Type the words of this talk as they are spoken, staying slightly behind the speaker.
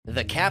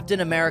The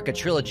Captain America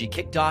trilogy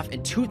kicked off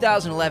in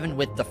 2011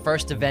 with The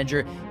First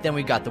Avenger, then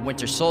we got The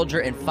Winter Soldier,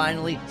 and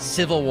finally,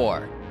 Civil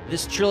War.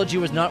 This trilogy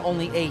was not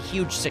only a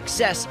huge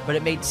success, but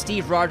it made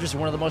Steve Rogers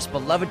one of the most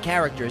beloved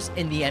characters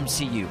in the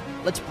MCU.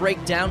 Let's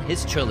break down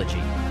his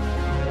trilogy.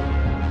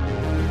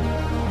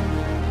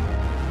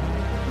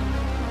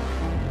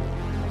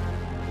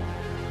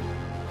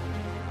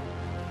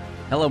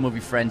 Hello, movie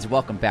friends.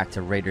 Welcome back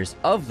to Raiders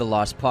of the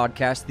Lost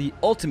podcast, the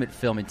ultimate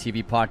film and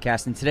TV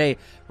podcast. And today,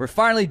 we're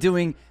finally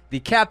doing the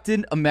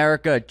Captain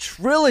America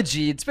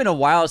trilogy. It's been a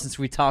while since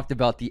we talked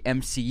about the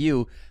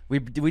MCU. We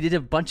did a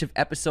bunch of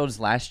episodes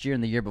last year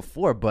and the year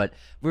before, but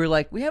we were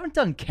like, we haven't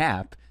done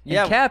Cap.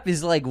 And Cap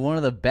is like one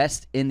of the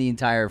best in the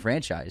entire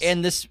franchise.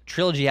 And this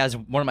trilogy has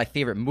one of my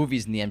favorite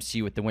movies in the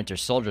MCU with The Winter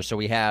Soldier. So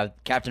we have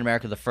Captain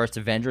America, The First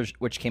Avenger,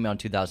 which came out in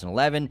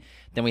 2011.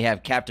 Then we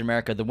have Captain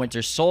America, The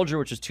Winter Soldier,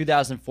 which was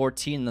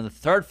 2014. And then the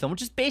third film,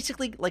 which is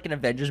basically like an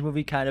Avengers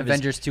movie, kind of.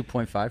 Avengers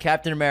 2.5.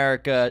 Captain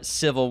America,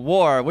 Civil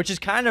War, which is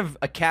kind of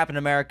a Captain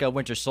America,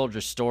 Winter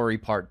Soldier story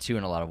part 2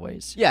 in a lot of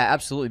ways. Yeah,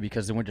 absolutely,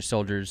 because The Winter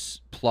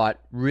Soldier's plot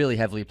really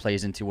heavily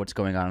plays into what's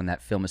going on in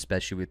that film,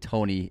 especially with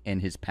Tony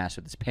and his past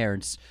with his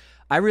parents.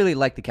 I really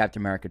like the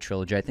Captain America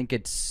trilogy. I think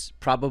it's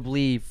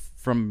probably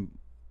from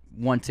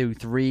 1, 2,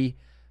 3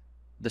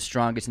 the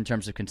strongest in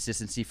terms of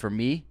consistency for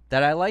me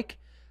that I like.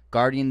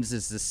 Guardians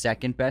is the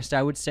second best,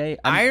 I would say.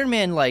 Iron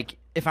Man,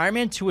 if Iron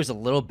Man 2 is a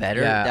little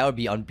better, that would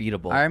be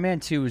unbeatable. Iron Man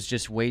 2 is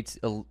just way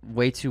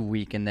too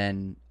weak. And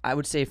then I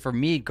would say for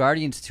me,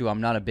 Guardians 2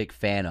 I'm not a big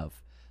fan of.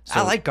 So,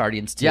 I like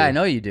Guardians 2. Yeah, I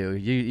know you do.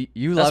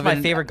 You That's love my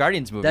it. favorite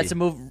Guardians movie. That's a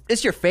movie.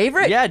 It's your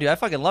favorite? Yeah, dude. I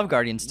fucking love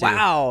Guardians 2.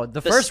 Wow.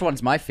 The first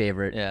one's my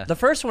favorite. Yeah. The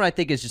first one I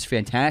think is just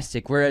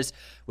fantastic. Whereas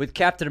with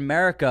Captain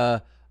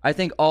America, I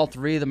think all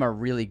three of them are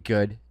really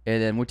good.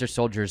 And then Winter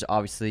Soldier is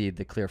obviously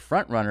the clear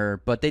front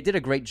runner. But they did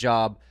a great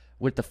job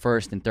with the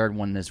first and third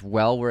one as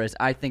well. Whereas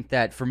I think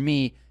that for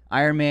me,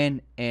 Iron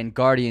Man and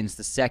Guardians,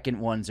 the second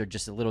ones are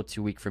just a little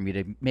too weak for me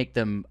to make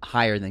them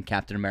higher than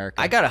Captain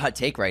America. I got a hot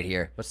take right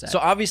here. What's that? So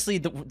obviously,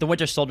 the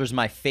Winter Soldier is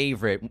my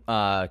favorite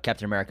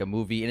Captain America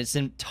movie, and it's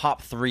in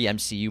top 3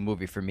 MCU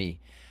movie for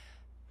me.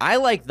 I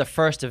like The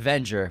First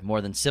Avenger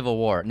more than Civil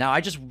War. Now,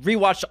 I just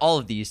rewatched all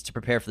of these to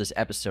prepare for this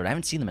episode. I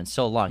haven't seen them in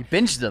so long. You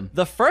binged them.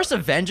 The First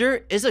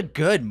Avenger is a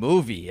good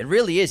movie. It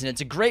really is, and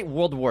it's a great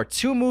World War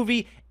II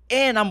movie.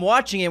 And I'm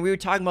watching it, we were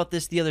talking about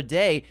this the other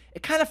day,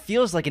 it kind of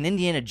feels like an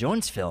Indiana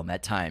Jones film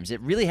at times.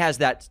 It really has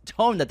that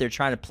tone that they're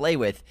trying to play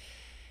with.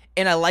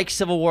 And I like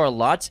Civil War a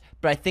lot,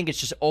 but I think it's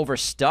just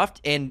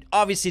overstuffed. And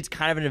obviously it's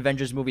kind of an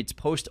Avengers movie. It's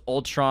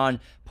post-Ultron,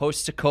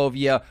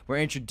 post-Sokovia. We're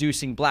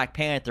introducing Black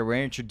Panther.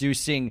 We're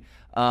introducing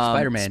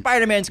Spider-Man.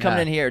 Spider-Man's coming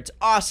in here. It's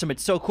awesome.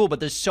 It's so cool,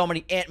 but there's so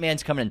many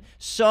Ant-Mans coming in.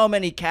 So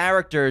many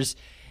characters,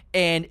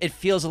 and it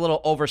feels a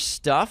little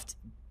overstuffed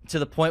to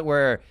the point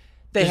where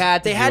They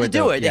had to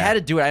do it. They had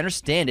to do it. I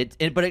understand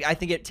it, but I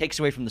think it takes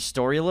away from the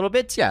story a little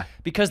bit. Yeah.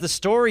 Because the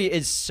story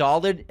is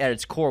solid at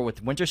its core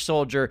with Winter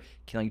Soldier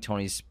killing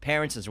Tony's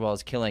parents as well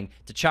as killing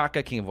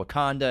T'Chaka, King of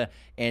Wakanda,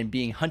 and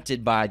being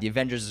hunted by the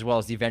Avengers as well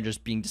as the Avengers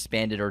being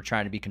disbanded or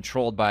trying to be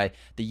controlled by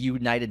the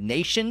United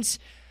Nations.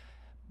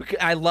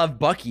 I love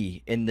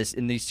Bucky in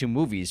these two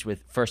movies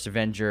with First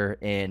Avenger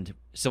and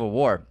Civil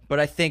War,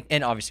 but I think,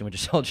 and obviously Winter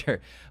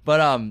Soldier,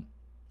 but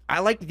I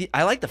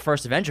like the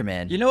First Avenger,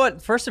 man. You know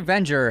what? First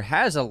Avenger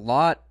has a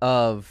lot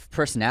of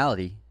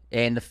personality,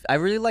 and I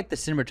really like the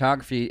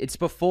cinematography. It's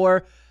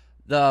before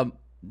the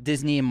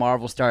Disney and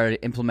Marvel started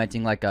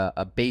implementing like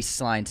a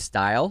baseline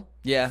style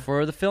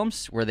for the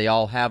films, where they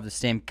all have the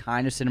same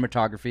kind of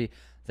cinematography.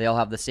 They all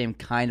have the same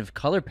kind of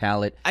color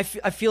palette. I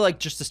feel like,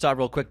 just to stop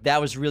real quick, that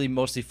was really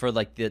mostly for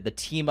like the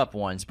team-up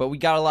ones. But we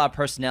got a lot of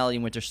personality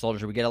in Winter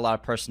Soldier. We get a lot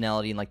of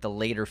personality in like the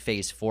later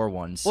Phase 4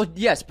 ones. Well,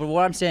 yes, but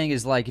what I'm saying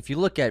is, like, if you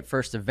look at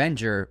First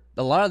Avenger,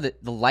 a lot of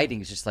the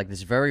lighting is just like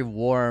this very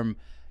warm,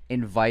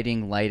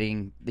 inviting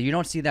lighting. You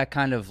don't see that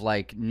kind of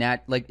like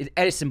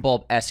Edison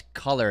bulb-esque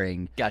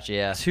coloring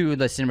Gotcha, to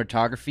the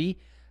cinematography.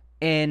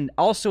 And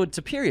also, it's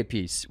a period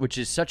piece, which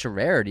is such a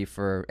rarity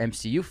for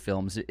MCU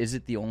films. Is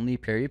it the only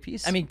period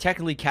piece? I mean,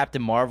 technically,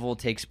 Captain Marvel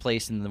takes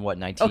place in the,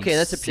 1960s? Okay,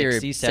 that's a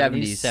period.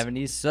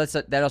 70s. So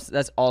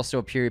that's also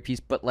a period piece,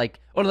 but like,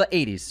 the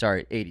 80s,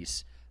 sorry,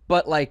 80s.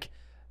 But like,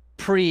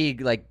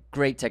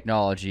 great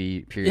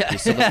technology period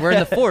piece. So we're in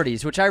the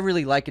 40s, which I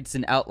really like. It's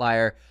an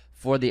outlier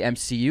for the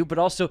MCU, but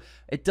also,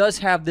 it does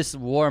have this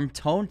warm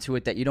tone to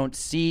it that you don't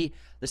see.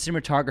 The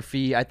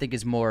cinematography, I think,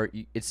 is more,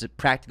 it's a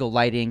practical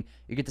lighting.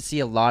 You get to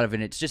see a lot of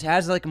it. It just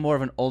has like more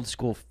of an old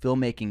school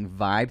filmmaking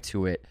vibe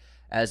to it,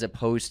 as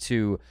opposed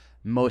to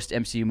most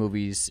MCU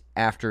movies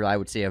after, I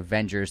would say,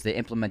 Avengers. They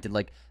implemented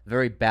like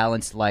very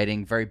balanced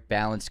lighting, very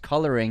balanced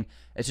coloring.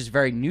 It's just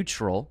very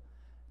neutral.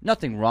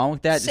 Nothing wrong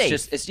with that.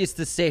 Safe. It's just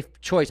the safe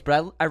choice.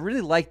 But I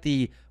really like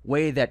the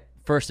way that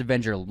First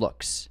Avenger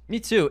looks. Me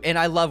too. And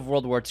I love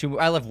World War II.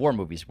 I love war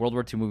movies. World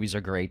War II movies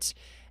are great.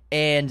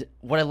 And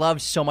what I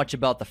love so much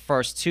about the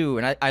first two,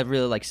 and I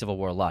really like Civil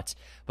War a lot,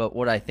 but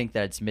what I think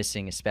that it's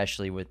missing,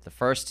 especially with the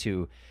first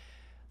two,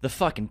 the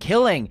fucking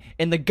killing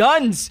and the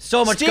guns.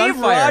 So much Steve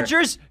gunfire.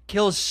 Rogers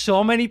kills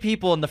so many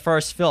people in the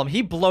first film.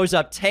 He blows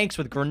up tanks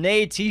with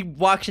grenades. He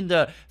walks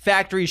into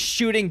factories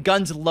shooting,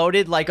 guns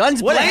loaded. Like,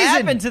 Guns what blazing.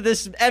 happened to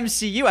this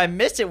MCU? I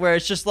missed it where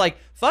it's just like,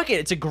 fuck it.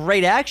 It's a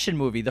great action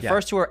movie. The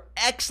first two are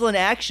excellent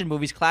action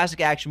movies, classic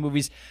action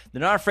movies.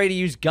 They're not afraid to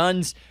use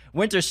guns.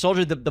 Winter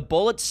Soldier, the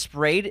bullets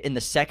sprayed in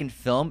the second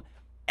film,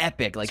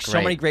 epic. Like,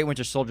 so many great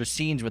Winter Soldier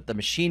scenes with the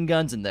machine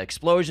guns and the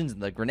explosions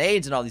and the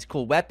grenades and all these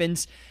cool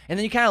weapons. And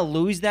then you kind of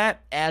lose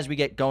that as we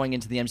get going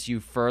into the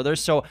MCU further.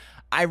 So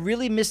I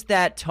really missed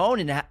that tone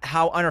and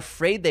how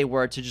unafraid they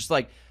were to just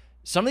like,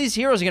 some of these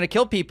heroes are going to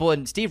kill people,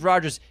 and Steve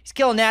Rogers, he's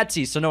killing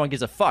Nazis, so no one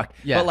gives a fuck.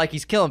 Yeah. But like,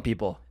 he's killing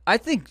people. I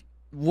think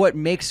what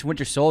makes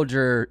Winter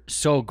Soldier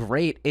so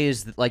great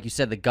is, like you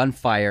said, the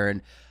gunfire,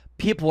 and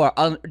people are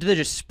they're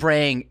just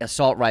spraying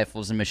assault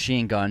rifles and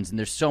machine guns, and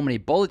there's so many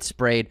bullets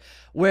sprayed.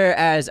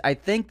 Whereas I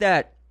think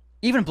that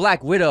even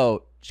Black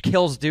Widow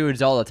kills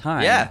dudes all the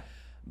time. Yeah.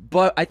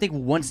 But I think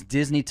once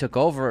Disney took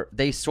over,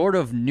 they sort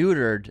of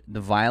neutered the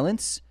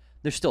violence.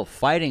 They're still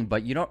fighting,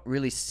 but you don't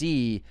really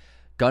see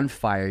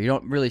gunfire. You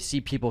don't really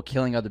see people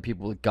killing other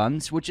people with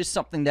guns, which is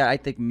something that I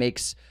think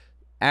makes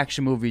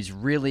action movies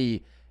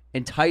really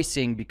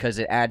enticing because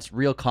it adds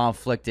real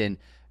conflict and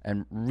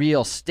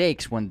real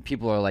stakes when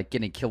people are like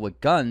getting killed with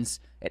guns.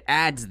 It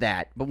adds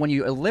that. But when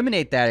you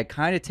eliminate that, it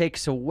kind of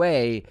takes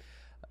away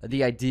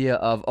the idea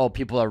of, oh,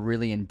 people are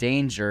really in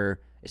danger.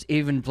 It's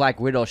even Black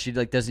Widow, she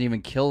like doesn't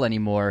even kill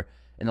anymore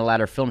in the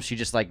latter films. She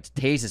just like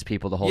tases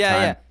people the whole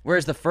time. Yeah.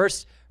 Whereas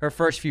her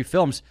first few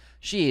films,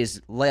 she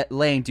is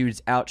laying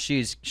dudes out.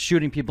 She's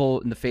shooting people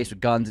in the face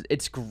with guns.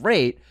 It's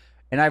great,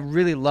 and I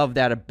really love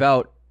that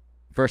about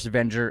First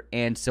Avenger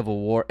and Civil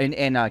War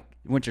and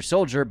Winter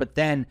Soldier. But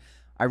then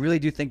I really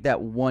do think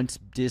that once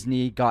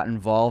Disney got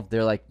involved,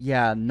 they're like,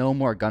 yeah, no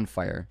more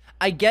gunfire.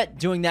 I get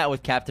doing that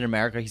with Captain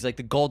America. He's like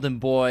the golden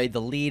boy,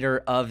 the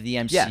leader of the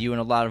MCU in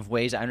a lot of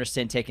ways. I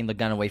understand taking the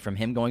gun away from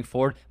him going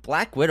forward.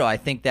 Black Widow, I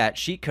think that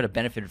she could have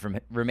benefited from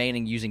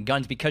remaining using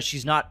guns because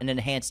she's not an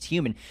enhanced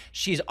human.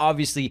 She's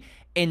obviously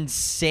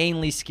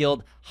insanely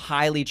skilled,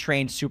 highly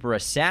trained super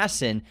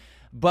assassin.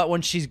 But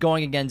when she's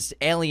going against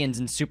aliens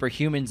and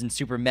superhumans and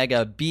super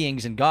mega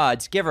beings and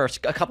gods, give her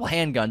a couple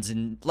handguns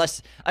and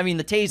less. I mean,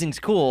 the tasing's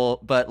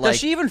cool, but like, does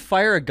she even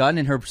fire a gun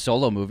in her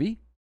solo movie?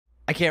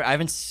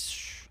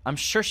 I'm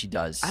sure she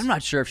does. I'm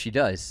not sure if she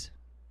does.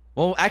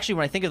 Well, actually,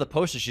 when I think of the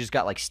poster, she's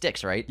got like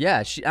sticks, right?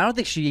 Yeah, I don't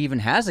think she even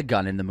has a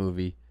gun in the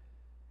movie.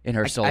 In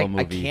her solo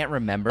movie. I can't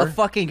remember. A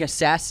fucking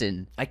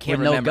assassin. I can't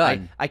with remember. No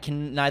gun. I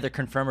can neither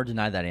confirm or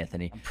deny that,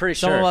 Anthony. I'm pretty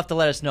Someone sure. will have to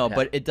let us know, Yeah.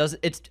 but it does.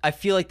 I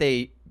feel like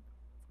they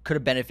could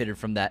have benefited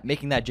from that,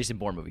 making that Jason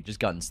Bourne movie, just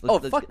guns.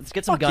 Let's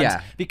get some guns.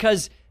 Yeah.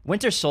 Because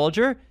Winter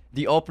Soldier,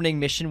 the opening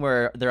mission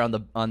where they're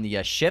on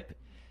the ship,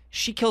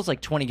 she kills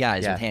like 20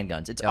 guys with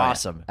handguns. It's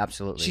awesome. Yeah,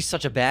 absolutely. She's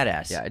such a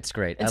badass. Yeah, it's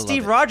great. And I love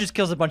Steve it. Rogers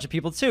kills a bunch of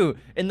people too.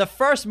 In the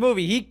first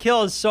movie, he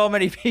kills so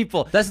many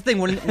people. That's the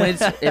thing.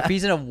 If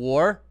he's in a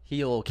war,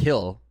 he'll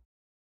kill.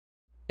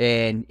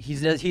 And he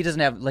doesn't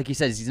have, like he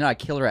says, he's not a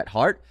killer at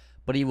heart,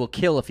 but he will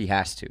kill if he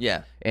has to.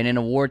 Yeah. And in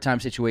a wartime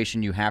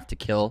situation, you have to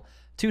kill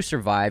to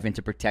survive and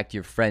to protect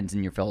your friends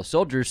and your fellow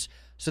soldiers.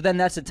 So then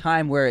that's a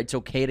time where it's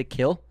okay to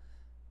kill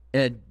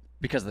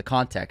because of the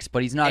context.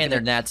 But he's not. And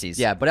they're Nazis.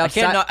 Yeah, but I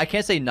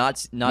can't say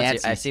Nazi.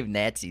 Nazis. I say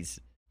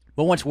Nazis.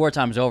 But once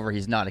wartime's over,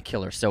 he's not a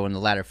killer. So in the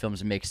latter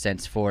films, it makes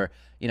sense for,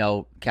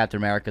 Captain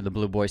America, the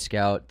Blue Boy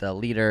Scout, the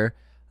leader,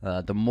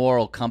 the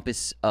moral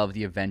compass of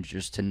the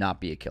Avengers to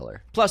not be a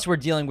killer. Plus, we're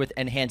dealing with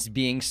enhanced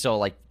beings, so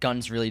like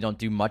guns really don't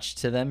do much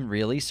to them,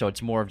 really. So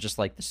it's more of just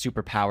like the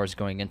superpowers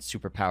going against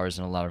superpowers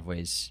in a lot of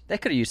ways. They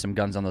could have used some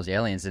guns on those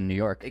aliens in New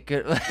York. It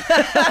could.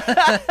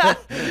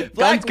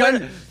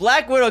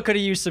 Black Widow could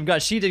have used some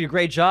guns. She did a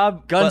great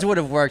job. Guns would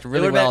have worked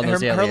really well on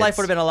those aliens. Her life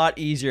would have been a lot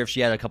easier if she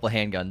had a couple of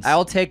handguns.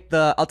 I'll take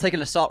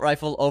an assault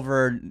rifle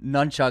over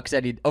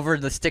nunchucks over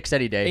the sticks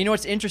any day. And you know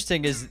what's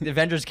interesting is the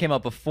Avengers came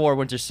out before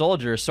Winter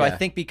Soldier, so I Yeah.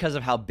 think because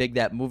of how big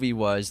that movie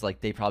was, like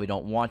they probably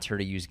don't want her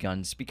to use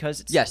guns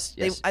because it's, Yes.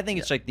 I think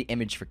it's like the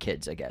image for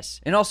kids, I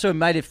guess. And also, it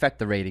might affect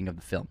the rating of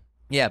the film.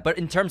 Yeah, but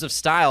in terms of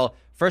style,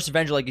 First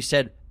Avenger, like you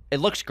said, it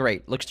looks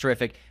great, looks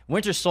terrific.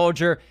 Winter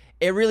Soldier,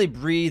 it really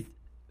breathed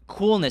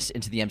coolness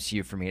into the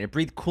MCU for me. It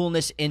breathed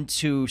coolness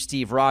into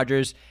Steve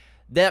Rogers.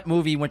 That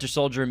movie, Winter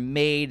Soldier,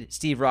 made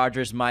Steve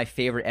Rogers my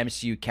favorite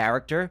MCU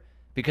character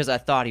because I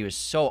thought he was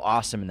so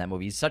awesome in that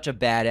movie. He's such a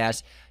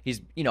badass.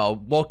 He's,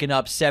 woken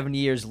up 7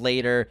 years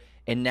later,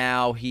 and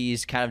now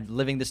he's kind of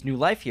living this new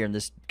life here in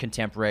this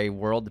contemporary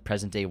world, the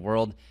present-day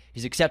world.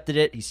 He's accepted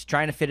it. He's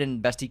trying to fit in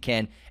best he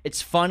can.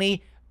 It's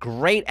funny,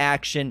 great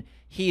action.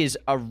 He is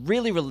a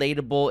really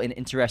relatable and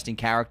interesting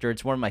character.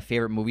 It's one of my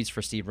favorite movies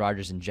for Steve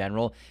Rogers in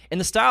general. In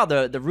the style,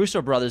 the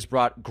Russo brothers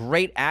brought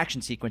great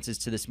action sequences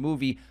to this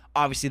movie.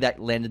 Obviously, that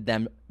landed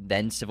them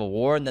then Civil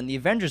War and then the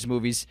Avengers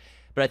movies.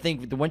 But I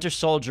think The Winter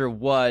Soldier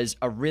was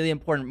a really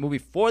important movie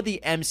for the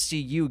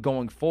MCU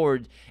going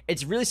forward.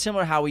 It's really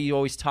similar how we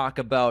always talk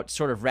about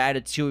sort of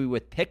Ratatouille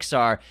with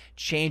Pixar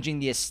changing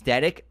the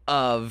aesthetic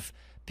of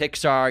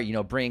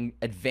Pixar, bring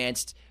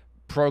advanced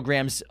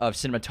programs of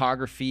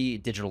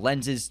cinematography, digital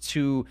lenses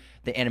to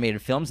the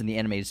animated films and the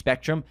animated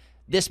spectrum.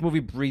 This movie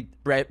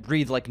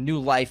breathed like new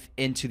life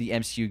into the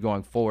MCU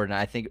going forward. And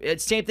I think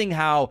it's the same thing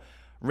how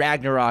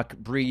Ragnarok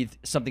breathed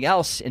something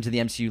else into the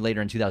MCU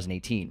later in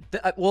 2018.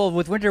 Well,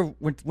 with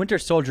Winter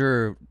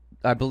Soldier,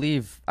 I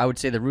believe I would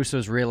say the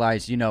Russos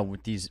realized,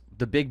 with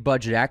the big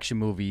budget action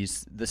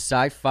movies, the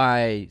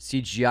sci-fi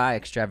CGI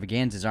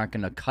extravaganzas aren't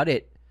going to cut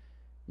it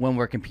when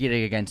we're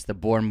competing against the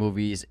Bourne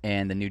movies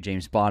and the new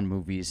James Bond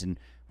movies, and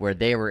where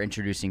they were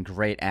introducing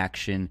great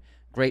action,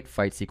 great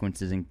fight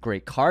sequences, and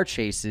great car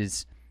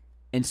chases.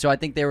 And so I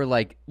think they were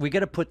like, we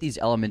got to put these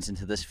elements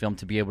into this film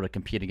to be able to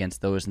compete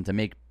against those and to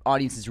make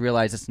audiences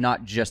realize it's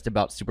not just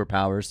about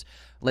superpowers.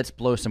 Let's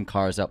blow some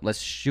cars up. Let's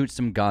shoot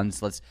some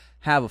guns. Let's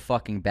have a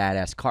fucking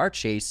badass car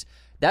chase.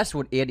 That's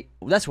what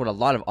a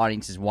lot of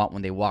audiences want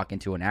when they walk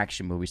into an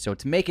action movie. So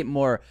to make it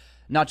more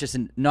not just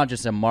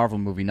a Marvel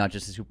movie, not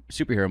just a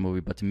superhero movie,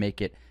 but to make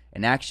it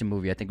an action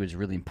movie, I think was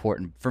really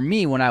important. For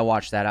me, when I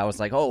watched that, I was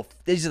like, oh,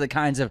 these are the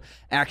kinds of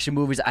action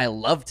movies I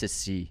love to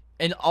see.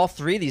 And all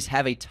three of these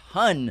have a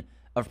ton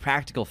of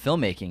practical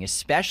filmmaking,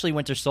 especially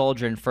Winter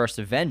Soldier and First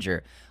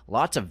Avenger.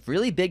 Lots of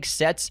really big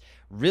sets,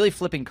 really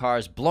flipping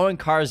cars, blowing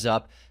cars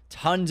up,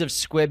 tons of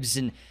squibs,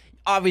 and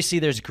obviously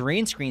there's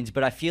green screens,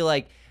 but I feel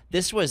like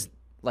this was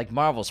like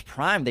Marvel's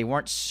prime. They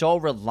weren't so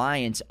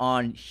reliant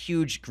on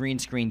huge green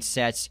screen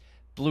sets,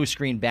 blue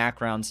screen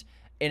backgrounds,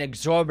 an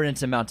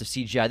exorbitant amount of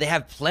CGI. They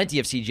have plenty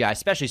of CGI,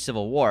 especially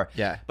Civil War.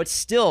 Yeah. But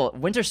still,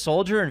 Winter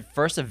Soldier and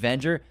First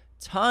Avenger,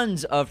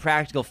 tons of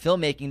practical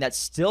filmmaking that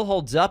still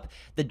holds up.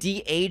 The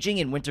de-aging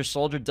in Winter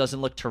Soldier doesn't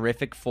look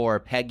terrific for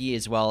Peggy,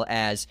 as well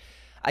as,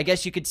 I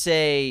guess you could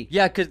say...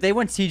 Yeah, because they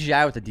went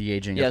CGI with the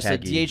de-aging of Peggy. Yes, the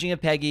de-aging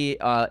of Peggy,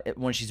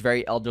 when she's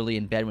very elderly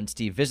in bed when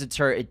Steve visits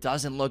her, it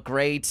doesn't look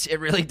great. It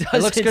really doesn't.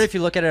 It looks good if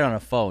you look at it on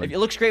a phone. It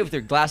looks great with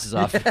your glasses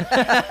off.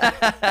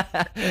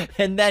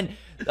 And then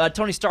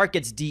Tony Stark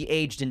gets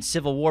de-aged in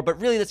Civil War,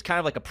 but really that's kind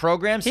of like a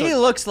program. So he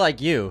looks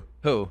like you.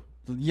 Who?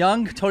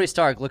 Young Tony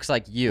Stark looks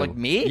like you. Like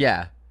me?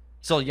 Yeah.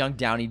 So young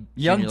Downey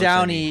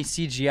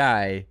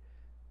CGI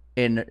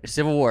in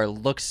Civil War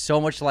looks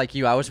so much like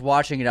you. I was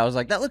watching it. I was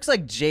like, that looks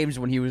like James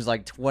when he was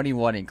like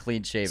 21 and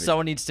clean shaven.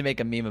 Someone needs to make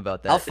a meme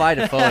about that. I'll find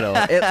a photo.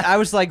 I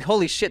was like,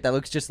 holy shit, that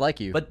looks just like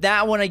you. But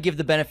that one I give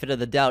the benefit of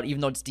the doubt. Even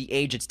though it's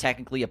de-age, it's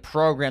technically a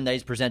program that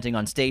he's presenting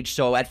on stage.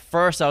 So at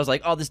first I was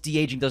like, oh, this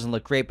de-aging doesn't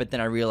look great. But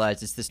then I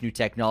realized it's this new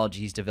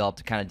technology he's developed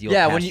to kind of deal with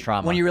past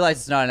trauma. When you realize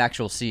it's not an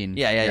actual scene.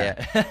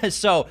 Yeah.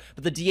 So,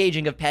 but the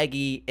de-aging of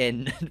Peggy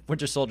in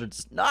Winter Soldier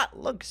does not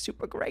look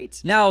super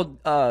great. Now,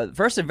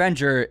 First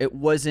Avenger, it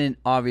wasn't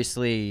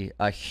obviously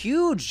a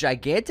huge,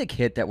 gigantic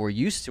hit that we're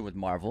used to with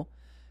Marvel.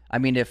 I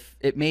mean,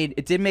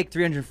 it did make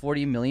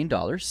 $340 million.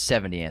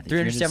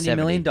 $370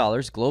 million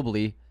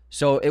globally.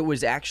 So it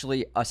was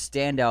actually a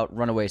standout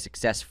runaway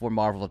success for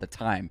Marvel at the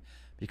time.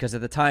 Because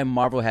at the time,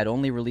 Marvel had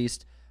only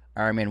released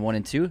Iron Man 1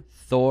 and 2,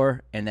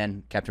 Thor, and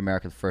then Captain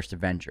America, the First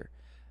Avenger,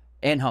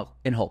 and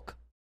Hulk.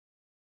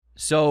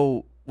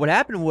 So what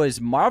happened was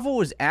Marvel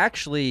was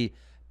actually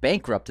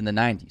bankrupt in the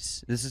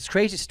 90s. This is a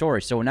crazy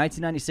story. So in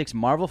 1996,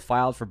 Marvel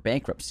filed for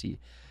bankruptcy.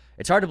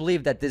 It's hard to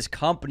believe that this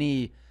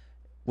company,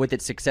 with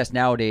its success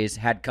nowadays,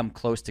 had come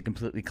close to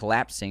completely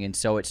collapsing. And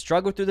so it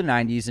struggled through the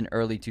 90s and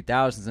early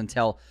 2000s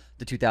until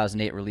the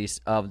 2008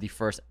 release of the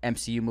first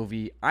MCU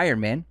movie,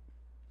 Iron Man.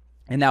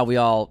 And now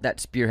that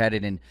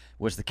spearheaded and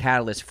was the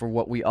catalyst for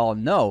what we all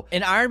know.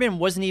 And Iron Man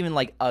wasn't even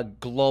like a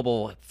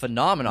global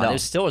phenomenon. No. It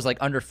still was like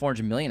under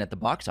 $400 million at the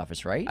box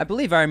office, right? I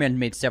believe Iron Man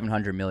made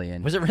 $700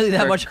 million. Was it really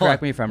that much?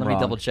 Correct me if I'm wrong. Let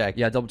me double check.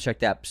 Yeah, double check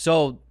that.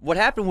 So what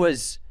happened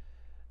was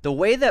the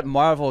way that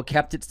Marvel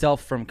kept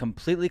itself from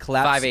completely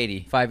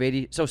collapsing.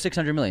 580. So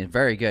 $600 million.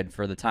 Very good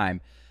for the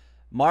time.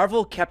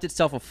 Marvel kept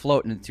itself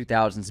afloat in the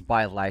 2000s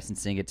by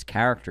licensing its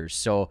characters.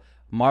 So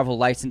Marvel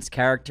licensed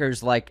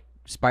characters like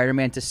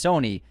Spider-Man to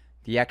Sony,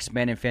 the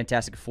X-Men and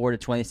Fantastic Four to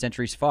 20th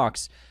Century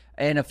Fox,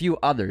 and a few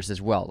others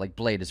as well, like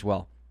Blade as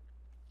well.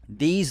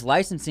 These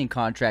licensing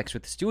contracts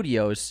with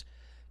studios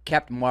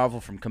kept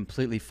Marvel from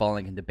completely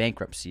falling into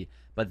bankruptcy.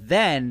 But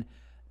then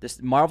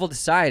Marvel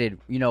decided,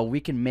 we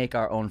can make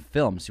our own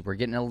films. We're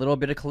getting a little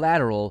bit of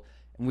collateral,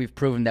 and we've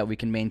proven that we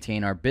can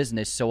maintain our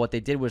business. So what they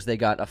did was they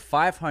got a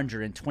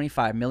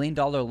 $525 million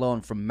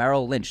loan from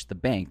Merrill Lynch, the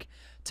bank,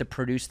 to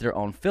produce their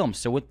own films.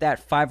 So with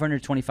that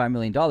 $525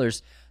 million,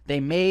 they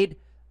made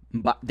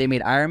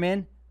Iron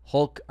Man,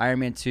 Hulk, Iron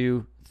Man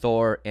 2,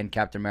 Thor, and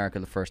Captain America,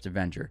 the First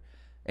Avenger.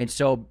 And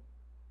so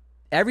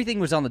everything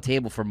was on the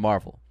table for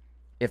Marvel.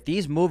 If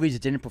these movies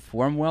didn't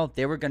perform well,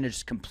 they were going to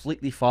just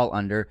completely fall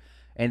under,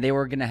 and they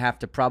were going to have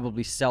to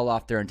probably sell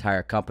off their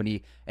entire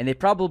company, and they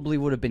probably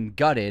would have been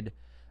gutted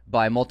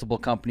by multiple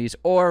companies,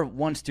 or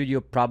one studio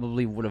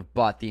probably would have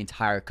bought the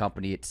entire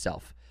company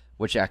itself,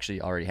 which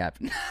actually already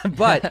happened.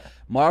 But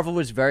Marvel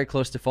was very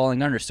close to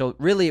falling under. So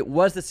really, it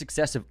was the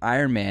success of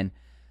Iron Man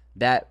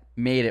that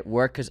made it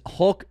work, because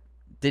Hulk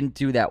didn't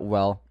do that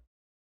well.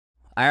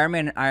 Iron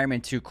Man and Iron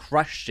Man 2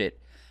 crushed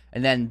it,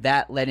 And then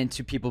that led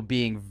into people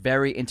being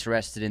very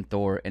interested in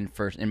Thor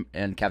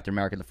and Captain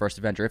America, the First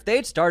Avenger. If they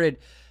had started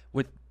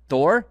with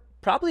Thor,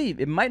 probably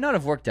it might not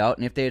have worked out.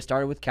 And if they had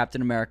started with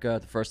Captain America,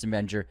 the First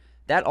Avenger,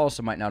 that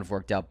also might not have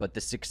worked out. But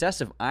the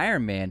success of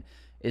Iron Man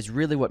is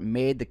really what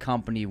made the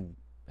company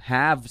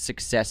have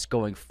success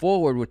going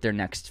forward with their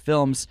next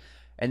films.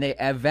 And they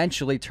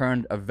eventually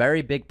turned a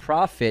very big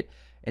profit.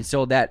 And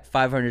so that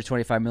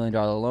 $525 million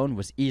loan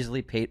was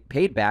easily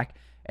paid back.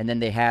 And then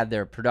they had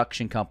their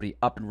production company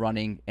up and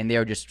running, and they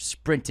were just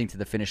sprinting to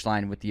the finish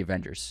line with the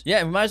Avengers.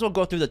 Yeah, we might as well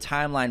go through the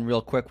timeline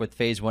real quick with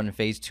Phase 1 and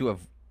Phase 2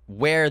 of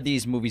where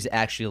these movies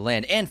actually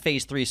land, and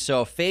Phase 3.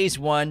 So Phase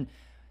 1,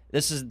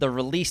 this is the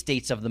release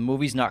dates of the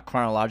movies, not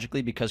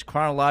chronologically, because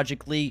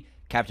chronologically,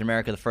 Captain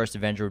America, the First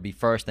Avenger would be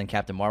first, then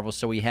Captain Marvel.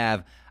 So we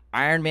have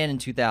Iron Man in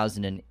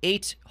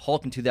 2008,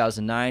 Hulk in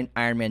 2009,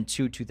 Iron Man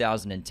 2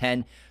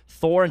 2010,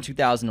 Thor in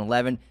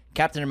 2011,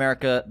 Captain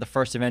America, the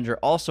First Avenger,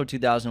 also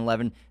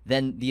 2011,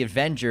 then the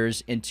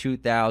Avengers in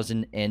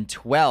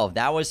 2012.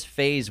 That was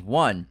Phase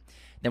 1.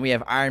 Then we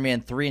have Iron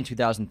Man 3 in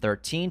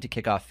 2013 to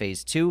kick off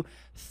Phase 2,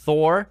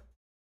 Thor,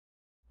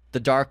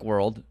 The Dark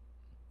World.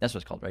 That's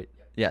what it's called, right?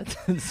 Yeah,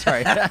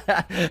 sorry.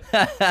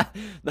 The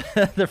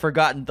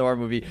Forgotten Thor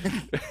movie,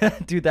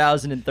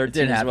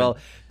 2013 as well.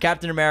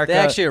 Captain America. They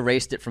actually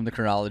erased it from the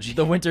chronology.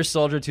 The Winter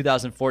Soldier,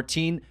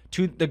 2014.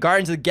 The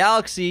Guardians of the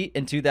Galaxy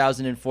in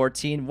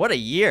 2014. What a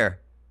year.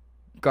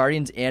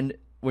 Guardians and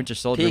Winter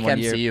Soldier Peak in one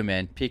MCU, year.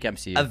 man. Peak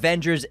MCU.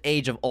 Avengers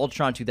Age of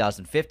Ultron,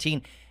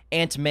 2015.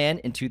 Ant-Man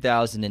in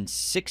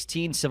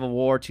 2016. Civil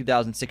War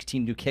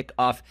 2016 to kick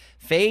off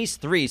Phase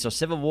 3. So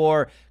Civil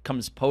War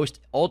comes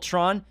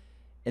post-Ultron.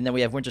 And then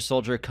we have Winter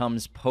Soldier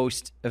comes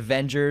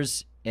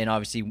post-Avengers. And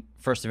obviously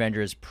First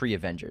Avengers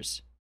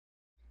pre-Avengers.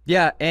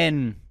 Yeah,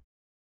 and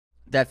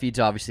that feeds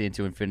obviously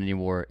into Infinity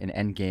War and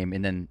Endgame.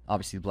 And then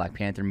obviously the Black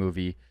Panther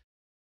movie.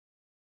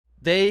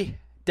 They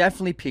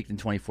definitely peaked in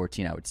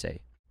 2014, I would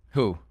say.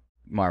 Who?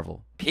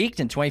 Marvel. Peaked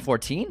in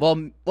 2014?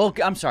 Well,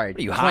 I'm sorry.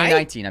 Are you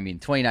 2019, high?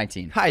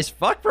 2019. High as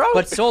fuck, bro.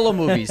 But solo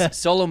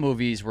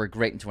movies were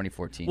great in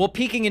 2014. Well,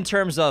 peaking in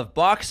terms of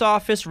box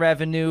office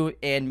revenue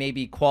and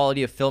maybe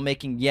quality of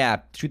filmmaking, yeah,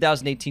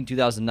 2018,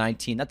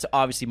 2019. That's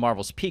obviously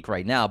Marvel's peak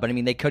right now. But I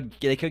mean, they could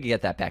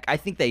get that back. I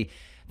think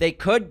they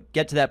could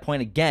get to that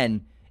point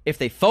again if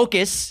they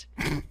focus,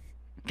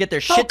 get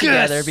their shit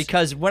together.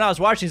 Because when I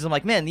was watching these, I'm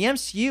like, man, the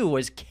MCU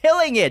was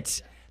killing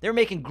it. They're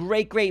making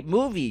great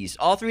movies.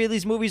 All three of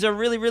these movies are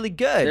really, really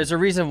good. There's a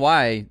reason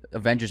why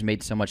Avengers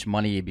made so much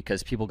money,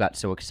 because people got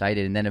so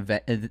excited. And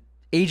then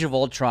Age of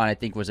Ultron, I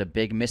think, was a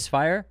big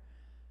misfire.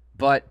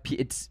 But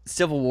it's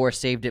Civil War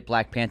saved it.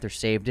 Black Panther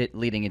saved it,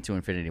 leading into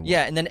Infinity War.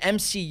 Yeah, and then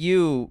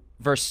MCU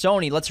versus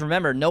Sony. Let's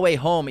remember, No Way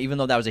Home, even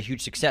though that was a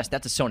huge success,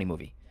 that's a Sony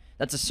movie.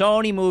 That's a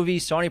Sony movie,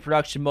 Sony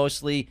production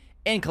mostly,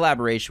 in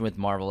collaboration with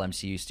Marvel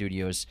MCU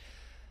Studios.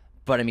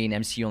 But, I mean,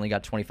 MCU only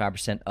got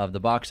 25% of the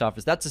box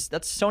office. That's a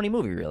Sony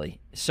movie,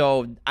 really.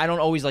 So I don't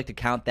always like to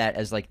count that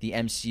as, like, the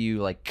MCU,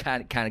 like,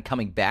 kind of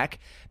coming back.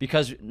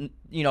 Because,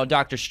 you know,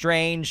 Doctor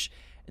Strange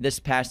this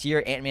past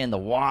year, Ant-Man and the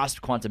Wasp,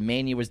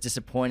 Quantumania was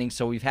disappointing.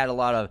 So we've had a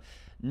lot of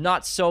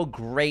not so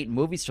great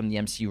movies from the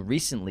MCU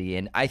recently.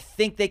 And I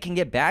think they can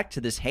get back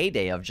to this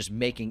heyday of just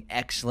making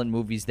excellent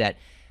movies that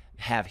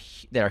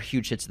are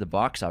huge hits at the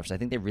box office. I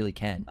think they really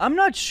can. I'm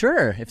not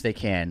sure if they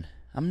can.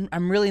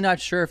 I'm really not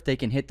sure if they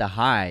can hit the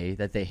high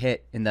that they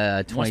hit in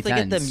the 2010s. Once they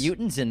get the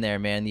mutants in there,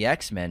 man, the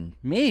X-Men.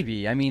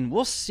 Maybe. I mean,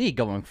 we'll see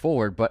going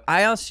forward. But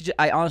I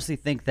honestly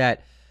think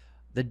that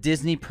the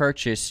Disney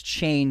purchase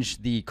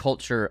changed the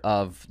culture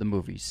of the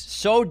movies.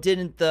 So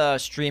didn't the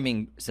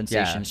streaming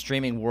sensation,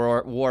 streaming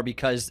war,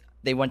 because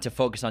they went to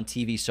focus on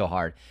TV so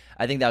hard.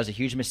 I think that was a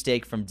huge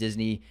mistake from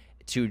Disney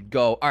to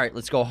go, all right,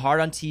 let's go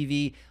hard on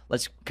TV.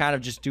 Let's kind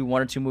of just do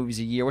 1 or 2 movies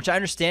a year, which I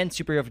understand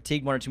superhero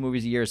fatigue, 1 or 2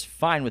 movies a year is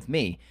fine with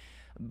me.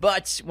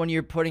 But when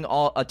you're putting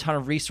a ton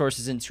of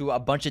resources into a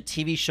bunch of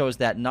TV shows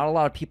that not a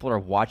lot of people are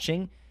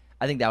watching,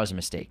 I think that was a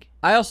mistake.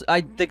 I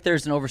think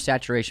there's an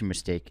oversaturation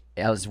mistake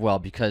as well,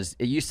 because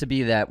it used to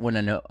be that when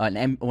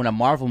a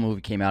Marvel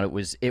movie came out, it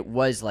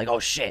was like, oh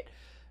shit.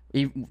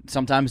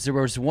 Sometimes there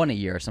was 1 a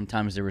year,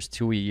 sometimes there was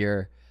 2 a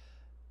year.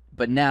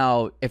 But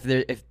now, if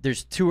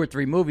there's 2 or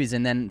 3 movies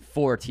and then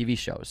 4 TV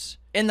shows,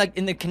 in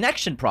the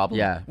connection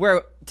problem,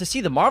 where to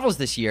see the Marvels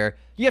this year,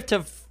 you have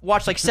to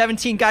watch like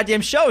 17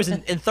 goddamn shows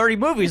and 30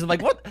 movies. I'm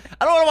like, what?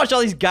 I don't want to watch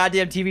all these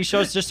goddamn TV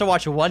shows just to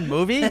watch one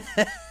movie.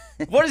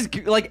 What is,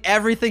 like,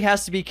 everything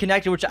has to be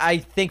connected, which I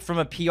think from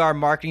a PR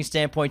marketing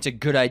standpoint is a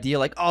good idea.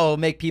 Like, oh,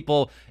 make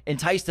people,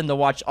 entice them to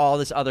watch all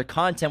this other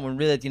content, when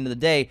really at the end of the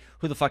day,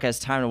 who the fuck has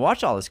time to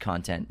watch all this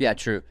content? Yeah,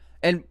 true.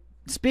 And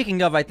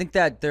speaking of, I think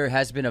that there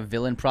has been a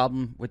villain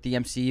problem with the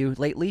MCU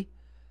lately,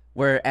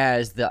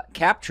 whereas the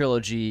Cap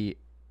trilogy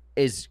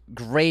is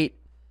great.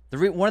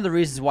 One of the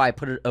reasons why I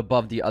put it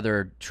above the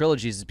other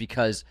trilogies is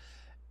because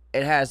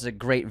it has a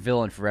great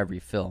villain for every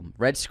film.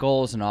 Red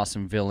Skull is an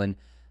awesome villain.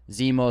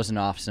 Zemo's an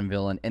awesome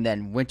villain. And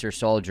then Winter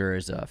Soldier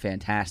is a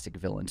fantastic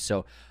villain.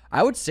 So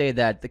I would say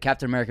that the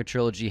Captain America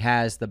trilogy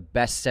has the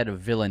best set of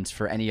villains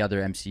for any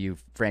other MCU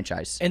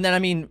franchise. And then, I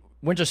mean,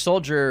 Winter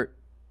Soldier,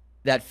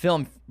 that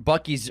film,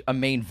 Bucky's a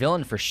main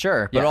villain for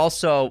sure, but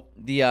also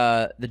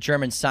the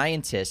German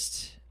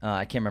scientist,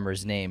 I can't remember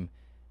his name,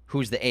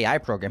 who's the AI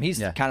program. He's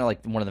kind of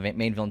like one of the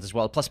main villains as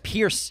well. Plus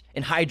Pierce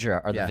and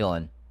Hydra are the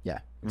villain. Yeah,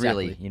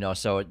 exactly. Really, you know,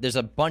 so there's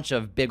a bunch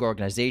of big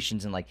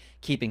organizations, and like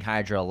keeping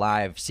Hydra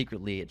alive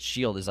secretly at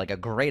S.H.I.E.L.D. is like a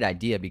great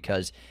idea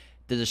because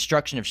the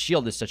destruction of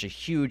S.H.I.E.L.D. is such a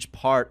huge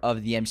part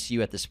of the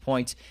MCU at this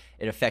point.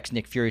 It affects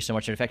Nick Fury so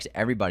much. It affects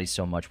everybody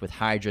so much with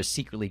Hydra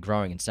secretly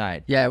growing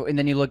inside. Yeah, and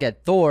then you look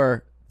at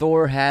Thor.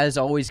 Thor has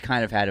always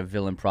kind of had a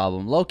villain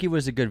problem. Loki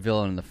was a good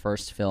villain in the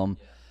first film,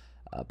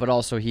 but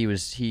also he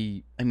was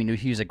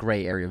a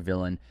gray area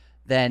villain.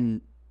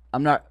 Then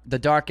the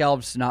Dark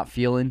Elves not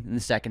feeling in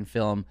the second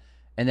film,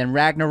 and then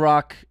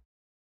Ragnarok.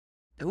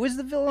 Who is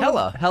the villain?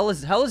 Hela.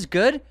 Hela's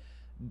good,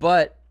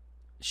 but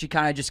she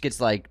kind of just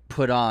gets like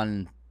put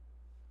on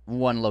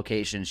one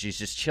location. She's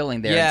just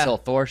chilling there until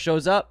Thor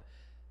shows up.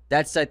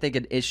 That's, I think,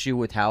 an issue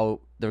with how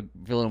the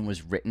villain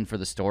was written for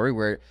the story,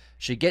 where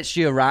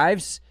she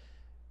arrives,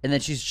 and then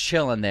she's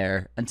chilling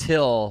there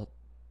until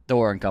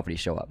Thor and company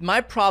show up.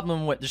 My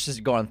problem with, just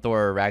to go on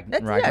Thor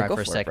Ragnarok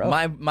for a second,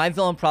 my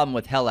villain problem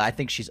with Hela, I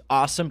think she's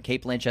awesome.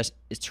 Cate Blanchett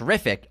is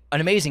terrific,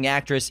 an amazing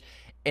actress,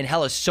 and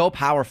Hela's so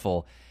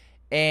powerful.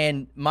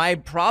 And my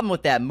problem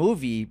with that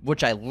movie,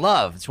 which I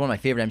love, it's one of my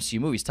favorite MCU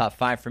movies, top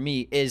 5 for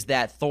me, is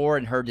that Thor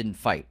and her didn't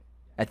fight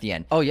at the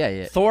end. Oh,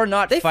 yeah. Thor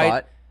they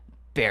fought.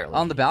 Barely.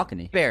 On the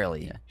balcony.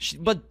 Barely. Yeah.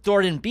 But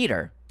Thor didn't beat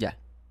her. Yeah.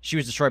 She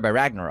was destroyed by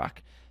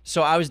Ragnarok.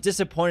 So I was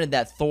disappointed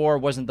that Thor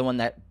wasn't the one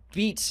that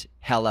beat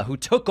Hela, who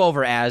took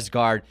over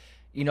Asgard,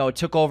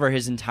 took over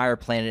his entire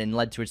planet and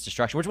led to its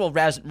destruction, which,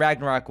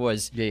 Ragnarok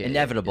was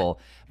inevitable.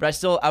 Yeah.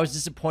 But I was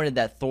disappointed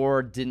that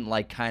Thor didn't,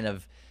 kind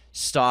of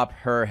stop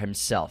her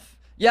himself.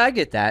 Yeah, I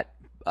get that.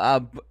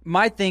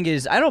 My thing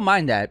is, I don't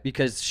mind that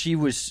because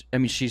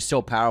she's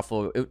so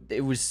powerful.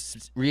 It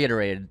was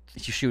reiterated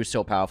she was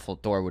so powerful,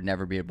 Thor would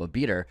never be able to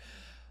beat her.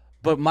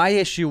 But my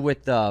issue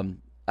with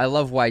I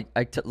love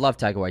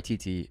Taika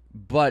Waititi,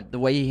 but the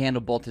way he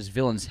handled both his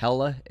villains,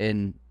 Hela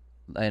in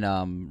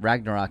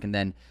Ragnarok, and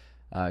then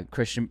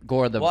Christian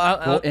Gore, and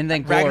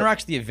then Gore,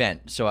 Ragnarok's the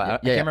event, so I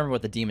can't remember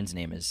what the demon's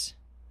name is.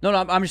 No,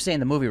 I'm just saying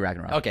the movie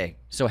Ragnarok. Okay,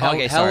 so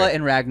Hela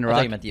in Ragnarok. I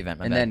thought you meant the event.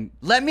 And then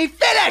let me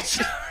finish.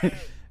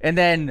 And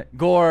then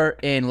Gore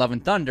in Love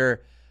and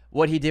Thunder,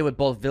 what he did with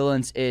both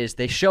villains is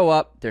they show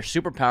up, they're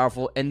super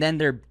powerful, and then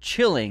they're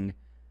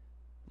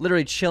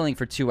literally chilling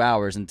for 2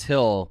 hours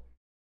until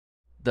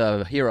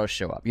the heroes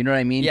show up. You know what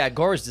I mean? Yeah,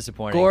 Gore is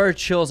disappointing. Gore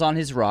chills on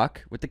his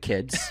rock with the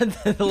kids.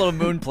 The little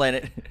moon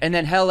planet. And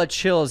then Hela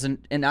chills in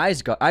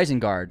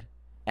Isengard.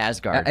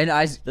 Asgard.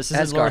 This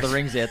is Lord of the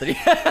Rings, Anthony.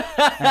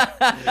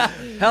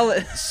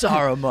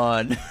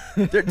 Saruman.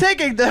 They're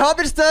taking the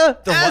hobbits to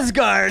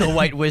Asgard. The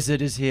White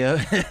Wizard is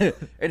here.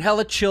 And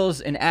Hela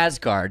chills in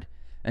Asgard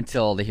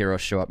until the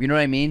heroes show up. You know what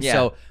I mean? Yeah.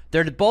 So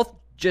they're both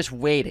just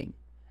waiting,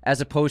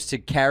 as opposed to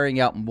carrying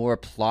out more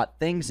plot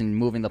things and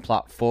moving the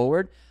plot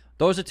forward.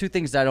 Those are two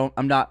things that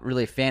I'm not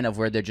really a fan of,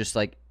 where they're just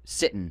like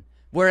sitting.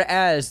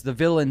 Whereas the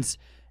villains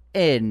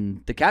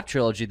in the Cap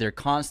trilogy, they're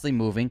constantly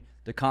moving.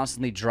 They're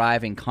constantly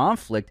driving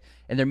conflict,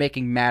 and they're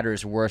making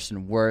matters worse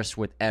and worse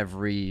with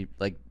every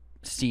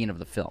scene of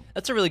the film.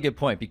 That's a really good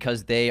point,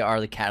 because they are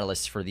the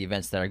catalysts for the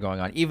events that are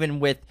going on. Even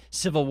with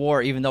Civil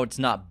War, even though it's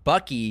not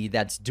Bucky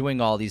that's doing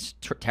all these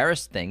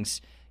terrorist things,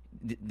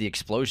 the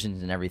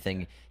explosions and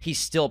everything, he's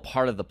still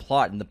part of the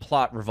plot, and the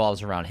plot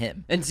revolves around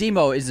him. And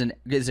Zemo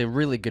is a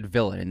really good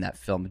villain in that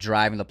film,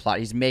 driving the plot.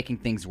 He's making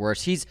things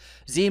worse.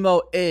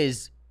 Zemo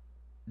is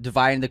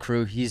dividing the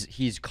crew.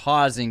 He's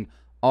causing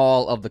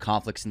all of the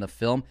conflicts in the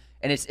film,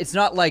 and it's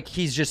not like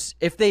he's just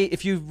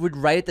if you would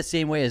write it the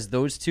same way as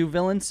those two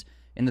villains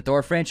in the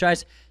Thor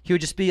franchise, he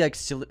would just be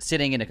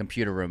sitting in a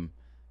computer room.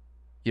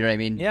 You know what I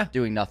mean? Yeah,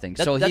 doing nothing.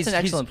 That's an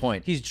excellent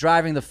point. He's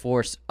driving the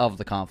force of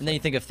the conflict. And then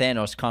you think of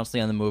Thanos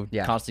constantly on the move,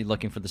 constantly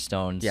looking for the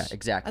stones. Yeah,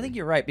 exactly. I think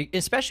you're right,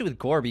 especially with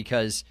Gore,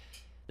 because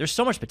there's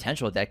so much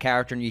potential with that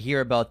character, and you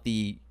hear about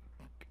the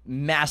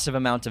massive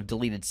amount of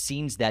deleted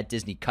scenes that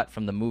Disney cut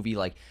from the movie.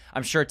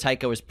 I'm sure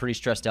Taika was pretty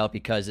stressed out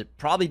because it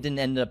probably didn't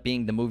end up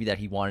being the movie that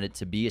he wanted it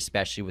to be,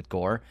 especially with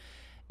Gore.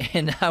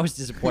 And I was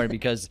disappointed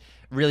because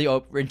really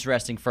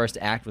interesting first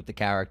act with the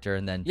character,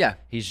 and then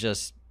he's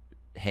just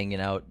hanging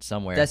out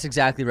somewhere. That's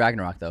exactly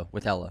Ragnarok, though,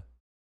 with Hela.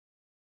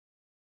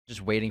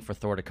 Just waiting for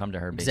Thor to come to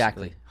her,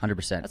 basically. Exactly,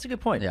 100%. That's a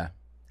good point. Yeah.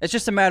 It's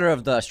just a matter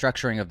of the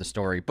structuring of the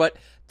story. But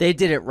they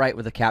did it right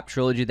with the Cap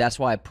trilogy. That's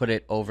why I put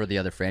it over the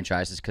other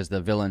franchises, because the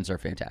villains are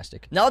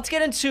fantastic. Now let's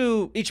get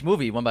into each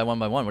movie one by one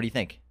by one. What do you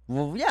think?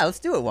 Well, yeah,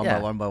 let's do it one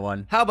by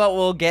one. How about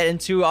we'll get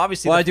into,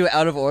 obviously... Want to do it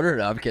out of order?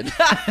 No, I'm kidding.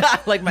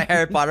 Like my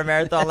Harry Potter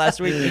marathon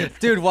last week.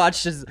 Dude,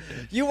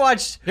 you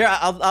watched... Here,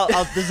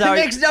 I'll this is how it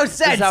makes no sense.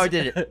 This is how I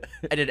did it.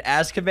 I did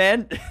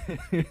Azkaban,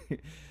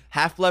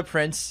 Half-Blood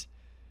Prince,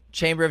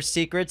 Chamber of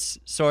Secrets,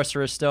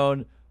 Sorcerer's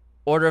Stone,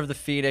 Order of the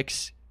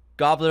Phoenix,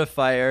 Goblet of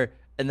Fire,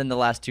 and then the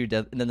last two,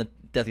 and then the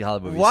Deathly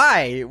Hallows movies.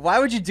 Why? Why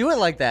would you do it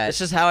like that? It's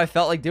just how I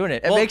felt like doing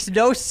it. It makes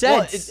no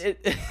sense.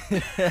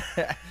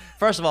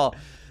 First of all,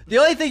 The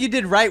only thing you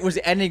did right was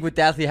ending with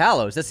Deathly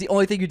Hallows. That's the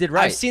only thing you did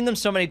right. I've seen them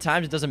so many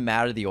times, it doesn't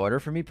matter the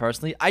order for me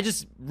personally. I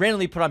just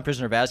randomly put on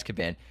Prisoner of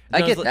Azkaban.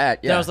 I get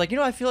that, Then I was like,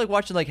 I feel like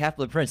watching like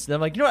Half-Blood Prince. And then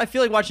I'm like, I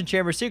feel like watching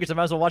Chamber of Secrets. I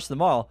might as well watch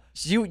them all.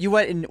 So you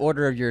went in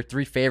order of your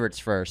 3 favorites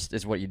first,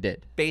 is what you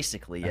did.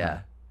 Basically,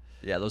 yeah.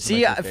 Yeah, those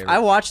See, are my 3 if favorites. I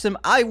watched them,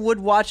 I would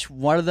watch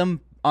one of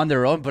them on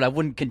their own, but I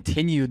wouldn't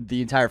continue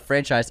the entire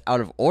franchise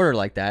out of order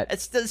like that.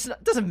 It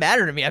doesn't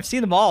matter to me. I've seen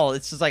them all.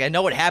 It's just like I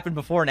know what happened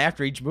before and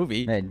after each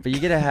movie. Man, but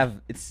you gotta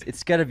have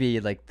it's gotta be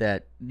like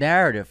that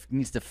narrative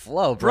needs to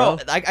flow, bro.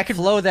 I could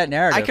flow that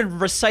narrative. I can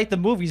recite the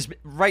movies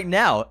right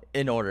now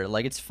in order.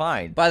 Like it's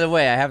fine. By the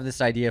way, I have this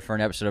idea for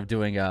an episode of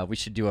doing. We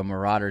should do a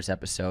Marauders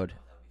episode,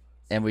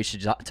 and we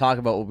should talk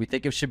about what we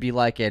think it should be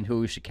like and who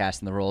we should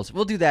cast in the roles.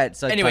 We'll do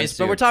that. Anyways,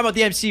 but we're talking about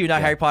the MCU,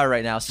 not Harry Potter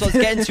right now. So let's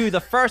get into the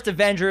first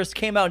Avengers.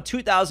 Came out in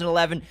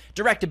 2011,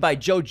 directed by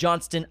Joe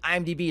Johnston.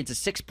 IMDb, it's a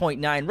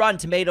 6.9. Rotten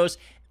Tomatoes,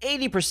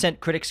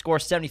 80% critic score,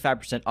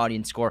 75%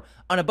 audience score.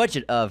 On a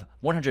budget of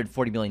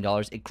 $140 million,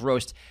 it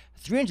grossed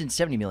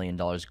 $370 million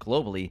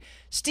globally.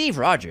 Steve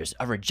Rogers,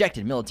 a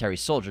rejected military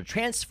soldier,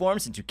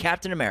 transforms into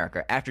Captain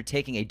America after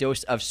taking a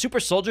dose of super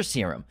soldier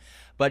serum.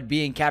 But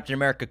being Captain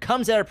America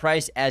comes at a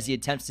price as he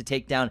attempts to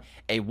take down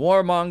a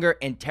warmonger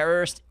and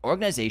terrorist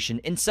organization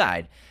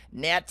inside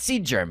Nazi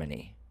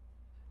Germany.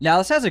 Now,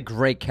 this has a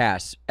great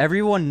cast.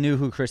 Everyone knew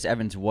who Chris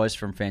Evans was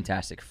from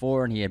Fantastic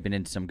Four, and he had been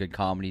in some good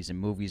comedies and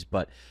movies,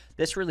 but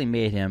this really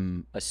made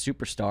him a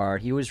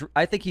superstar.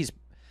 I think he's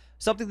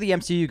something the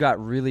MCU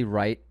got really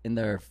right in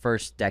their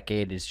first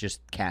decade is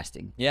just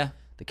casting. Yeah.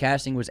 The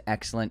casting was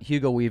excellent.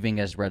 Hugo Weaving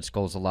as Red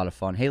Skull is a lot of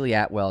fun. Haley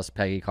Atwell as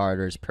Peggy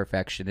Carter is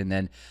perfection. And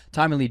then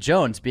Tommy Lee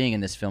Jones being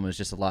in this film is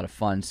just a lot of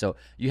fun. So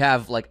you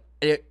have like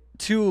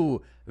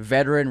 2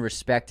 veteran,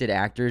 respected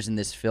actors in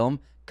this film.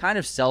 Kind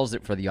of sells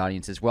it for the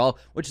audience as well,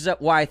 which is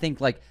why I think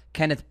like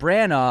Kenneth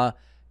Branagh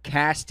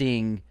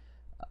casting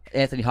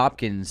Anthony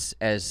Hopkins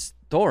as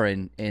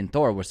Thorin in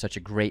Thor was such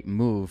a great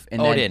move.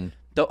 And Odin.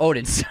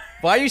 Odin.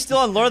 Why are you still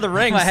on Lord of the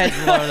Rings? My head's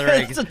in Lord of the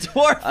Rings. It's a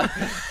dwarf.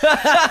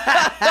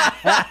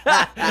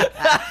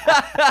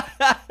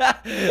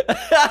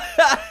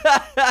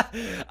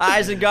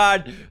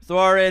 Isengard,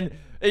 Thorin.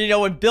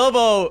 And, when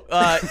Bilbo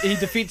he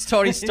defeats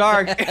Tony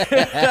Stark.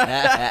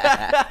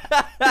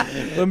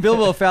 When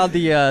Bilbo found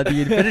the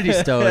Infinity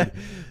Stone.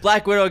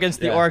 Black Widow against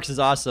the orcs is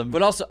awesome.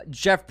 But also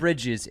Jeff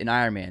Bridges in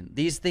Iron Man.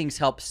 These things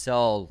help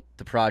sell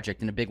the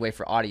project in a big way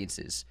for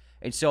audiences.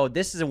 And so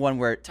this is a one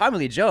where Tommy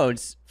Lee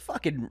Jones,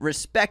 fucking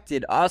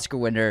respected Oscar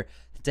winner,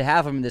 to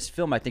have him in this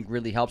film I think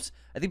really helps.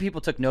 I think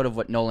people took note of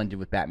what Nolan did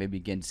with Batman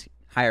Begins,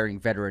 hiring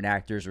veteran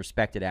actors,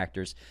 respected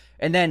actors.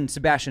 And then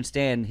Sebastian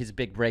Stan, his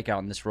big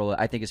breakout in this role,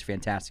 I think is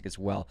fantastic as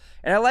well.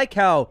 And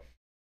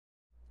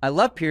I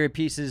love period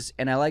pieces,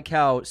 and I like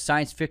how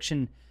science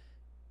fiction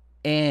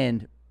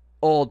and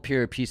old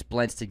period piece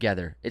blends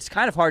together. It's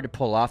kind of hard to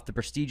pull off. The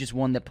Prestige is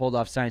one that pulled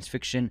off science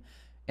fiction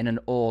in an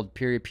old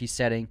period piece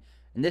setting.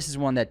 And this is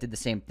one that did the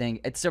same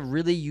thing. It's a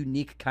really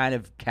unique kind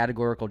of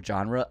categorical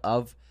genre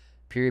of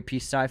period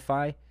piece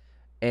sci-fi.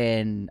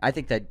 And I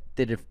think that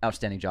did an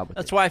outstanding job with it.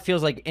 That's why it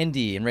feels like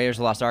Indy and Raiders of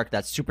the Lost Ark,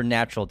 that's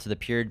supernatural to the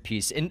period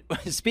piece. And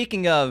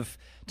speaking of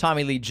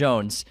Tommy Lee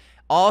Jones,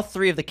 all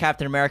 3 of the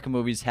Captain America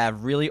movies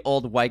have really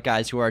old white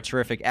guys who are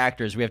terrific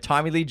actors. We have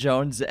Tommy Lee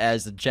Jones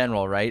as the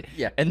general, right?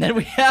 Yeah. And then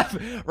we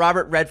have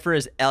Robert Redford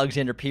as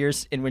Alexander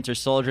Pierce in Winter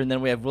Soldier, and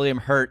then we have William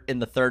Hurt in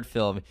the 3rd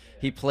film.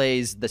 He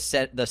plays the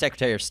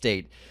Secretary of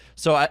State.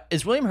 So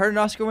is William Hurt an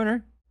Oscar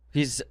winner?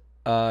 He's,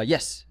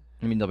 yes.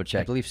 Let me double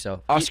check. I believe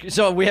so.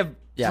 So we have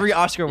 3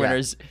 Oscar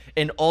winners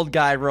in old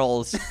guy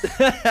roles,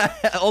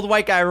 old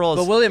white guy roles.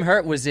 But William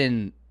Hurt was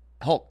in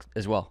Hulk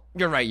as well.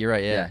 You're right.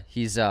 Yeah.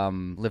 He's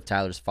Liv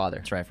Tyler's father.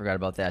 That's right. I forgot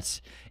about that.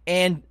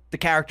 And the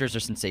characters are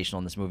sensational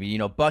in this movie.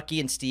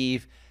 Bucky and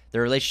Steve,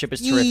 their relationship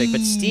is terrific.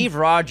 But Steve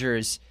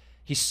Rogers,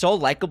 he's so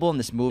likable in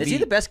this movie. Is he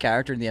the best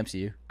character in the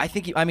MCU? I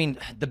think.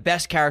 The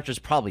best character is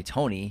probably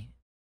Tony,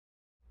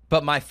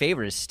 but my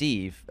favorite is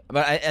Steve.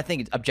 But I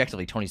think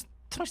objectively, Tony's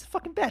the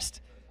fucking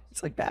best.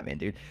 It's like Batman,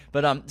 dude.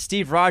 But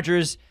Steve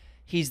Rogers,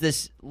 he's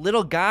this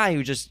little guy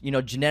who just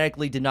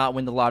genetically did not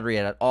win the lottery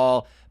at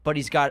all, but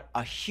he's got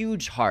a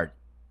huge heart.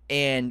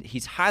 And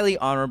he's highly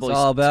honorable. It's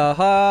all about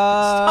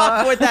heart.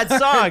 Stop with that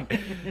song.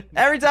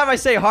 Every time I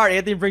say heart,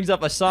 Anthony brings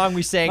up a song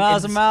we sang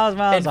miles in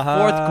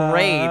 4th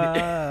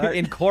grade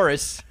in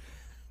chorus.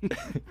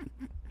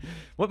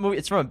 What movie?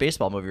 It's from a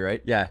baseball movie,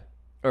 right? Yeah.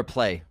 Or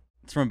play.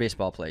 It's from a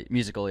baseball play.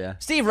 Musical, yeah.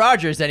 Steve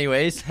Rogers,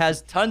 anyways,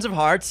 has tons of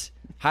hearts,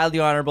 highly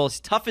honorable. He's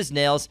tough as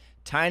nails,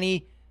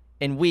 tiny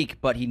and weak,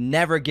 but he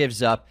never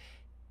gives up.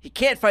 He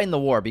can't fight in the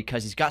war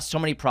because he's got so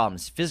many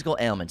problems, physical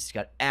ailments. He's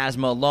got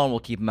asthma alone will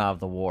keep him out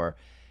of the war.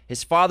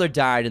 His father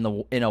died in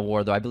a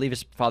war, though. I believe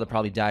his father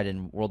probably died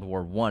in World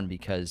War I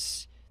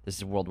because this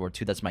is World War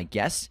II. That's my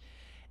guess.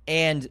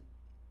 And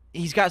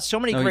he's got so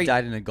many great... he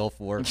died in a Gulf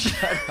War.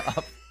 Shut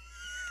up.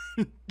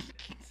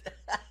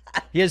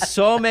 He has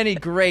so many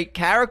great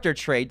character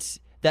traits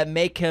that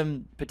make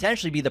him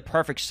potentially be the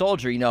perfect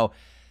soldier.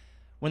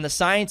 when the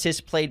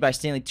scientist played by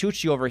Stanley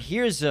Tucci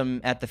overhears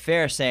him at the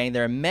fair saying,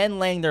 "There are men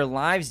laying their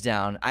lives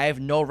down. I have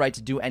no right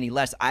to do any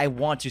less. I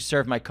want to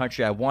serve my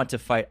country. I want to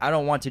fight. I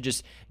don't want to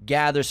just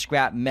gather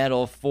scrap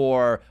metal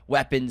for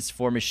weapons,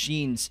 for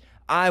machines.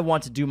 I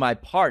want to do my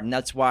part." And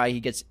that's why he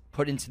gets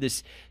put into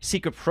this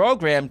secret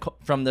program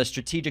from the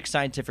Strategic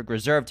Scientific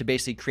Reserve to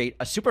basically create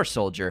a super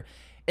soldier.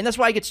 And that's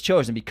why he gets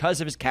chosen, because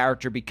of his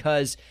character,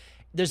 because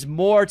there's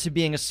more to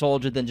being a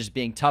soldier than just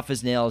being tough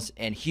as nails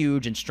and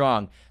huge and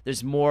strong.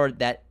 There's more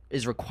that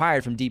is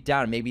required from deep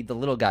down, and maybe the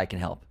little guy can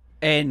help.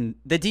 And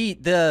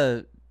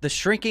the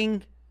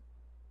shrinking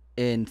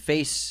in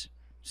face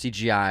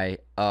CGI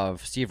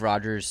of Steve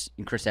Rogers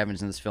and Chris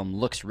Evans in this film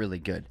looks really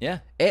good. Yeah.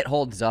 It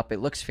holds up. It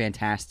looks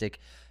fantastic.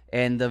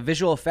 And the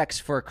visual effects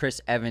for Chris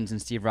Evans and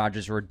Steve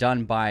Rogers were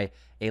done by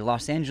a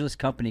Los Angeles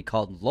company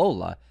called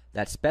Lola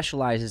that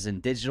specializes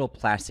in digital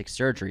plastic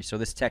surgery. So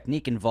this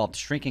technique involved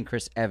shrinking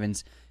Chris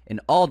Evans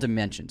in all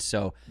dimensions.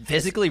 So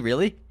physically,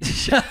 really?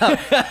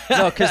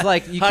 No, because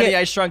like you Honey, can't.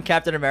 I Shrunk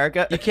Captain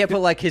America. You can't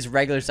put like his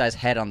regular size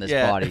head on this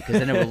body, because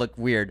then it would look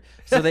weird.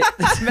 So they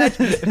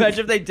imagine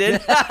if they did.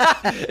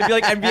 It'd be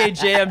like NBA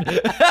Jam.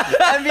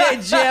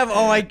 NBA Jam.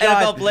 Oh my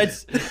god. NFL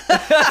Blitz.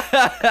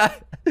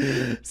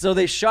 So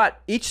they shot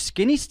each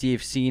Skinny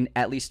Steve scene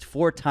at least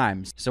 4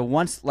 times. So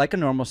once like a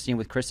normal scene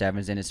with Chris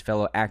Evans and his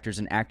fellow actors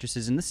and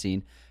actresses in the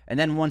scene, and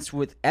then once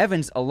with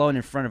Evans alone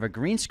in front of a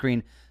green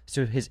screen,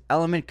 so his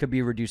element could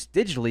be reduced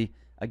digitally,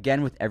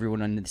 again with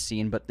everyone in the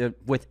scene, but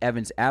with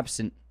Evans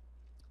absent,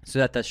 so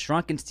that the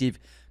shrunken Steve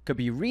could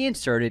be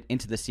reinserted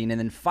into the scene. And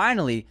then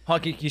finally...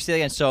 Can you say that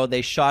again? So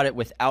they shot it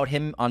without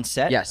him on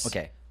set? Yes.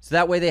 Okay. So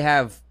that way they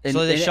have...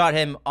 So they shot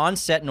him on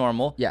set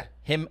normal. Yeah.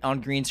 Him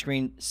on green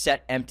screen,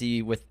 set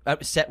empty,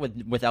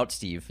 without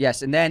Steve.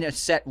 Yes, and then a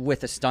set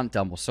with a stunt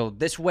double. So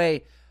this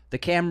way, the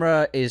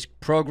camera is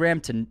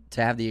programmed to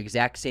have the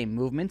exact same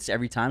movements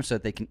every time, so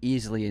that they can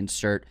easily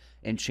insert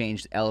and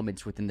change the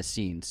elements within the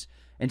scenes.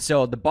 And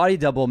so the body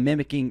double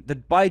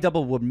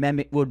would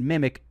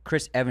mimic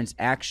Chris Evans'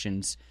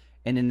 actions,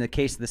 and in the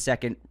case of the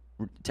second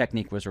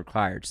technique was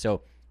required.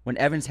 So when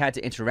Evans had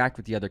to interact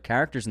with the other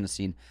characters in the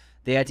scene,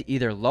 they had to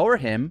either lower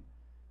him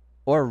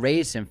or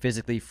raise him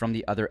physically from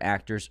the other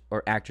actors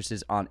or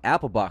actresses on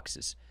apple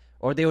boxes.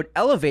 Or they would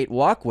elevate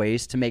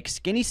walkways to make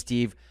Skinny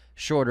Steve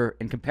shorter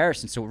in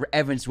comparison. So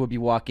Evans would be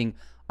walking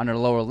on a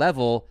lower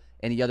level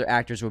and the other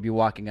actors would be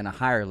walking on a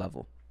higher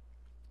level.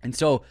 And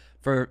so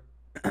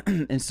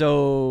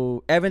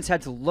Evans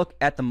had to look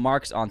at the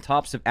marks on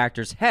tops of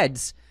actors'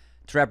 heads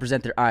to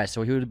represent their eyes.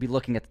 So he would be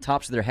looking at the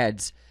tops of their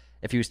heads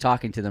if he was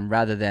talking to them,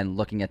 rather than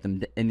looking at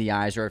them in the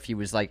eyes, or if he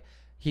was like,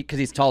 because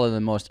he's taller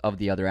than most of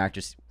the other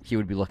actors, he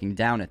would be looking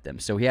down at them.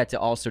 So he had to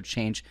also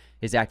change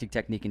his acting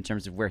technique in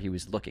terms of where he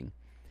was looking.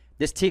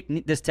 This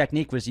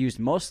technique was used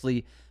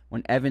mostly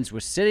when Evans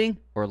was sitting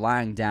or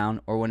lying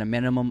down, or when a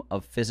minimum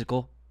of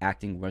physical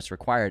acting was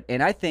required.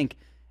 And I think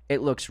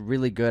it looks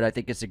really good. I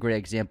think it's a great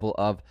example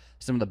of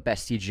some of the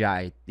best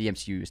CGI the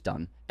MCU has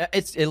done.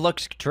 It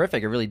looks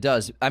terrific. It really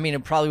does. I mean,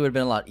 it probably would have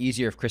been a lot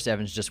easier if Chris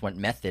Evans just went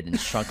method and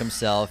shrunk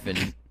himself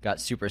and got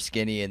super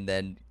skinny and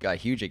then got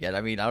huge again.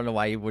 I mean, I don't know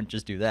why he wouldn't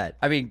just do that.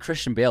 I mean,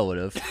 Christian Bale would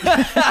have.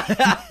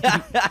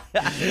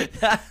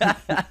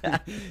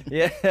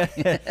 Yeah,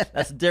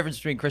 that's the difference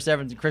between Chris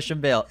Evans and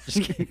Christian Bale.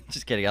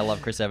 Just kidding. I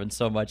love Chris Evans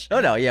so much. Oh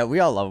no, yeah, we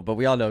all love him, but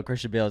we all know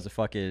Christian Bale is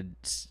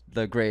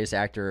the greatest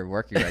actor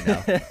working right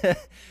now.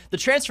 The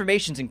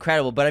transformation's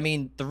incredible, but I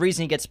mean, the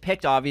reason he gets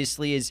picked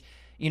obviously is,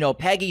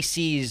 Peggy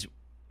sees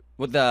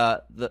with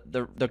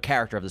the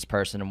character of this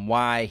person and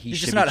why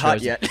he's just not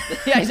hot yet.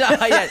 Yeah, he's not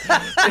hot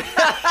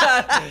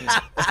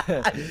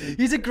yet.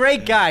 He's a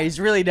great guy. He's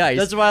really nice.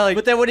 That's why,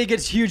 but then when he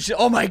gets huge,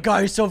 oh my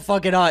god, he's so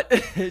fucking hot.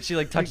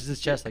 She touches his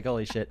chest like,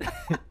 holy shit.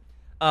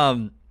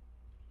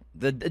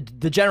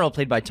 The general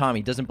played by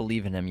Tommy doesn't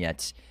believe in him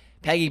yet.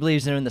 Peggy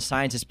believes in him, and the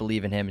scientists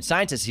believe in him. And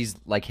scientists, he's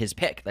like his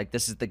pick. Like,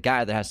 this is the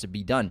guy that has to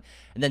be done.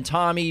 And then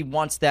Tommy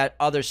wants that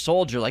other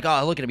soldier. Like,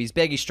 oh, look at him. He's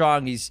big, he's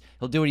strong.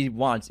 He'll do what he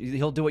wants.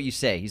 He'll do what you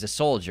say. He's a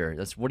soldier.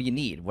 What do you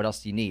need? What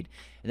else do you need?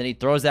 And then he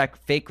throws that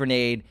fake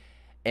grenade.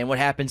 And what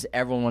happens?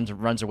 Everyone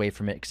runs away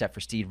from it except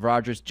for Steve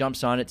Rogers.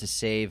 Jumps on it to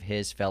save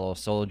his fellow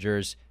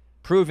soldiers,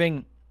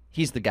 proving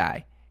he's the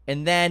guy.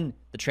 And then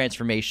the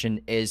transformation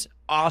is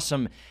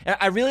awesome. And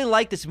I really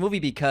like this movie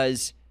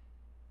because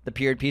the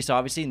period piece,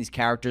 obviously, and these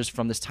characters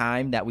from this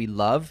time that we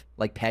love,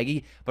 like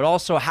Peggy, but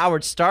also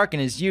Howard Stark in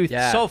his youth.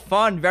 Yeah. So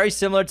fun, very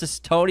similar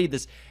to Tony,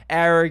 this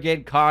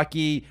arrogant,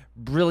 cocky,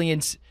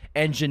 brilliant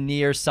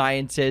engineer,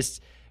 scientist,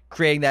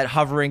 creating that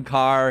hovering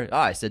car.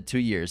 I said 2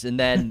 years. And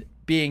then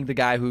being the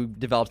guy who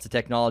develops the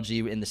technology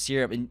in the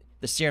serum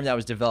that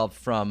was developed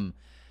from,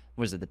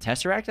 was it the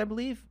Tesseract, I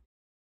believe?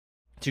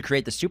 To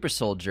create the super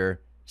soldier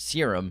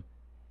serum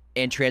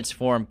and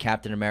transform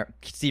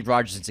Steve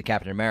Rogers into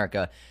Captain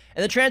America.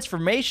 And the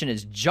transformation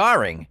is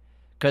jarring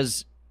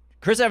because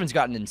Chris Evans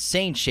got in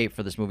insane shape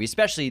for this movie,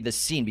 especially this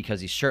scene because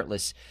he's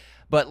shirtless.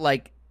 But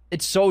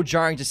it's so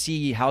jarring to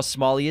see how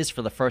small he is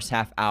for the first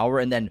half hour,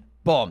 and then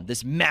boom,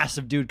 this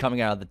massive dude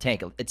coming out of the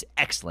tank. It's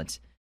excellent.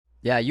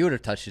 Yeah, you would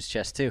have touched his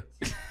chest too.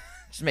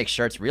 Just make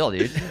sure it's real,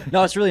 dude.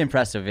 No, it's really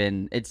impressive,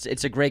 and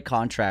it's a great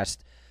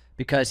contrast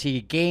because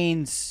he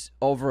gains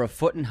over a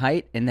foot in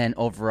height and then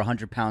over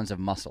 100 pounds of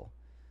muscle.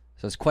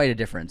 So it's quite a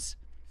difference.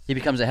 He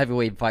becomes a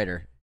heavyweight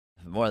fighter.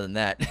 More than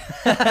that.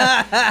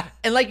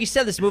 And like you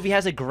said, this movie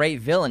has a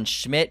great villain,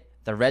 Schmidt,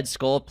 the Red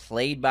Skull,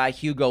 played by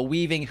Hugo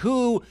Weaving,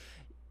 who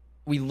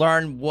we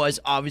learn was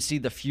obviously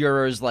the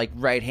Fuhrer's like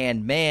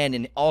right-hand man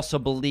and also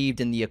believed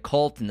in the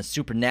occult and the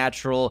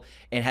supernatural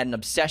and had an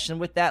obsession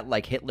with that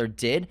like Hitler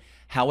did.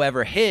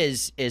 However,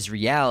 his is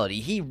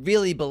reality. He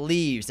really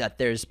believes that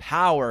there's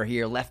power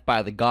here left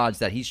by the gods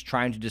that he's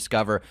trying to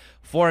discover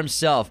for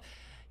himself.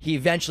 He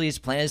eventually his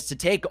plan is to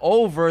take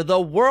over the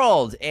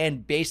world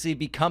and basically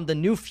become the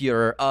new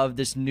Führer of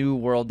this new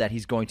world that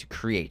he's going to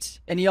create.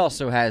 And he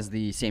also has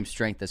the same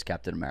strength as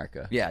Captain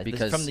America. Yeah,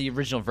 because from the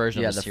original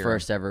version of the serum.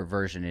 first ever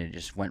version, and it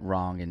just went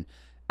wrong. And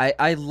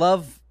I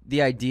love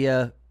the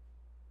idea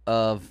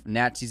of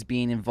Nazis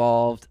being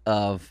involved,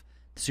 of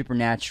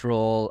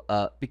supernatural,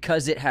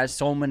 because it has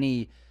so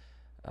many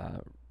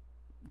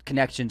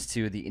connections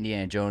to the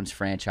Indiana Jones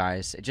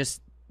franchise.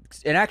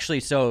 And actually,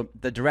 so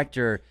the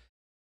director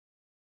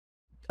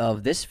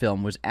of this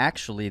film was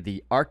actually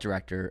the art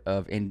director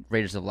of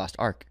Raiders of the Lost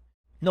Ark.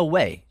 No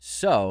way.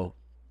 So,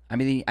 I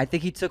mean, I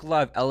think he took a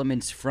lot of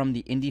elements from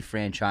the Indy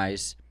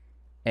franchise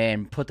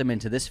and put them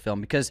into this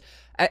film because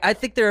I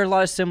think there are a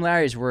lot of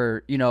similarities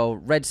where, you know,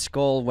 Red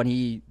Skull, when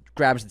he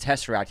grabs the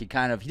Tesseract,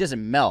 he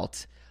doesn't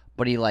melt,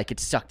 but he like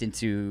gets sucked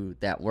into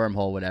that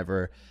wormhole,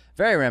 whatever.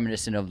 Very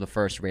reminiscent of the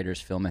first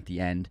Raiders film at the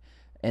end.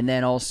 And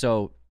then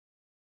also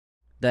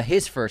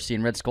his first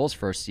scene, Red Skull's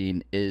first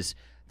scene, is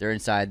they're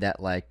inside that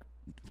like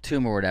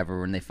tomb or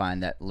whatever when they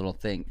find that little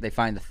thing. They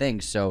find the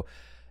thing. So,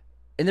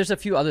 and there's a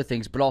few other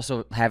things, but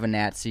also having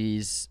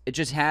Nazis. It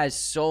just has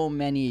so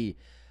many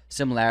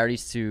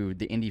similarities to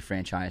the Indy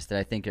franchise that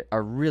I think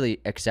are really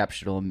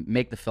exceptional and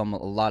make the film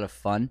a lot of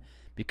fun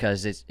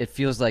because it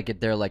feels like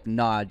they're like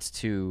nods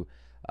to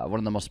one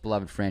of the most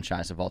beloved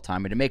franchises of all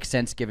time. And it makes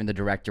sense given the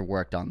director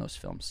worked on those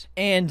films.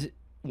 And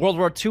World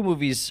War II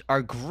movies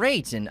are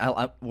great, and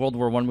World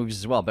War I movies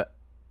as well, but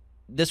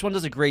this one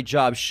does a great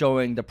job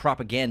showing the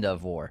propaganda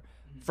of war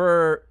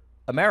for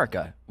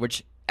America,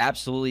 which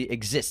absolutely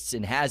exists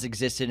and has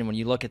existed. And when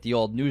you look at the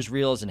old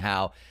newsreels and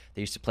how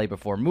they used to play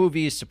before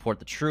movies, support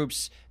the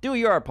troops, do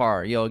your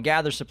part,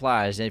 gather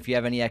supplies, and if you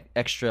have any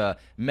extra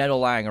metal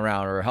lying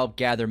around, or help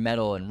gather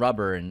metal and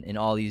rubber and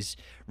all these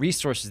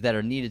resources that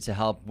are needed to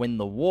help win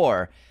the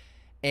war.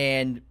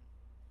 And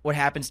what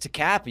happens to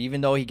Cap,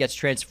 even though he gets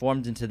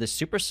transformed into this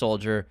super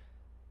soldier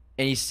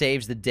and he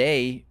saves the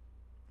day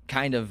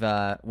kind of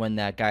when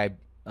that guy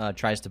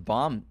tries to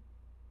bomb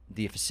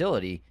the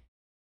facility,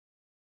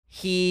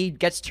 he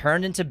gets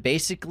turned into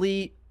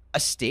basically a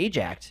stage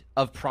act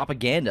of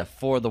propaganda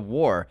for the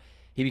war.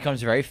 He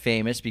becomes very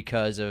famous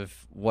because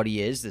of what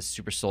he is, this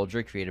super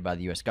soldier created by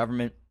the U.S.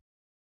 government.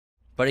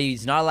 But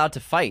he's not allowed to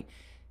fight.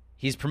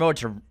 He's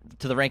promoted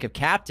to the rank of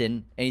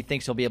captain, and he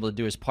thinks he'll be able to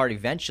do his part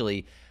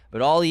eventually.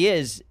 But all he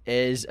is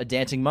a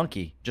dancing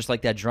monkey, just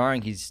like that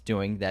drawing he's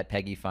doing that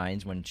Peggy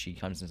finds when she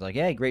comes and is like,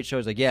 "Hey, great show."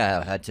 He's like, "Yeah,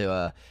 I had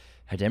to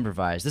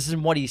improvise." This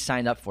isn't what he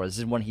signed up for. This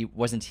isn't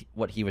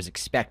what he was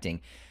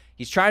expecting.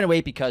 He's trying to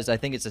wait because I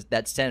think it's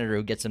that senator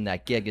who gets him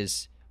that gig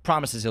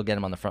promises he'll get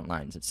him on the front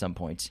lines at some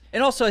point.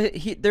 And also,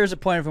 there's a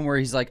point of him where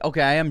he's like,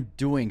 okay, I am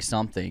doing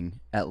something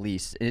at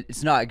least.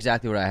 It's not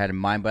exactly what I had in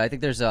mind, but I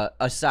think there's a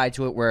side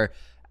to it where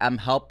I'm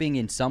helping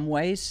in some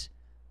ways,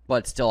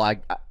 but still,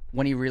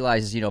 when he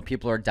realizes,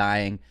 people are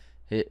dying,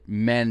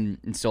 men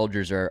and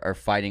soldiers are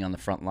fighting on the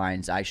front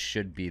lines, I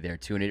should be there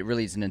too. And it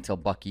really isn't until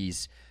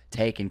Bucky's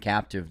taken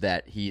captive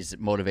that he's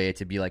motivated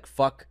to be like,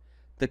 fuck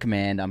the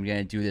command, I'm going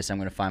to do this, I'm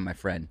going to find my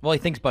friend. Well, he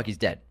thinks Bucky's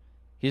dead.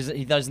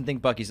 He doesn't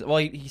think Bucky's... Well,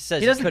 he says...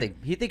 He doesn't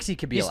think... He thinks he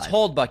could be alive. He's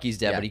told Bucky's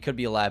dead, but he could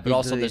be alive. But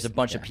also there's a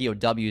bunch of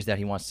POWs that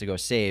he wants to go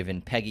save,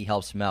 and Peggy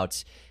helps him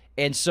out.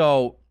 And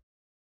so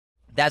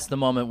that's the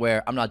moment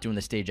where I'm not doing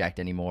the stage act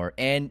anymore.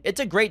 And it's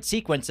a great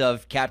sequence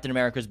of Captain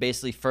America's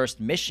basically first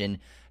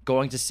mission,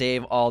 going to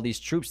save all these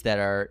troops that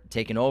are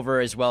taken over,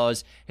 as well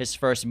as his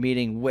first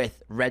meeting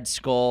with Red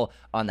Skull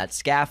on that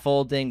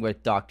scaffolding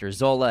with Dr.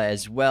 Zola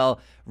as well.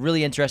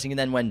 Really interesting. And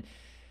then when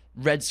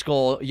Red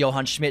Skull,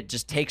 Johann Schmidt,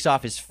 just takes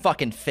off his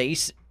fucking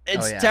face,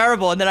 it's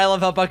terrible. And then I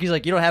love how Bucky's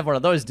like, "You don't have one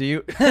of those, do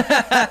you?"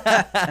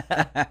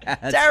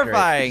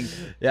 Terrifying.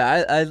 Great.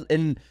 Yeah,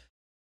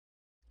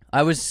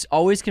 I was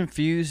always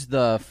confused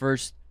the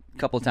first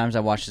couple of times I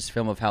watched this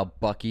film of how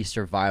Bucky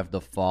survived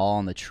the fall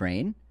on the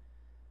train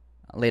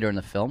later in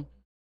the film.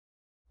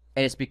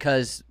 And it's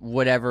because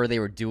whatever they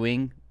were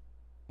doing,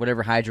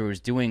 whatever Hydra was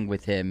doing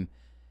with him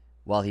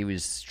while he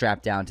was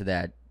strapped down to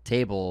that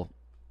table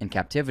in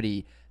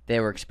captivity, they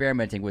were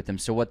experimenting with him.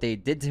 So what they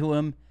did to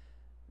him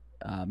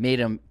made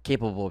him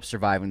capable of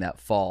surviving that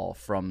fall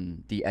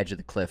from the edge of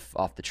the cliff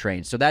off the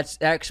train. So that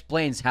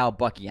explains how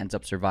Bucky ends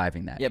up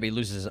surviving that. Yeah, but he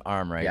loses his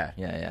arm, right? Yeah.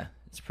 Yeah.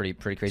 It's pretty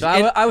crazy. So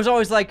I was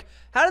always like,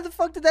 how the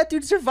fuck did that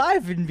dude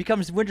survive and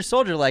become Winter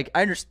Soldier? Like,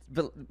 I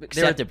understand.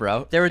 Accept it,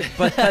 bro.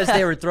 Because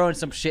they were throwing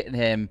some shit in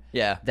him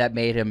Yeah. that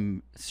made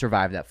him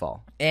survive that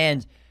fall.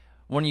 And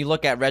when you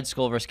look at Red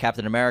Skull versus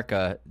Captain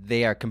America,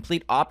 they are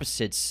complete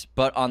opposites,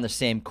 but on the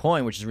same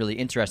coin, which is really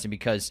interesting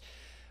because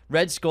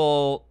Red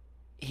Skull,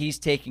 he's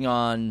taking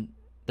on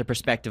the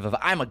perspective of,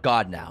 I'm a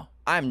god now.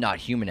 I'm not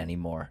human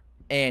anymore.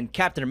 And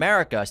Captain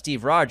America,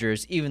 Steve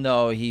Rogers, even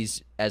though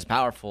he's as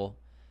powerful,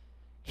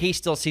 he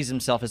still sees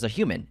himself as a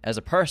human, as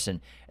a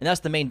person. And that's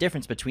the main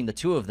difference between the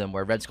two of them,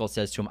 where Red Skull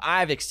says to him,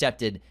 I've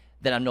accepted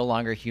that I'm no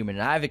longer human,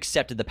 and I've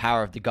accepted the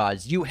power of the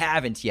gods. You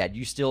haven't yet.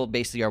 You still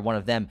basically are one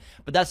of them.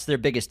 But that's their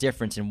biggest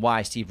difference in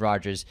why Steve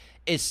Rogers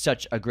is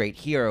such a great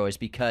hero, is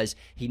because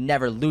he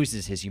never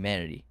loses his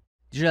humanity.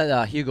 Did you know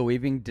that Hugo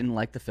Weaving didn't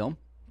like the film?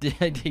 He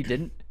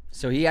didn't?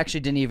 So he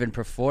actually didn't even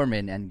perform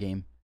in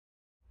Endgame.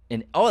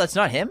 Oh, that's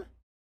not him?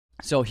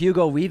 So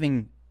Hugo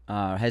Weaving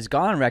has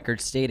gone on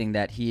record stating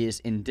that he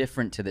is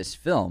indifferent to this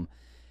film.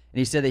 And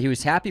he said that he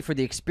was happy for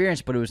the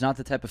experience, but it was not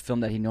the type of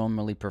film that he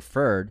normally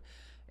preferred.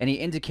 And he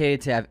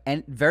indicated to have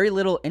very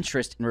little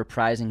interest in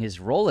reprising his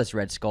role as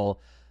Red Skull,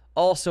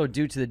 also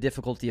due to the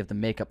difficulty of the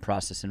makeup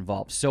process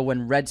involved. So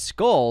when Red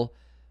Skull,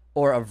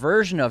 or a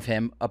version of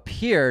him,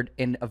 appeared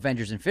in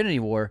Avengers Infinity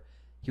War,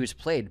 he was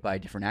played by a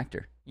different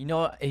actor. You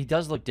know, he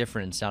does look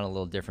different and sound a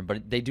little different,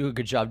 but they do a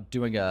good job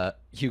doing a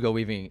Hugo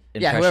Weaving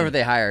impression. Yeah, whoever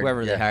they hired.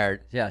 They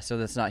hired. Yeah, so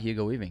that's not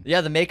Hugo Weaving.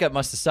 Yeah, the makeup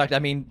must have sucked. I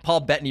mean, Paul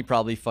Bettany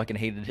probably fucking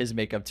hated his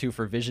makeup, too,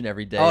 for Vision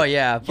every day. Oh,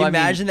 yeah. Can you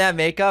imagine that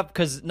makeup?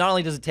 Because not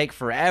only does it take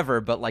forever,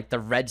 but, like, the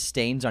red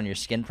stains on your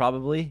skin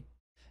probably.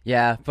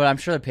 Yeah, but I'm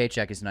sure the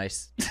paycheck is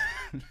nice.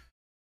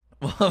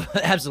 Well,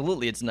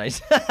 absolutely, it's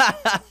nice.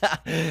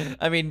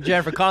 I mean,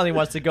 Jennifer Connelly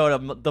wants to go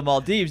to the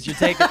Maldives. You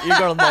go to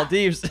the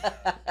Maldives.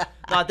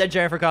 Not that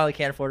Jennifer Connelly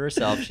can't afford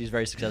herself. She's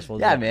very successful.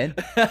 Yeah, man.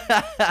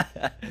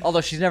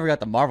 Although she's never got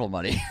the Marvel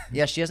money.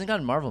 Yeah, she hasn't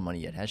gotten Marvel money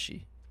yet, has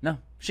she? No,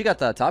 she got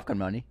the Top Gun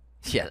money.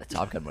 Yeah, the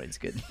Top Gun money's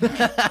good.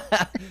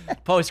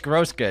 Post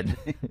gross good.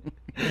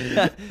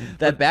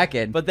 That back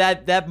end. But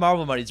that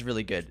Marvel money's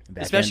really good.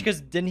 Back Especially because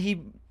didn't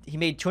he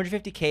made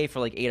 $250K for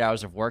like 8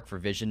 hours of work for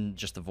Vision,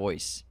 just the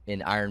voice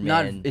in Iron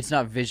Man. It's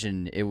not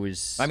Vision. It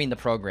was. I mean the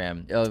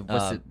program.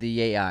 What's it?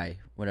 The AI,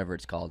 whatever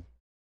it's called.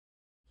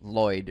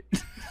 Lloyd.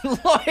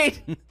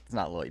 Lloyd. It's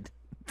not Lloyd.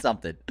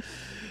 Something.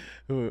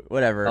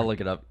 Whatever. I'll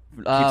look it up.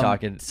 Keep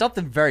talking.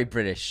 Something very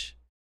British.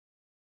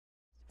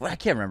 What I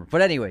can't remember.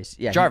 But anyways,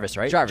 yeah. Jarvis,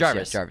 right?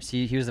 Jarvis.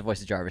 He was the voice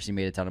of Jarvis. He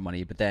made a ton of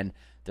money. But then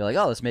they're like,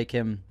 oh, let's make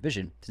him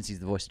Vision since he's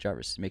the voice of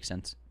Jarvis. It makes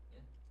sense.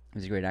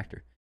 He's a great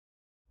actor.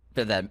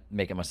 But that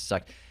makeup must have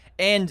sucked.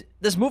 And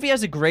this movie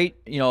has a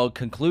great,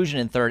 conclusion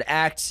in third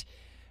act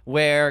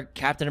where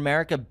Captain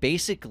America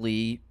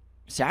basically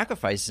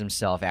sacrifices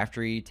himself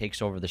after he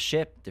takes over the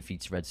ship,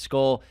 defeats Red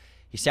Skull.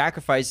 He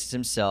sacrifices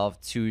himself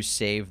to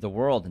save the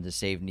world and to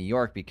save New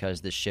York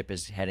because the ship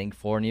is heading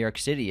for New York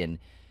City and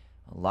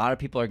a lot of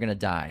people are going to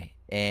die.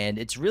 And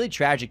it's really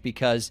tragic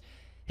because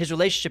his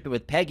relationship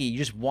with Peggy, you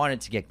just want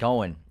it to get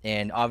going.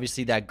 And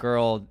obviously that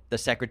girl, the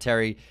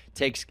secretary,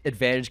 takes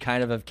advantage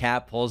kind of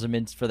Cap, pulls him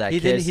in for that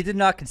kiss. He did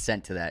not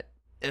consent to that.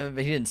 But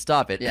he didn't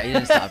stop it. Yeah, he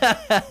didn't stop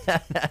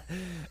it.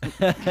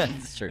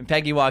 That's true. And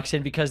Peggy walks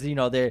in because,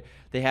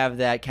 they have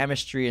that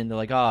chemistry and they're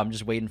like, oh, I'm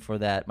just waiting for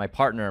my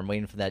partner. I'm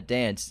waiting for that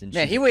dance. And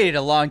man, he waited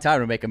a long time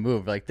to make a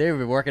move. Like, they've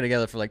been working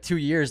together for like 2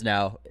 years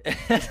now.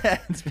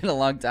 It's been a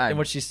long time. And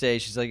what she say?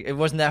 She's like, it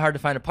wasn't that hard to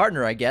find a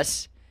partner, I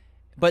guess.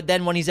 But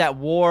then when he's at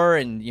war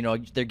and,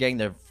 they're getting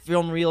their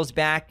film reels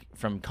back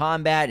from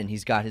combat and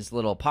he's got his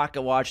little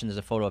pocket watch and there's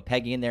a photo of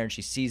Peggy in there and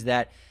she sees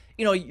that,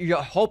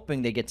 you're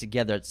hoping they get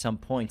together at some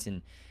point.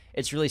 And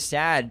it's really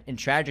sad and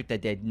tragic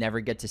that they'd never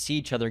get to see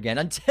each other again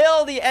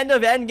until the end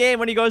of Endgame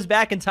when he goes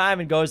back in time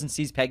and goes and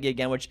sees Peggy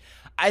again, which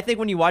I think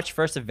when you watch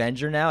First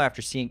Avenger now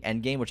after seeing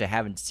Endgame, which I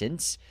haven't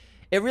since,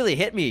 it really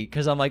hit me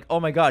because I'm like, oh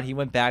my God, he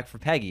went back for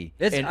Peggy.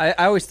 I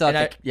always thought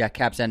that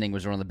Cap's ending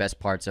was one of the best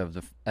parts of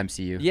the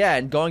MCU. Yeah,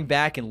 and going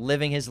back and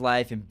living his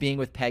life and being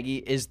with Peggy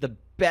is the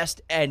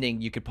best ending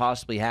you could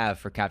possibly have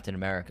for Captain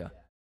America.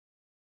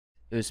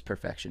 It was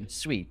perfection.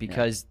 Sweet,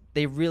 because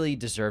they really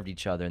deserved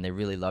each other and they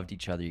really loved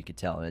each other, you could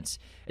tell. And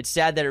it's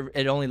sad that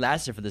it only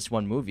lasted for this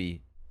one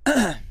movie.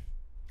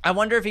 I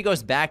wonder if he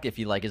goes back if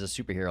he is a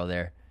superhero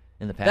there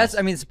in the past.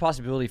 It's a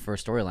possibility for a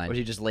storyline. Or does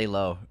he just lay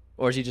low?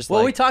 Or is he just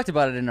we talked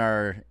about it in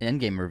our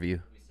Endgame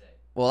review.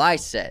 Well, I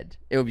said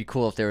it would be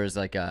cool if there was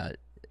like a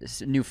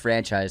new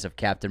franchise of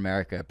Captain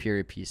America, a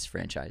period piece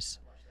franchise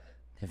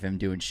of him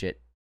doing shit.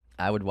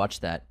 I would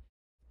watch that.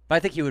 But I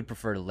think he would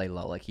prefer to lay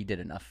low. Like, he did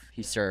enough.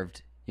 He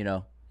served,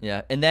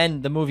 Yeah, and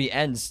then the movie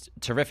ends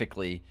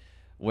terrifically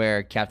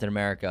where Captain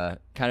America,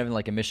 kind of in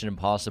like a Mission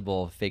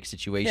Impossible fake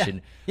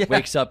situation,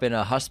 wakes up in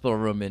a hospital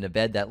room in a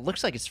bed that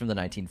looks like it's from the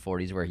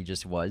 1940s where he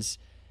just was.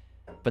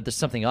 But there's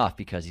something off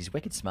because he's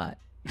wicked smart.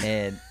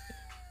 And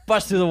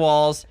busts through the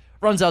walls,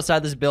 runs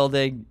outside this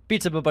building,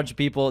 beats up a bunch of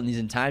people, and he's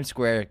in Times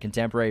Square,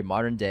 contemporary,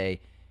 modern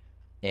day.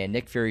 And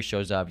Nick Fury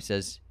shows up. He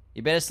says,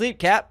 "You been asleep,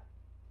 Cap,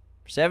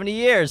 for 70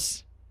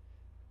 years.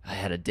 I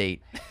had a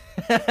date.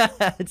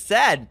 It's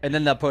sad. And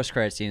then the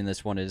post-credit scene in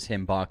this one is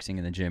him boxing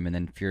in the gym, and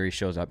then Fury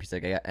shows up. He's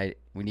like,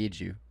 we need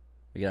you.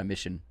 We got a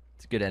mission.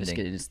 It's a good ending.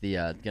 It's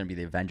going to be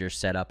the Avengers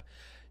setup.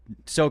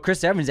 So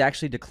Chris Evans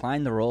actually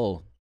declined the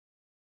role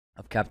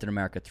of Captain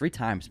America 3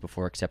 times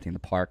before accepting the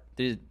part.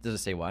 Does it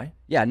say why?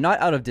 Yeah, not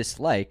out of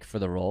dislike for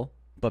the role,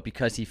 but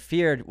because he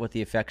feared what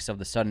the effects of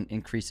the sudden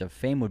increase of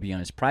fame would be on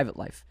his private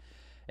life.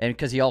 And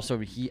because I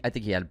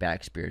think he had a bad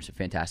experience with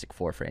Fantastic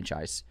Four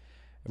franchise.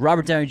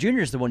 Robert Downey Jr.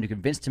 is the one who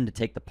convinced him to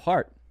take the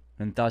part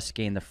and thus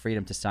gained the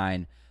freedom to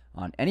sign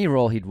on any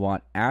role he'd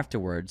want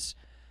afterwards.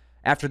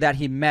 After that,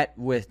 he met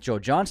with Joe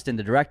Johnston,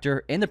 the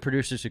director, and the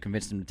producers who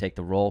convinced him to take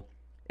the role.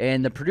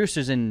 And the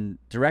producers and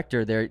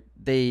director,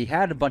 they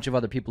had a bunch of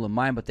other people in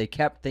mind, but they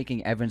kept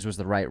thinking Evans was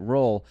the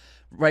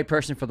right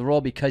person for the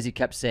role because he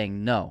kept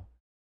saying no.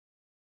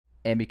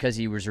 And because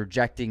he was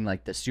rejecting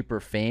like the super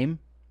fame,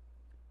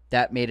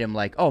 that made him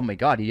like, oh my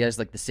God, he has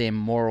like the same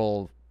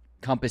moral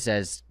compass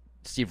as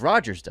Steve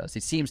Rogers does.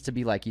 It seems to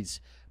be like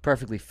he's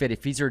perfectly fit.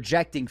 If he's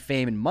rejecting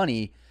fame and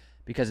money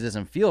because it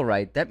doesn't feel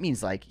right, that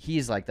means like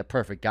he's like the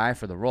perfect guy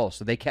for the role.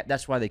 So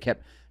that's why they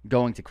kept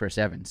going to Chris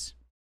Evans.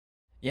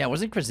 Yeah,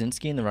 wasn't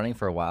Krasinski in the running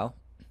for a while?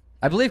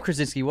 I believe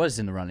Krasinski was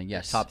in the running,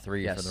 yes. Top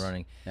 3 for the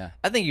running. Yeah.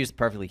 I think he was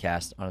perfectly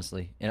cast,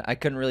 honestly. And I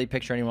couldn't really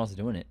picture anyone else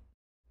doing it.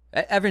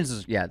 Evans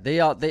is, yeah,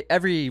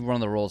 every one of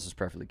the roles is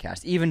perfectly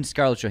cast. Even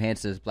Scarlett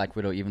Johansson as Black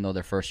Widow, even though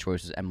their first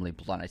choice was Emily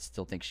Blunt, I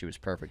still think she was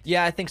perfect.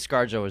 Yeah, I think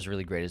ScarJo was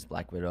really great as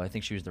Black Widow. I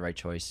think she was the right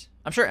choice.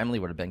 I'm sure Emily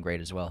would have been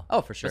great as well. Oh,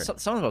 for sure. But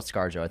something about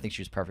ScarJo, I think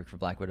she was perfect for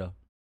Black Widow.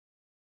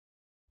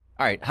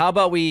 All right, how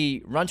about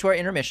we run to our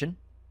intermission,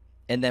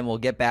 and then we'll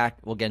get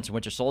into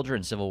Winter Soldier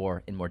and Civil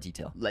War in more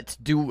detail. Let's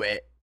do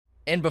it.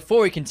 And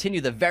before we continue,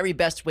 the very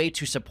best way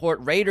to support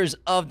Raiders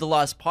of the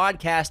Lost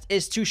podcast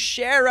is to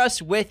share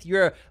us with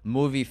your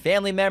movie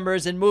family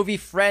members and movie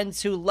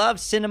friends who love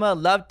cinema,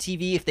 love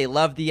TV. If they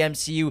love the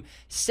MCU,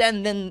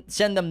 send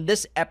them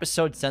this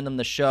episode, send them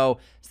the show.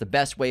 It's the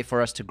best way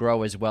for us to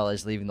grow, as well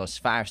as leaving those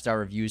 5-star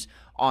reviews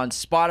on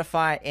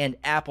Spotify and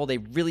Apple. They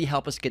really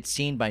help us get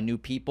seen by new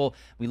people.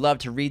 We love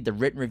to read the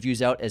written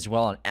reviews out as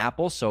well on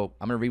Apple, so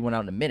I'm going to read one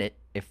out in a minute.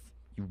 If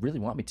you really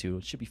want me to,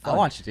 it should be fun. I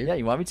want you to. Yeah,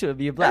 you want me to? It'd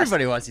be a blast.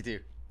 Everybody wants you to.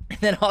 And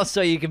then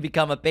also you can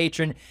become a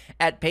patron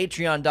at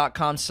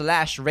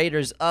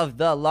patreon.com/Raiders of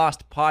the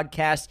Lost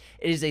podcast.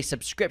 It is a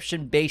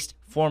subscription-based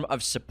form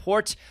of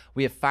support.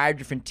 We have 5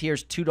 different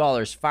tiers: $2,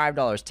 $5,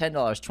 $10,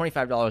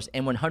 $25,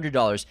 and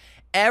 $100.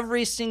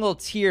 Every single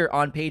tier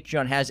on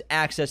Patreon has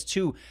access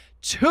to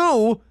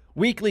 2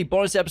 weekly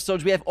bonus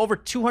episodes. We have over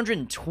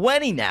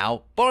 220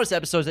 now bonus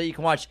episodes that you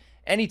can watch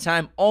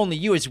anytime, only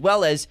you, as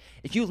well as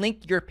if you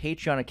link your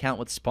Patreon account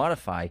with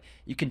Spotify,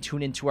 you can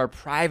tune into our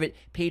private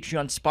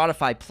Patreon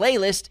Spotify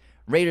playlist,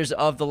 Raiders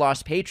of the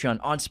Lost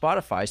Patreon on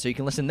Spotify, so you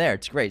can listen there.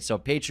 It's great. So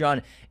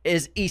Patreon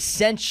is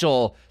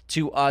essential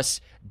to us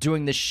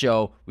doing this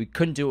show. We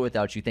couldn't do it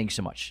without you. Thank you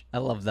so much. I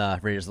love the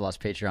Raiders of the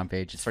Lost Patreon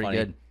page. It's pretty funny.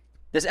 good.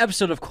 This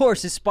episode, of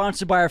course, is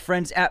sponsored by our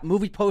friends at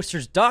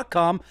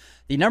movieposters.com,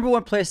 the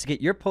 #1 place to get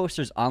your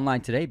posters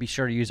online today. Be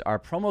sure to use our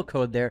promo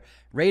code there,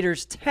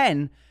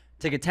 Raiders10,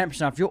 to get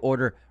 10% off your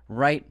order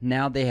right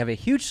now. They have a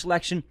huge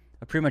selection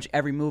of pretty much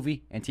every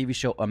movie and TV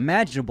show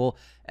imaginable,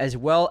 as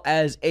well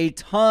as a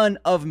ton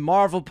of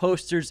Marvel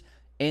posters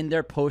in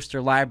their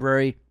poster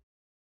library.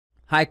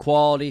 High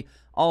quality,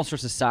 all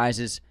sorts of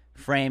sizes,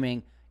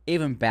 framing,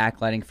 even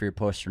backlighting for your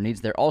poster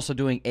needs. They're also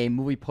doing a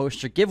movie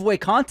poster giveaway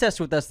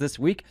contest with us this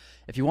week.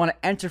 If you want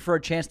to enter for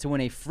a chance to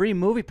win a free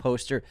movie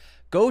poster,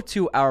 go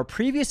to our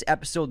previous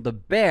episode, The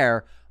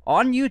Bear,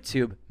 on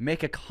YouTube,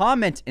 make a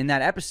comment in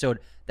that episode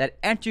that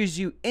enters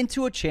you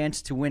into a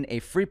chance to win a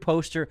free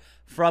poster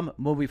from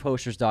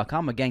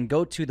movieposters.com. Again,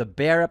 go to the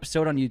Bear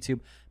episode on YouTube,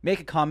 make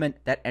a comment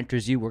that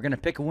enters you. We're going to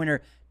pick a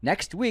winner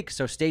next week,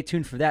 so stay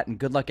tuned for that, and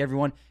good luck,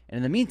 everyone. And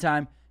in the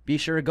meantime, be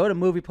sure to go to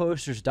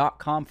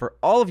movieposters.com for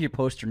all of your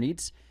poster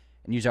needs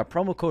and use our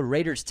promo code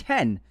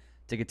Raiders10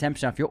 to get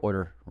 10% off your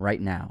order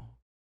right now.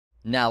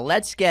 Now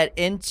let's get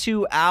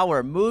into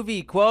our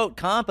movie quote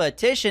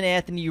competition.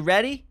 Anthony, you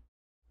ready?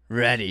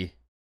 Ready.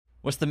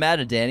 What's the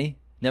matter, Danny?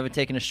 Never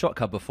taken a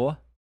shortcut before?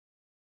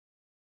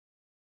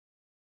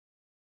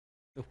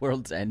 The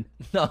world's end.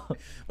 No.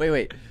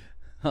 Wait.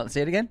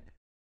 Say it again?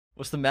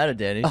 What's the matter,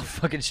 Danny? Oh,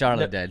 fucking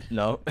Charlotte dead.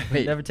 No.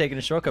 Wait. Never taken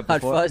a shortcut Hot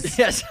before? Fuzz?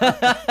 Yes.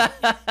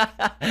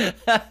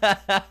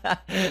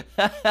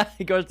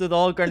 He goes through the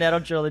whole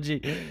Cornetto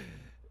trilogy.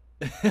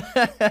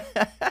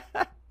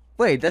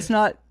 Wait, that's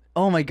not...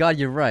 Oh my God,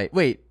 you're right.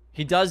 Wait.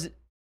 He does...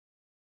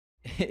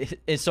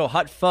 And so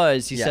Hot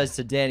Fuzz, he Yeah. says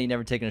to Danny,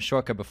 never taken a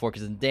shortcut before,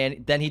 because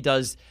then he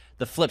does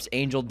the flips.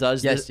 Angel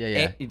does Yes, the,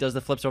 yeah. He does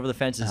the flips over the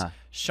fences. Uh-huh.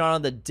 Shaun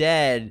of the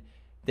Dead,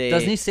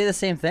 Doesn't he say the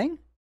same thing?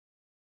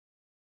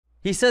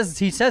 He says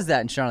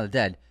that in Shaun of the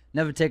Dead.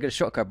 Never taken a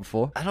shortcut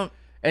before. I don't...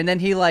 And then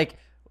he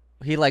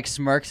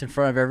smirks in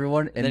front of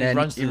everyone, and then he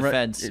runs through the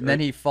fence. And then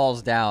he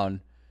falls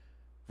down.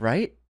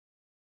 Right?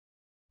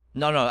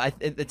 No,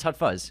 it's Hot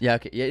Fuzz. Yeah,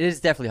 okay. Yeah, it is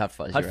definitely Hot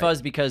Fuzz. Hot you're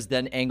Fuzz, because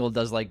then Angle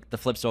does like the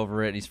flips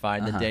over it and he's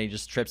fine. Then Uh-huh. Danny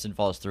just trips and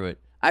falls through it.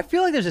 I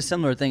feel like there's a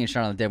similar thing in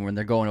Shaun of the Dead when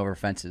they're going over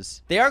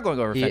fences. They are going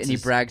over fences. And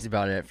he brags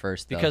about it at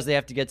first. Because they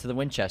have to get to the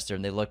Winchester,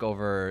 and they look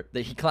over.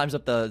 He climbs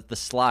up the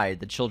slide,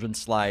 the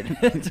children's slide,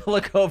 to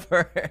look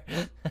over.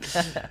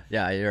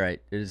 Yeah, you're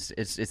right.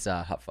 It's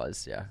Hot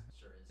Fuzz. Yeah,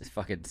 it's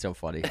fucking so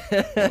funny.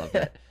 I love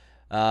that.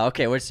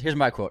 Okay, here's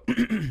my quote.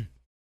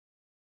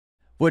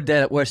 Would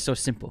that it were so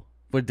simple.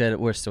 Would that it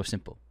were so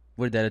simple.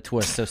 Would that it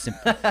were so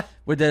simple.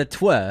 Would that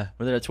it were.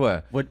 Would that it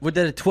were. Would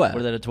that it were.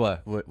 Would that it were.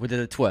 Would that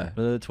it were. Would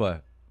that it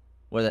were.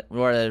 Where that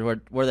it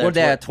were. Where that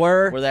it were.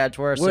 Where that it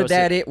were. Where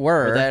that it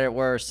were. Where that it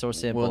were so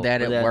simple. Where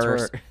that it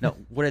were. No,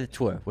 where that it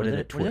were. Where that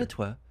it were.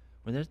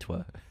 Where that it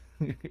were.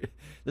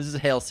 This is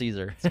Hail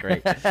Caesar. It's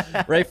great.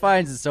 Ray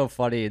Fiennes is so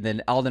funny, and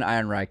then Alden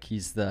Ehrenreich,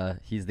 he's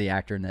the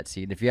actor in that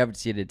scene. If you haven't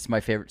seen it, it's my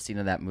favorite scene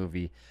of that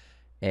movie.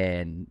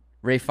 And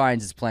Ray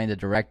Fiennes is playing the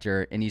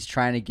director, and he's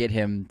trying to get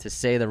him to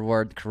say the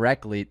words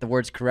correctly,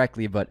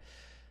 but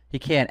he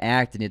can't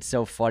act, and it's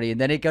so funny.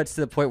 And then it gets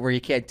to the point where he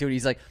can't do it.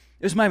 He's like,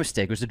 "It was my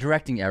mistake. It was a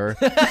directing error.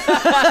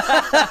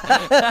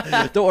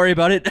 Don't worry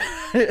about it."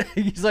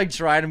 He's like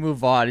trying to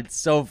move on. It's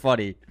so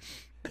funny.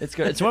 It's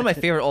good. It's one of my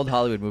favorite old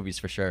Hollywood movies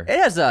for sure. It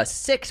has a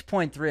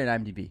 6.3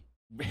 on IMDb.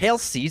 Hail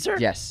Caesar?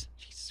 Yes.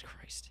 Jesus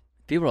Christ.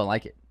 People don't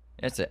like it.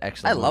 It's an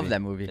excellent movie. I love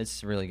that movie.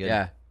 It's really good.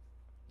 Yeah.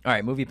 All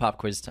right, movie pop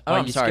quiz. Oh,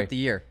 I'm sorry. Skipped the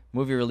year.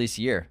 Movie release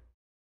year.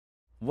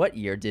 What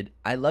year did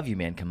I Love You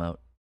Man come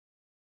out?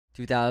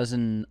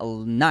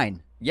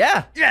 2009.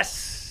 Yeah.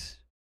 Yes.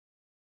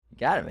 You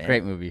got it, man.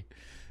 Great movie.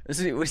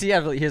 He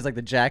has like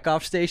the jack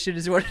off station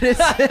is what it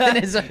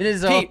is.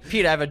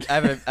 Pete, I have a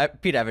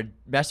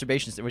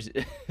masturbation.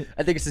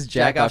 I think it says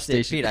jack off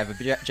station. Pete, I have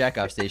a jack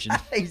off station.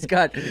 he's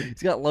got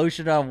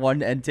lotion on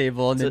one end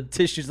table and then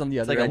tissues on the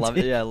other. It's like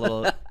a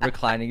little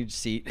reclining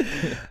seat.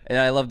 And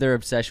I love their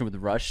obsession with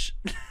Rush.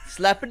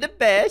 Slapping the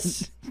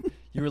bass.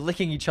 You were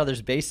licking each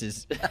other's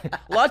bases.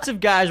 Lots of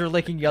guys were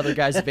licking other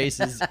guys'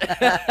 bases.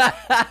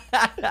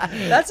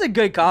 That's a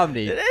good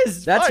comedy. It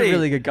is. That's funny. a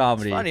really good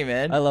comedy. It's funny,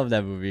 man. I love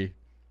that movie.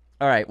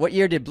 All right, what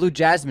year did Blue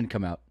Jasmine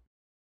come out?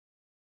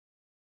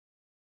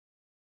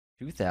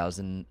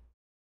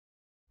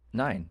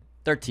 2009.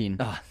 13.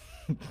 Oh.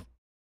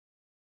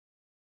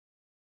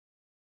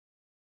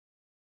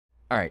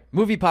 All right,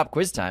 movie pop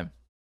quiz time.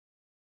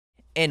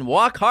 In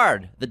Walk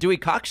Hard, the Dewey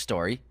Cox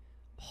story,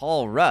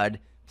 Paul Rudd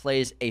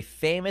plays a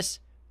famous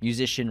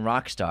musician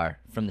rock star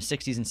from the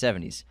 60s and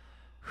 70s.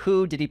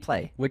 Who did he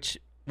play? Which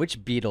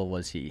Beatle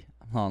was he?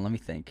 Hold on, let me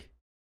think.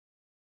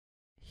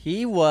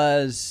 He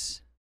was...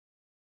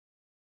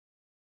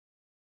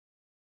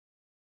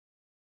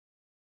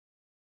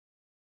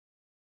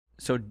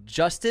 So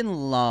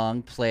Justin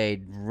Long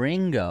played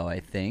Ringo, I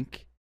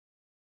think.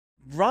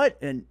 Rudd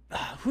and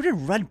who did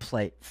Rudd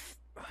play?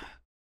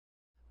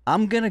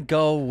 I'm gonna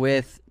go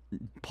with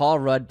Paul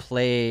Rudd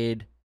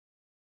played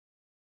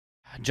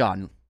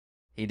John.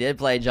 He did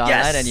play John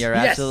Yes! Lennon. You're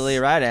Yes! absolutely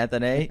right,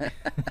 Anthony.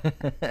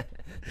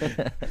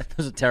 That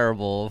was a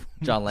terrible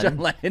John Lennon.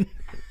 John Lennon.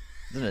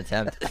 It was an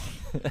attempt.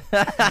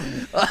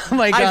 Oh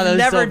my god, I've that was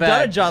never so bad.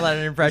 done a John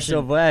Lennon impression.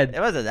 So bad. It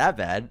wasn't that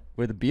bad.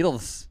 We're the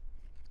Beatles.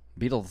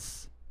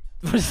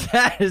 What is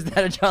that? Is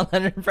that a John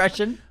Lennon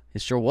impression?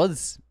 It sure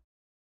was.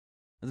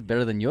 That's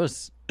better than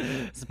yours.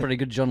 It's a pretty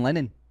good John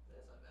Lennon.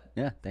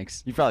 Yeah,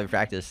 thanks. You probably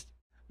practiced.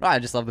 No, I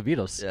just love the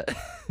Beatles. Yeah.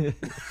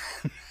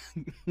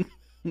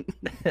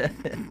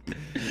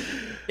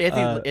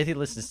 Anthony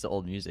listens to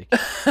old music.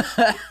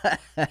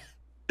 All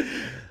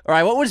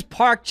right, what was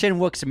Park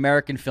Chan-wook's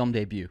American film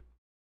debut?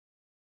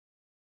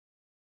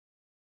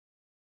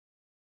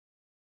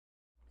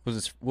 What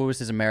was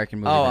his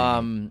American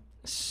movie?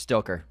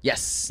 Stoker.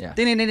 Yes. Yeah.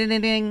 Ding, ding, ding,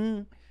 ding,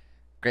 ding.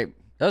 Great.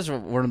 That was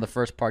one of the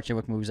first Park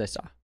Chan-wook movies I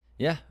saw.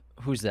 Yeah.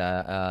 Who's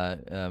that?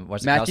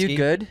 Wasikowski? Matthew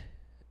Good,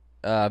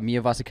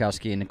 Mia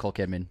Wasikowski, and Nicole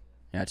Kidman.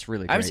 Yeah, it's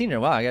really great. I haven't seen it in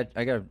a while. I got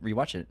to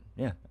rewatch it.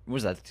 Yeah. What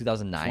was that?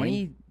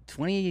 2009?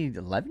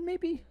 2011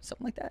 maybe?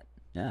 Something like that.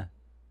 Yeah.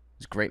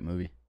 It's a great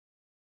movie.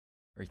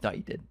 Or you thought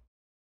you did?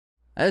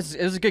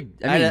 It was a good.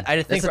 I mean,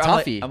 I think it's a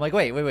toughie. I'm like,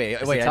 wait.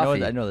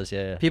 I know this.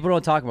 Yeah. People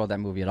don't talk about that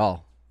movie at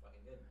all.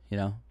 You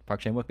know,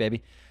 Park Chan-wook,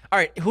 baby. All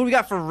right, who we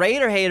got for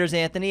Raider haters,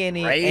 Anthony?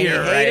 Any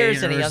Raider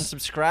haters? Any haters.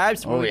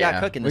 unsubscribes? What we got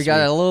cooking this week? We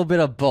got week? a little bit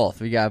of both.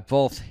 We got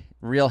both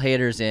real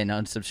haters and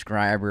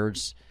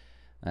unsubscribers,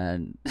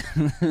 and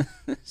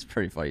it's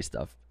pretty funny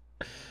stuff.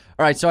 All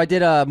right, so I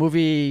did a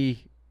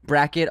movie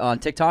bracket on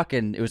TikTok,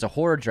 and it was a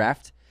horror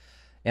draft,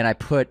 and I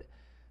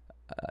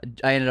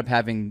ended up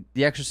having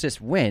The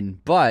Exorcist win,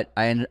 but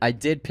I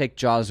did pick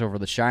Jaws over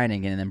The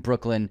Shining, and then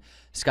Brooklyn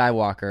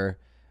Skywalker,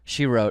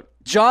 she wrote,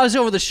 Jaws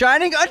over The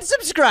Shining,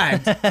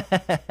 unsubscribed.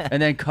 And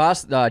then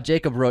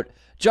Jacob wrote,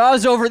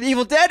 Jaws over The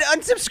Evil Dead,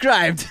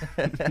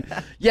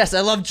 unsubscribed. Yes,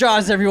 I love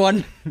Jaws,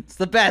 everyone. It's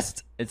the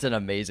best. It's an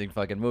amazing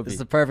fucking movie. It's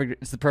the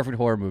perfect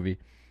horror movie.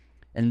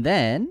 And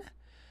then,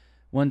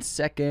 one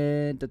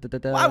second.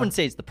 Well, I wouldn't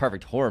say it's the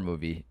perfect horror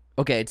movie.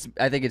 Okay,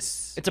 I think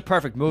it's a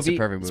perfect movie. It's a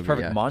perfect movie. It's a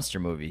perfect yeah.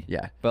 monster movie.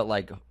 Yeah. But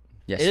like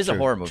Yes, it is true, a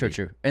horror movie. True,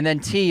 true. And then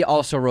T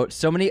also wrote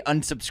so many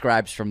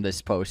unsubscribes from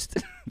this post.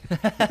 And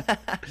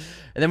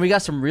then we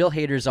got some real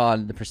haters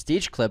on the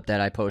Prestige clip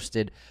that I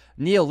posted.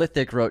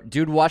 Neolithic wrote,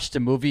 "Dude watched a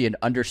movie and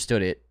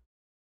understood it."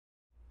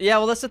 Yeah,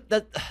 well,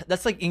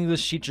 that's like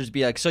English teachers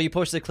be like, so you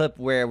posted a clip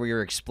where we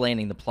were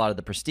explaining the plot of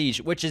The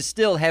Prestige, which is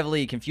still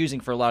heavily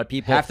confusing for a lot of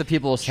people. Half the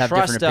people have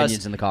Trust different us,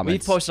 opinions in the comments.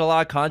 We've posted a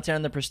lot of content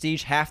on The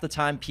Prestige. Half the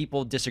time,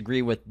 people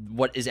disagree with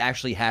what is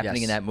actually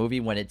happening in that movie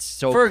when it's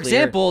so For clear.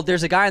 example,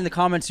 there's a guy in the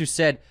comments who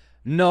said,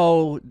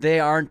 "No, they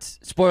aren't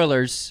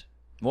spoilers."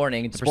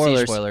 Warning, The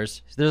Prestige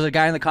spoilers. There's a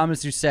guy in the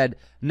comments who said,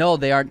 "No,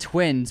 they aren't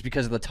twins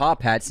because of the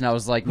top hats," and I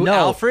was like, Who, "No,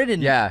 Alfred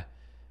and yeah."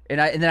 And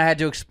then I had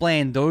to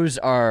explain those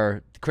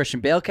are Christian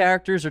Bale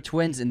characters are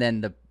twins, and then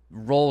the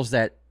roles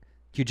that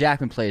Hugh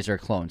Jackman plays are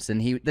clones.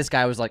 And this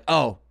guy was like,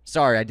 "Oh,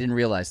 sorry, I didn't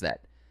realize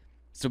that."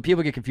 So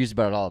people get confused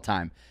about it all the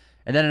time.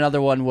 And then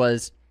another one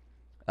was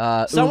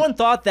someone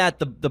thought that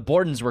the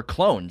Bordens were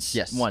clones.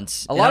 Yes.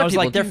 Once A lot I of was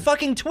people like, they're do.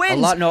 fucking twins. A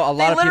lot they of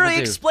literally people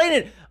do. explain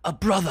it. A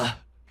brother.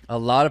 A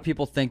lot of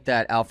people think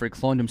that Alfred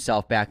cloned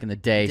himself back in the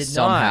day Did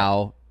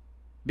somehow.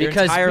 Their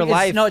entire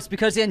life. No, it's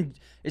because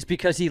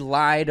he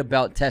lied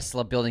about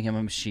Tesla building him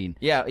a machine.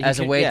 Yeah, as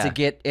a way to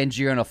get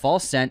engineer on a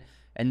false scent,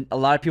 and a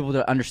lot of people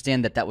don't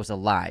understand that was a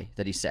lie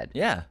that he said.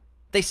 Yeah.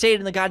 They say it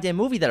in the goddamn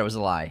movie that it was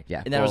a lie.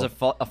 Yeah, And that it was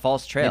a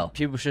false trail.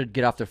 People should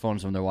get off their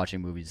phones when they're watching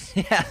movies.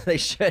 Yeah, they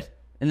should.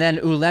 And then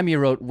Ulemi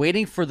wrote,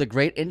 "Waiting for the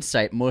great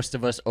insight most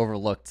of us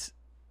overlooked."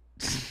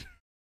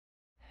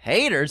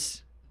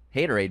 Haters.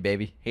 Haterade,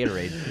 baby.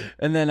 Haterade.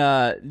 And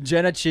then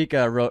Jenna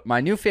Chica wrote,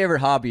 "My new favorite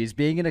hobby is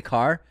being in a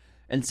car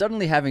and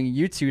suddenly having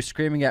you two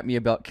screaming at me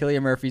about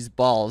Cillian Murphy's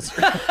balls."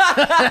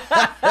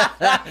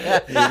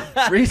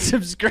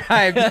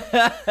 Resubscribe.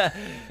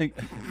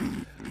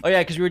 Oh,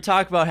 yeah, because we were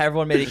talking about how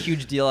everyone made a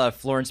huge deal out of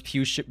Florence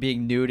Pugh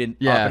being nude, and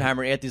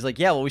Oppenheimer. Anthony's like,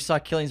 yeah, well, we saw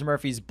Cillian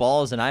Murphy's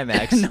balls in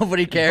IMAX.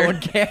 Nobody cared. No one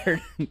cared.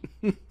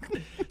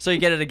 So you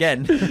get it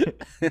again.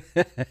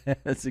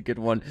 That's a good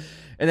one.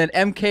 And then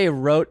MK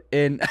wrote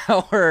in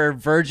our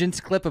Virgins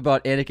clip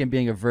about Anakin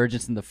being a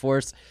virgin in the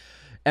Force.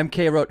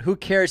 MK wrote, "Who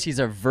cares? He's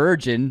a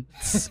virgin."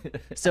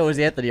 So is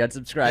Anthony.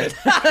 Unsubscribed.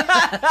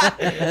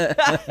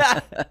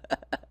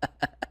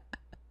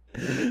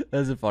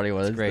 That's a funny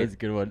one. That's great. That's a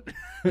good one.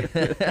 All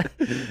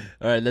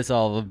right, that's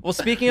all of them. Well,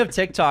 speaking of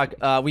TikTok,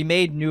 we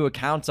made new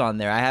accounts on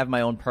there. I have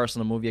my own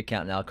personal movie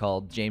account now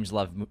called James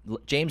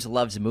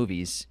Loves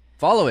Movies.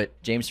 Follow it.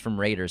 James from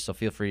Raiders, so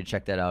feel free to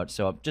check that out.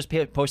 So just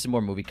posting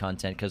more movie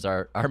content because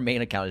our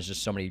main account is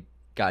just so many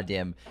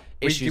goddamn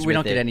issues. We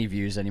don't get any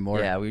views anymore.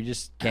 Yeah, we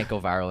just can't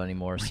go viral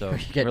anymore. So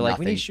get we're like,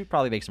 nothing. should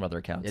probably make some other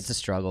accounts. It's a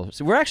struggle.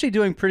 So we're actually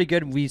doing pretty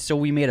good.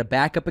 We made a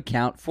backup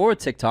account for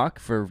TikTok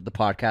for the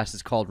podcast.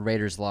 It's called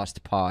Raiders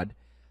Lost Pod.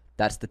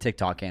 That's the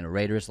TikTok handle,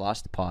 Raiders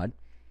Lost Pod.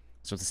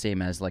 So it's the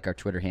same as like our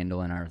Twitter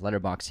handle and our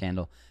Letterboxd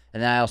handle.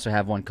 And then I also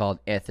have one called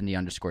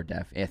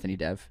Anthony_Dev, Anthony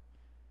Dev.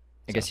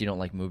 I guess you don't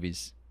like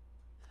movies.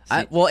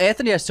 Well,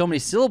 Anthony has so many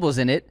syllables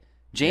in it.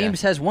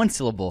 James has one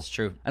syllable. It's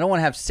true. I don't want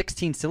to have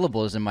 16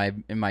 syllables in my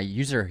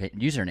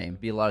username.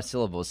 Be a lot of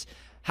syllables.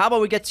 How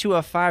about we get to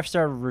a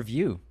 5-star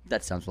review?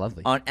 That sounds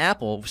lovely. On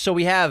Apple. So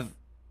we're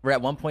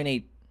at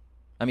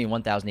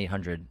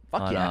 1,800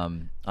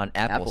 on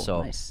Apple.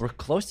 So nice. we're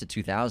close to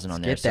 2,000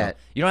 on there. get that.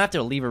 So you don't have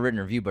to leave a written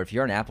review, but if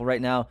you're on Apple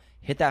right now,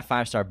 hit that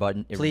 5-star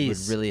button. It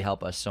Please. would really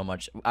help us so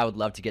much. I would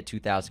love to get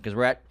 2,000 because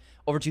we're at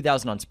over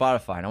 2,000 on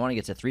Spotify, and I want to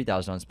get to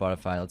 3,000 on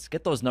Spotify. Let's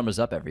get those numbers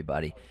up,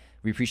 everybody.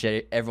 We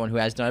appreciate everyone who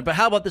has done it. But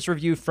how about this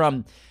review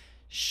from,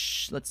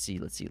 let's see.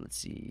 I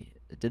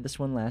did this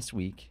one last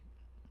week.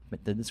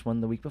 Did this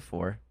one the week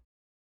before.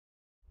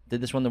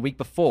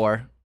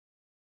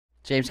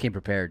 James came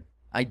prepared.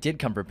 I did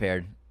come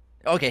prepared.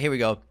 Okay, here we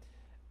go.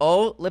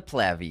 Oh, Le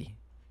Plavi,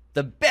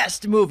 the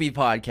best movie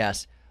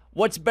podcast.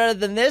 What's better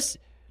than this?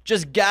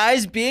 Just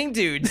guys being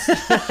dudes.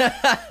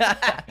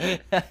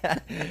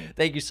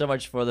 Thank you so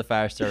much for the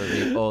 5-star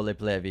review. Oh, Le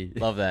Plavi.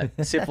 Love that.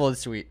 Simple and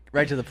sweet.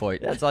 Right to the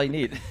point. That's all you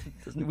need.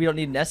 We don't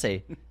need an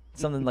essay.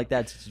 Something like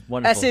that's just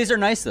wonderful. Essays are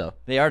nice, though.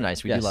 They are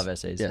nice. We Yes. do love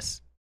essays.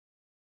 Yes.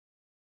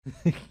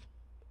 All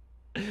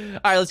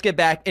right, let's get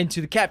back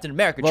into the Captain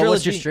America Well, trilogy.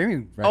 what's your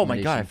streaming recommendation? Oh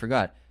my god, I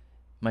forgot.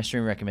 My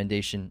streaming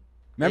recommendation.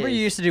 Remember is-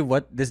 you used to do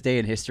what this day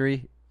in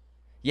history?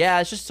 Yeah,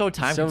 it's just so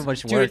time So consuming.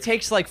 much Dude, work. it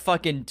takes like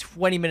fucking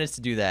 20 minutes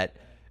to do that.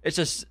 It's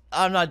just,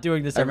 I'm not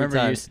doing this I every remember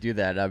time. you used to do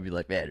that. And I'd be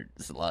like, man,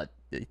 this is a lot.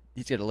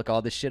 He's gonna look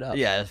all this shit up.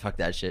 Yeah, fuck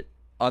that shit.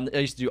 I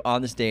used to do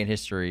On This Day in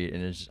History,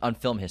 and it's just on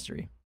film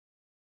history.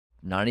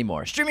 Not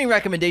anymore. Streaming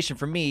recommendation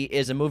for me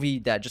is a movie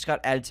that just got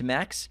added to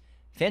Max.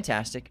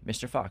 Fantastic,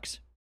 Mr. Fox.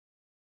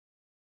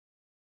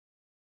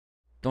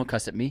 Don't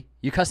cuss at me.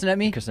 You cussing at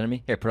me? Cussing at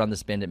me? Here, put on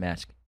this bandit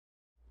mask.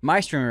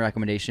 My streaming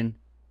recommendation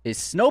is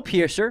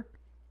Snowpiercer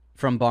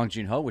from Bong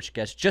Joon-ho, which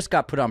just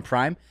got put on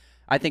Prime.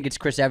 I think it's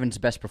Chris Evans'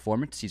 best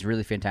performance. He's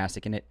really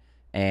fantastic in it,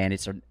 and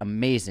it's an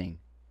amazing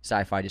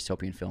sci-fi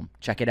dystopian film.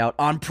 Check it out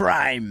on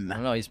Prime. I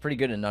don't know, he's pretty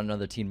good in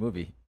another teen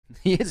movie.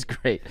 He is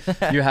great.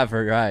 You have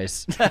her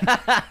eyes. It's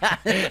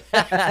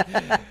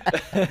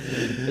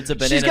a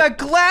banana. She's got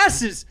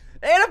glasses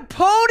And a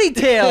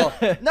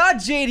ponytail, not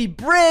JD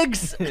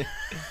Briggs.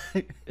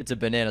 It's a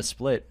banana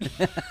split. He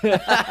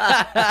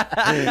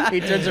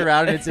turns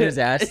around and it's in his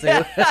ass too.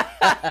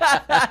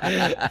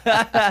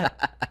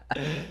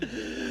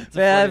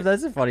 Man,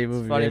 that's a funny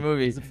movie. Funny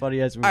movie. It's a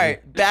funny ass movie. All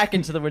right, back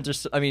into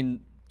the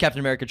Captain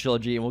America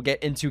trilogy, and we'll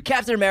get into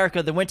Captain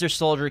America: The Winter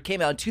Soldier.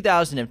 Came out in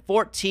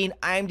 2014.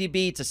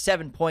 IMDb, it's a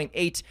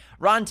 7.8.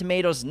 Rotten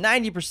Tomatoes,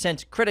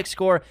 90% critic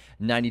score,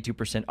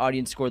 92%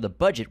 audience score. The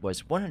budget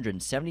was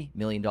 $170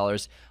 million.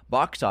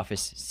 Box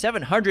office,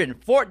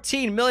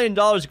 $714 million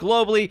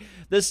globally.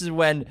 This is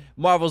when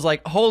Marvel's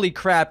like, holy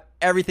crap,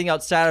 everything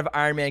outside of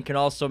Iron Man can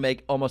also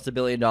make almost $1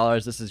 billion.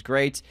 This is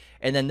great.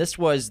 And then this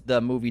was the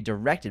movie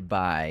directed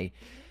by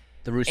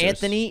The Russos.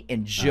 Anthony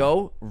and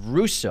Joe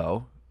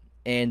Russo.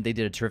 And they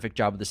did a terrific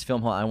job with this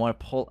film. Hold on, I want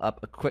to pull up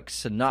a quick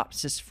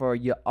synopsis for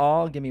you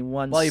all. Give me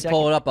one While second. you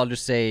pull it up, I'll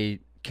just say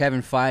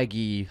Kevin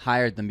Feige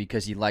hired them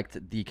because he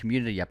liked the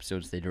Community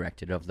episodes they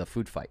directed of the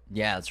food fight.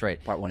 Yeah, that's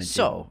right. Part 1 and 2.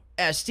 So,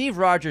 as Steve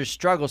Rogers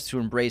struggles to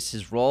embrace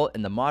his role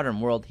in the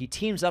modern world, he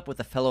teams up with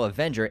a fellow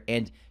Avenger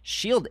and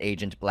S.H.I.E.L.D.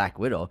 agent Black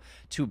Widow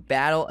to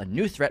battle a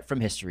new threat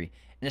from history,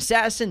 an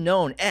assassin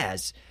known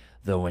as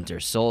the Winter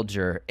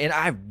Soldier. And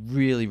I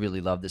really, really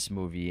love this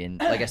movie.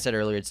 And like I said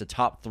earlier, it's a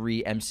top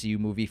 3 MCU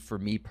movie for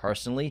me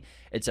personally.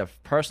 It's a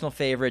personal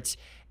favorite.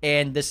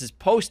 And this is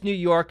post-New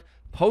York,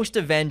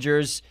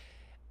 post-Avengers.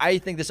 I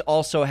think this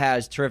also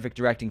has terrific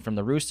directing from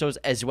the Russos,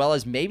 as well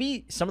as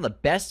maybe some of the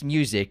best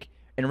music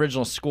and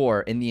original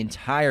score in the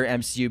entire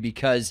MCU,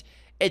 because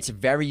it's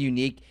very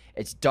unique.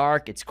 It's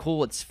dark, it's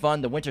cool, it's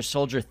fun. The Winter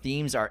Soldier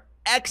themes are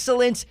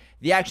excellent.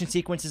 The action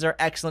sequences are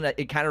excellent.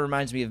 It kind of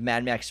reminds me of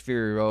Mad Max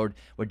Fury Road,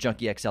 what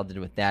Junkie XL did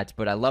with that.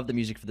 But I love the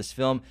music for this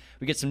film.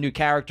 We get some new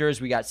characters.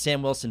 We got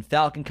Sam Wilson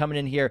Falcon coming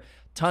in here.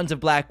 Tons of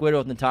Black Widow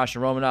with Natasha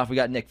Romanoff. We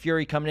got Nick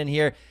Fury coming in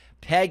here.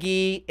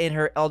 Peggy in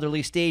her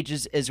elderly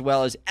stages, as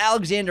well as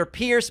Alexander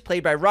Pierce,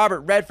 played by Robert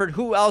Redford.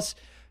 Who else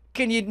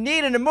can you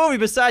need in a movie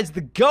besides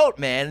the GOAT,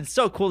 man? It's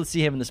so cool to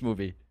see him in this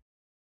movie.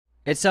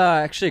 It's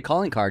actually a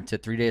calling card to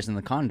 3 Days of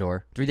the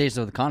Condor,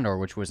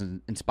 which was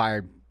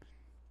inspired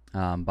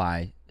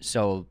by.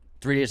 So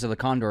 3 Days of the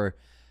Condor,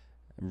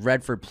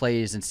 Redford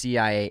plays a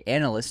CIA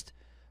analyst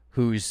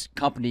whose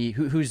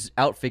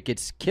outfit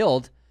gets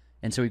killed,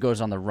 and so he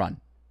goes on the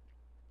run,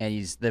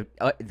 and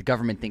the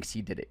government thinks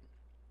he did it.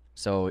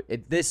 So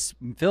this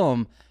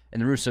film,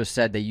 and the Russos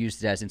said they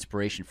used it as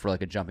inspiration for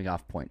like a jumping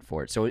off point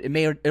for it. So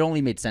it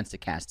only made sense to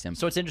cast him.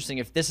 So it's interesting,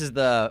 if this is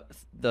the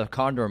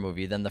Condor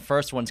movie, then the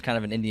first one's kind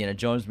of an Indiana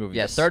Jones movie.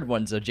 Yes. The third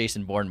one's a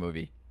Jason Bourne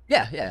movie.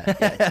 Yeah.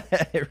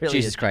 It really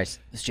Jesus is. Christ.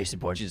 It's Jason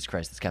Bourne. Jesus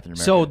Christ, it's Captain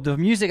America. So the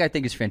music I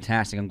think is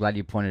fantastic. I'm glad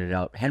you pointed it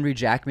out. Henry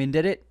Jackman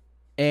did it,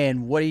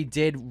 and what he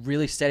did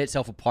really set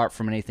itself apart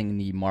from anything in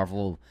the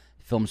Marvel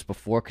films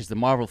before, because the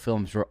Marvel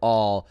films were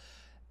all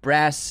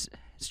brass,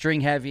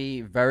 string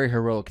heavy, very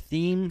heroic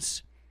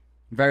themes,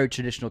 very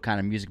traditional kind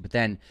of music. But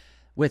then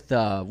with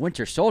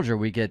Winter Soldier,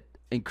 we get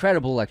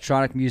incredible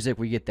electronic music.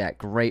 We get that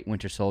great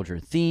Winter Soldier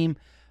theme,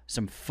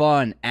 some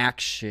fun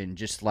action,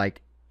 just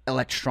like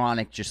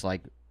electronic, just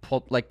like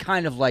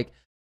kind of like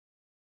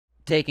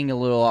taking a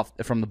little off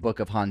from the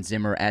Book of Hans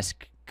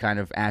Zimmer-esque kind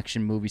of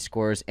action movie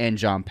scores, and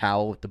John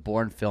Powell with the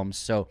Bourne films.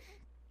 So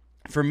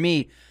for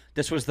me,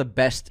 this was the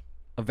best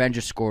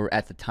Avengers score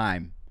at the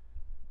time.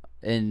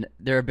 And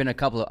there have been a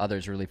couple of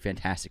others really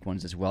fantastic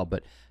ones as well,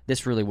 but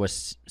this really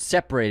was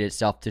separated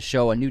itself to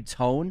show a new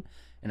tone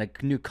and a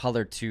new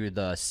color to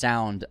the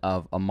sound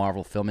of a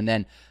Marvel film. And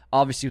then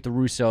obviously with the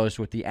Russos,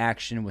 with the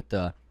action, with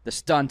the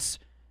stunts,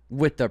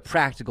 with the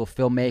practical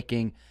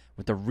filmmaking,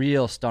 with the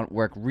real stunt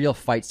work, real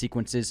fight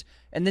sequences,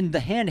 and then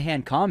the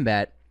hand-to-hand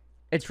combat,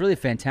 it's really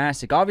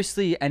fantastic.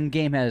 Obviously,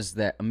 Endgame has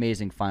that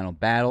amazing final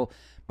battle,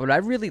 but I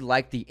really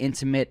like the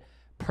intimate,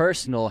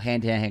 personal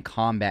hand-to-hand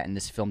combat in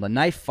this film. The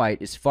knife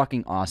fight is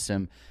fucking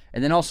awesome.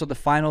 And then also the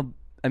final,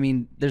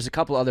 there's a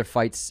couple other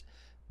fights,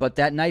 but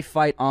that knife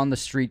fight on the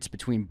streets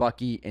between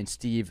Bucky and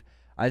Steve,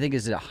 I think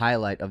is a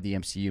highlight of the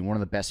MCU, one of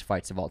the best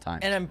fights of all time.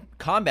 And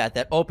combat,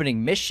 that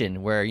opening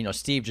mission where,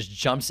 Steve just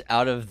jumps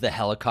out of the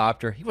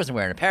helicopter. He wasn't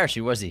wearing a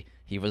parachute, was he?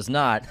 He was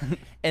not.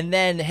 And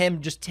then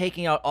him just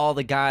taking out all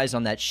the guys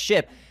on that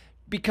ship,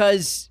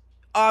 because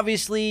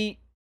obviously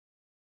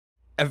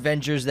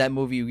Avengers, that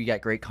movie, we got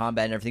great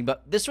combat and everything,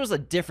 but this was a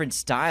different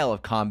style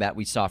of combat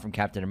we saw from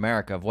Captain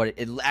America, of what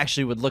it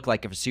actually would look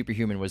like if a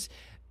superhuman was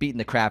beating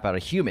the crap out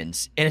of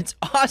humans. And it's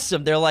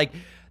awesome. They're like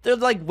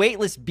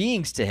weightless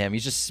beings to him.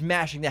 He's just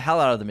smashing the hell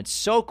out of them. It's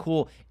so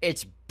cool.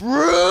 It's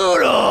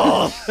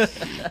brutal.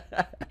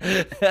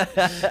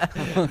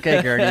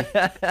 Okay, Gurney.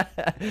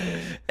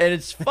 And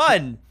it's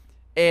fun.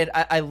 And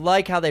I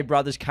like how they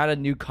brought this kind of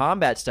new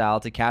combat style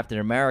to Captain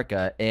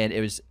America, and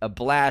it was a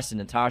blast, and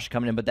Natasha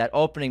coming in, but that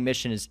opening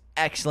mission is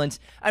excellent.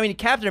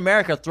 Captain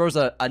America throws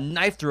a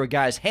knife through a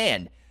guy's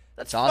hand.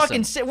 That's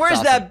awesome. fucking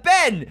Where's that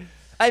been?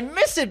 I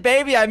miss it,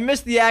 baby. I miss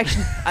the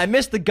action. I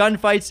miss the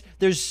gunfights.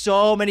 There's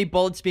so many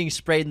bullets being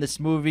sprayed in this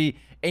movie.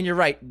 And you're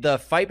right. The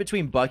fight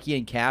between Bucky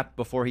and Cap,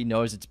 before he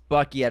knows it's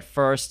Bucky at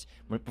first,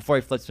 before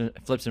he flips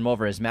him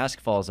over, his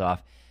mask falls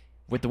off.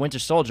 with the Winter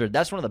Soldier,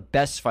 that's one of the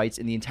best fights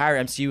in the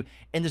entire MCU,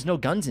 and there's no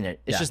guns in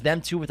it. It's just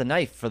them two with a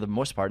knife for the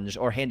most part,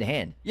 or hand to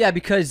hand. Yeah,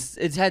 because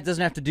doesn't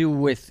have to do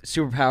with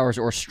superpowers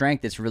or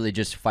strength. It's really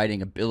just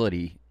fighting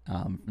ability,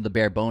 the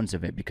bare bones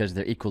of it, because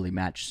they're equally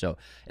matched. So,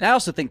 and I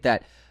also think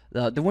that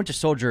the Winter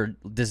Soldier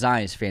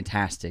design is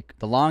fantastic.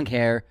 The long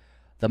hair,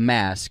 the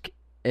mask,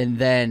 and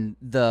then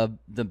the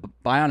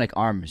bionic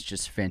arm is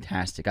just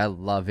fantastic. I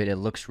love it. It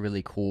looks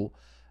really cool,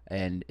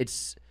 and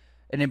it's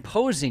an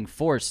imposing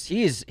force.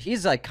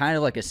 He's like kind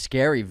of like a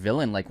scary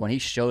villain. Like when he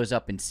shows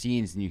up in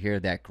scenes and you hear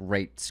that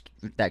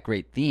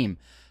great theme,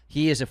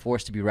 he is a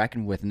force to be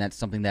reckoned with, and that's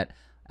something that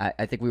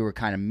I think we were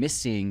kind of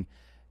missing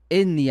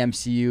in the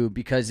MCU,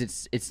 because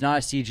it's not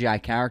a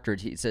CGI character.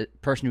 It's a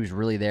person who's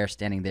really there,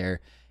 standing there,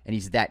 and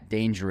he's that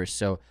dangerous.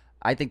 So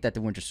I think that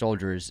the Winter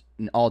Soldier is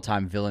an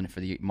all-time villain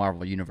for the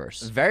Marvel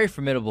Universe. A very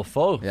formidable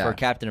foe for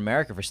Captain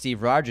America, for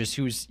Steve Rogers,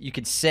 who's, you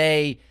could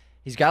say,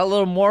 he's got a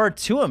little more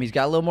to him. He's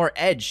got a little more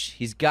edge.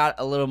 He's got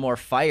a little more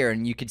fire,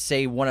 and you could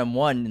say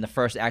one-on-one in the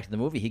first act of the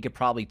movie, he could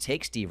probably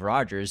take Steve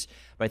Rogers,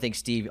 but I think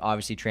Steve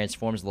obviously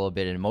transforms a little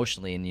bit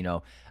emotionally,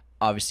 and,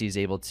 obviously is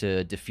able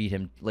to defeat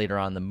him later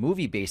on in the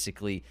movie,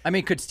 basically. I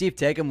mean, could Steve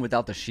take him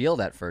without the shield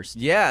at first?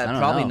 Yeah,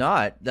 probably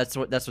not. That's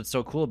what's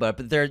so cool about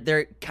it. But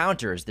they're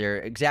counters. They're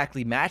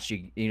exactly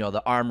matching.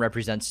 The arm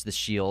represents the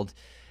shield.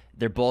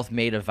 They're both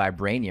made of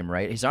vibranium,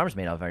 right? His arm's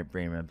made out of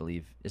vibranium, I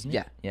believe, isn't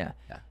it? Yeah.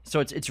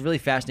 So it's a really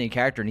fascinating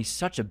character, and he's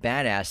such a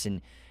badass.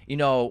 And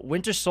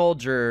Winter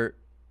Soldier,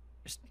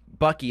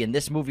 Bucky in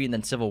this movie and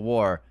then Civil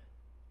War,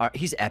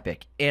 he's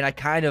epic. And I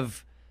kind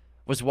of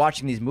was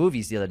watching these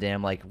movies the other day.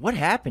 I'm like, what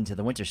happened to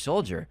the Winter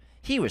Soldier?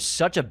 He was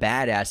such a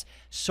badass,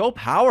 so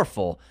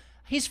powerful.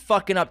 He's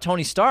fucking up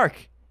Tony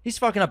Stark. He's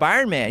fucking up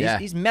Iron Man. Yeah.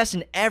 He's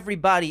messing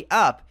everybody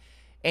up.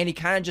 And he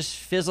kind of just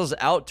fizzles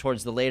out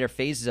towards the later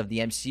phases of the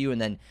MCU. And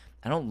then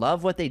I don't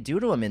love what they do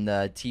to him in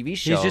the TV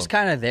show. He's just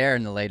kind of there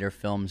in the later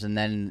films, and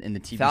then in the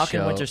TV Falcon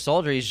show. Winter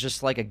Soldier, he's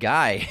just like a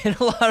guy in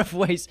a lot of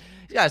ways.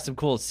 He's got some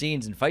cool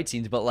scenes and fight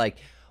scenes, but like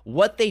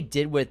what they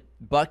did with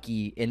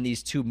Bucky in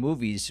these two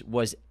movies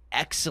was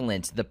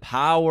excellent. The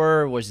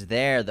power was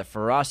there, the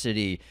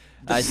ferocity.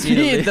 I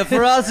see the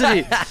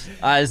ferocity.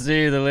 I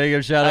see the League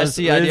of Shadows. I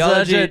see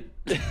ideology.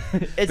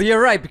 But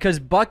you're right, because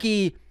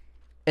Bucky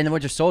in the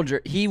Winter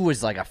Soldier, he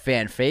was like a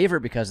fan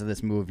favorite because of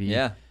this movie.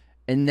 Yeah.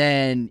 And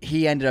then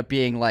he ended up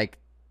being like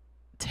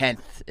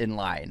 10th in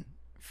line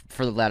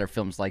for the latter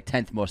films, like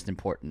 10th most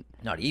important.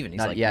 Not even. He's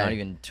not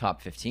even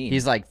top 15.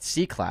 He's like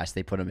C-class,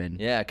 they put him in.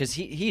 Yeah, because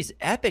he's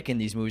epic in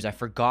these movies. I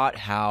forgot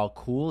how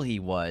cool he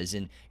was.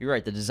 And you're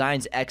right, the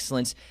design's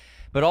excellent.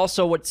 But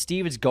also what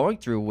Steve is going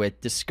through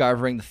with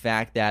discovering the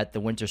fact that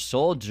the Winter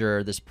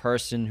Soldier, this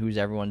person who's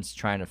everyone's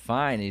trying to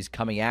find, he's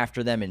coming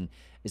after them and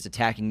is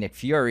attacking Nick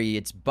Fury.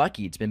 It's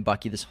Bucky. It's been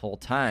Bucky this whole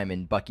time,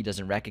 and Bucky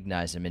doesn't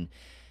recognize him. And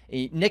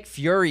Nick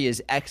Fury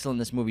is excellent in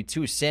this movie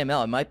too. Sam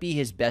L. It might be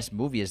his best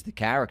movie as the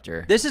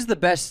character. This is the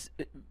best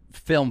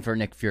film for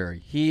Nick Fury.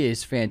 He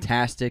is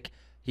fantastic.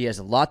 He has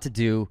a lot to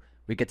do.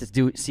 We get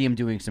to see him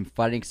doing some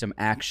fighting, some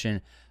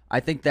action.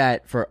 I think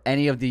that for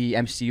any of the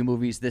MCU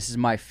movies, this is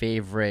my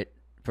favorite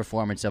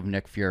performance of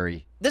Nick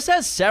Fury. This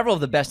has several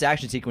of the best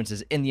action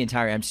sequences in the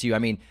entire MCU. I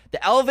mean,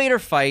 the elevator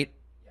fight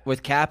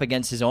with Cap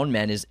against his own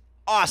men is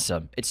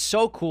awesome. It's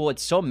so cool.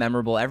 It's so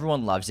memorable.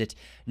 Everyone loves it.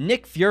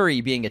 Nick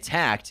Fury being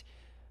attacked,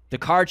 the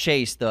car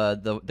chase,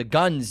 the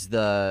guns,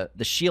 the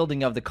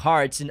shielding of the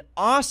car. It's an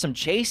awesome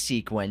chase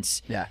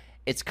sequence. Yeah.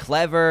 It's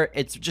clever.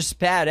 It's just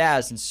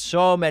badass, and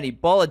so many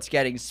bullets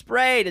getting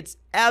sprayed. It's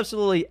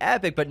absolutely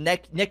epic. But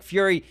Nick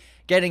Fury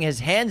getting his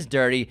hands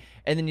dirty,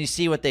 and then you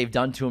see what they've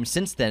done to him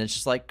since then. It's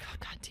just like, oh,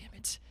 God damn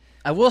it.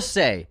 I will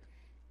say,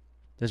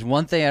 there's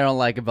one thing I don't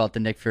like about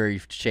the Nick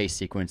Fury chase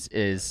sequence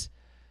is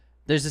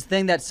there's this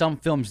thing that some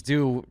films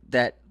do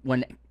that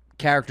when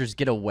characters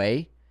get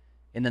away,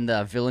 and then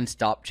the villains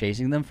stop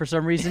chasing them for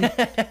some reason.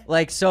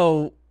 Like,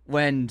 so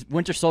when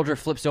Winter Soldier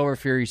flips over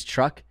Fury's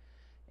truck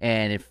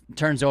and it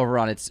turns over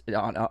on its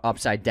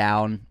upside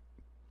down,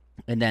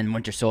 and then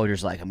Winter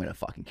Soldier's like, I'm going to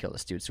fucking kill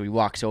this dude. So he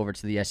walks over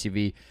to the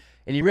SUV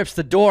and he rips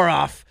the door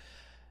off,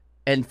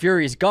 and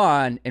Fury's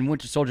gone, and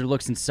Winter Soldier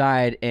looks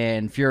inside,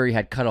 and Fury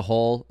had cut a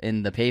hole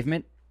in the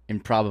pavement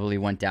and probably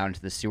went down into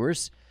the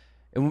sewers.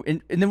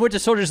 And then Winter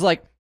Soldier's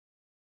like,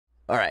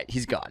 all right,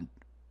 he's gone.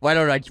 Why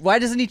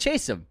doesn't he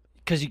chase him?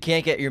 Because you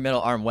can't get your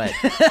middle arm wet.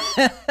 He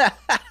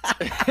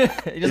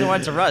doesn't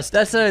want it to rust.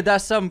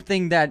 That's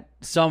something that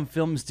some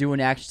films do in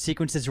action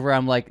sequences where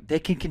I'm like, they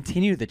can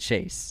continue the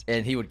chase.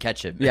 And he would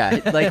catch him. Yeah,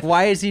 like,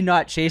 why is he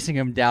not chasing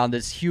him down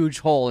this huge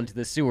hole into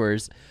the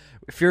sewers?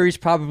 Fury's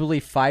probably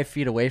 5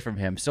 feet away from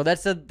him. So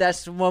that's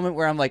the moment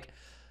where I'm like,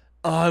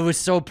 oh, it was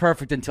so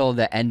perfect until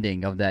the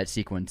ending of that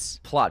sequence.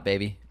 Plot,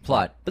 baby.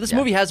 Plot. But this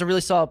movie has a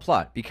really solid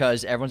plot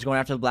because everyone's going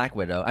after the Black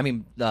Widow. I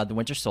mean, the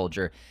Winter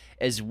Soldier,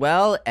 as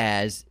well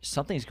as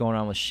something's going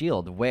on with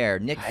S.H.I.E.L.D. where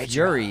Nick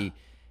Fury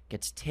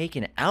gets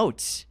taken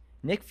out.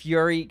 Nick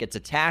Fury gets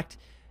attacked,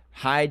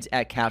 hides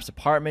at Cap's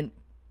apartment,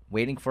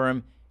 waiting for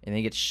him, and then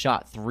he gets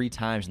shot 3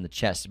 times in the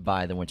chest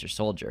by the Winter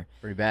Soldier.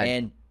 Pretty bad.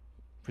 And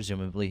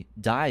presumably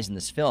dies in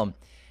this film.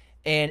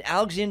 And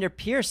Alexander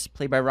Pierce,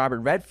 played by Robert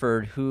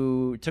Redford,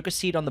 who took a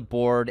seat on the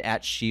board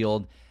at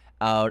S.H.I.E.L.D.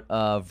 out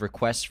of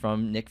requests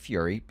from Nick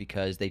Fury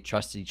because they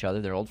trusted each other,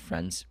 they're old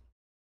friends.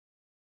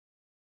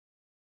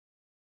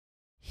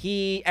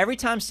 Every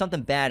time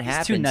something bad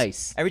happens, too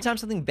nice. Every time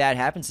something bad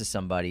happens to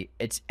somebody,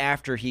 it's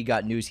after he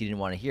got news he didn't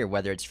want to hear,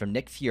 whether it's from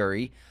Nick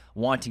Fury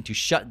wanting to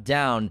shut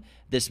down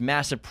this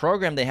massive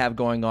program they have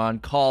going on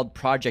called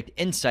Project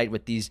Insight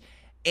with these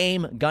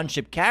AIM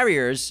gunship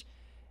carriers.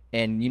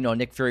 And,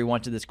 Nick Fury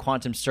wanted this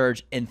quantum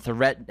surge in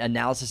threat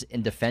analysis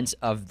in defense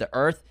of the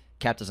Earth.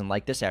 Cap doesn't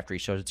like this after he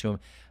shows it to him.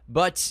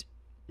 But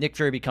Nick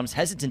Fury becomes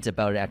hesitant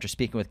about it after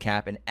speaking with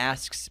Cap and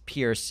asks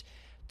Pierce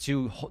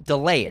to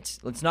delay it.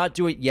 Let's not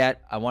do it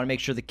yet. I want to make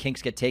sure the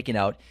kinks get taken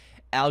out.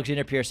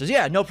 Alexander Pierce says,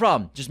 yeah, no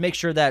problem. Just make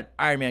sure that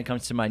Iron Man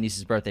comes to my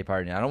niece's birthday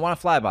party. I don't want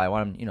to fly by. I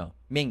want him,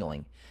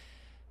 mingling.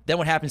 Then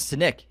what happens to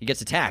Nick? He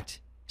gets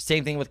attacked.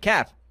 Same thing with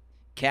Cap.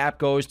 Cap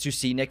goes to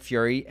see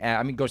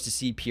goes to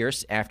see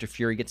Pierce after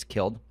Fury gets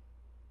killed.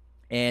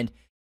 And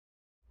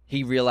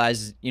he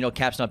realizes,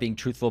 Cap's not being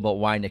truthful about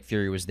why Nick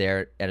Fury was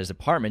there at his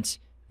apartment.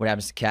 What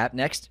happens to Cap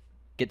next?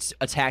 Gets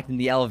attacked in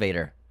the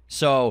elevator.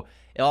 So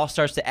it all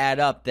starts to add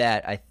up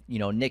that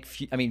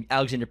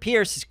Alexander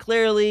Pierce is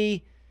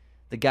clearly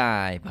the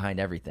guy behind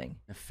everything.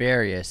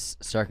 Nefarious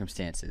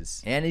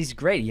circumstances. And he's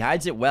great. He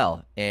hides it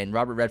well. And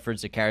Robert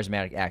Redford's a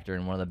charismatic actor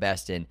and one of the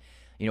best. And,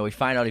 we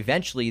find out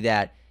eventually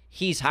that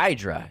he's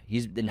Hydra.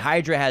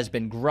 Hydra has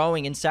been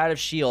growing inside of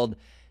S.H.I.E.L.D.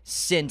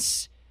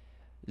 since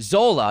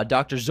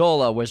Dr.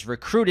 Zola was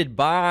recruited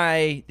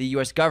by the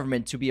U.S.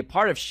 government to be a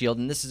part of S.H.I.E.L.D.,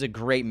 and this is a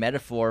great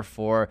metaphor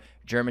for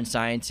German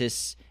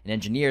scientists and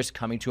engineers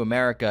coming to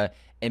America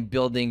and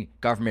building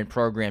government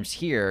programs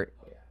here,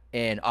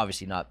 and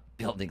obviously not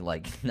building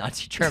like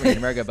Nazi Germany in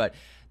America, but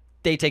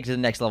they take it to the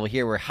next level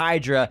here where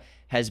Hydra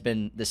has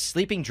been the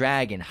sleeping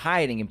dragon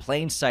hiding in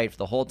plain sight for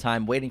the whole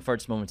time, waiting for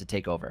its moment to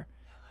take over.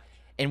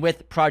 And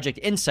with Project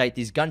Insight,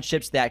 these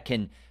gunships that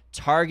can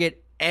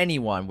target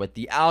anyone with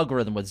the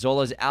algorithm, with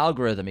Zola's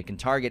algorithm, it can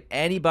target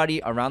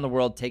anybody around the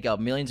world, take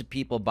out millions of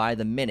people by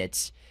the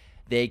minutes.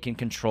 They can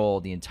control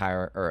the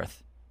entire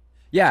Earth.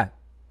 Yeah,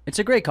 it's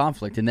a great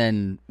conflict. And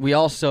then we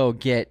also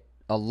get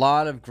a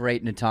lot of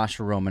great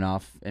Natasha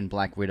Romanoff and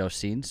Black Widow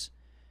scenes.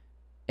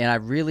 And I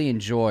really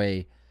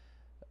enjoy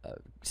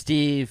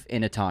Steve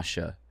and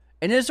Natasha.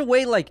 And there's a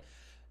way, like,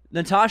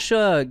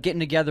 Natasha getting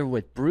together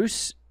with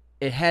Bruce,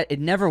 it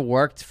never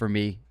worked for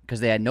me because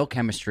they had no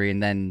chemistry,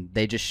 and then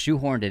they just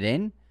shoehorned it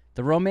in,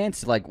 the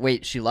romance. Like,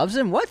 wait, she loves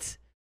him? What?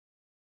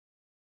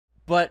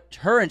 But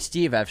her and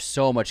Steve have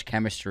so much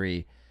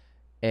chemistry,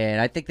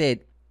 and I think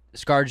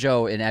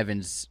ScarJo and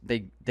Evans,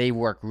 they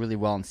work really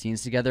well in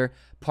scenes together.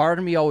 Part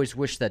of me always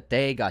wished that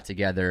they got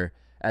together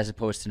as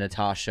opposed to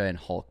Natasha and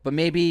Hulk. But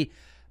maybe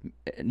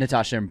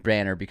Natasha and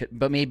Banner,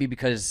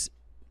 because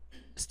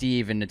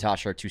Steve and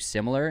Natasha are too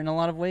similar in a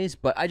lot of ways,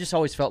 but I just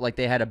always felt like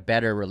they had a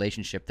better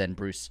relationship than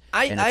Bruce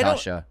and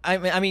Natasha.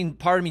 I mean,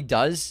 part of me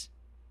does,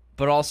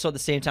 but also at the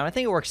same time, I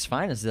think it works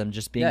fine as them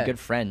just being good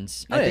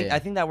friends. I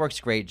think that works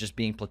great, just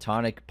being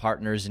platonic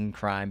partners in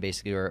crime,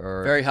 basically,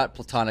 or very hot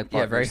platonic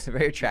partners. Yeah,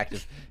 very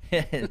attractive.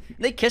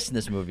 They kiss in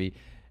this movie,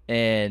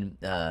 and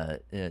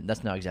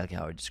that's not exactly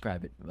how I would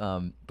describe it.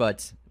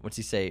 But what's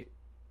he say?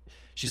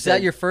 Is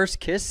that your first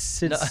kiss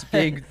since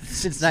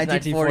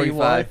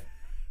 1945?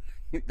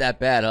 That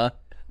bad, huh?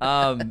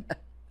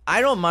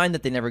 I don't mind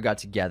that they never got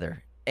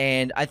together,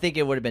 and I think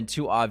it would have been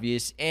too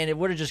obvious, and it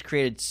would have just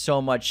created so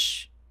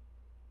much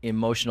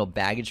emotional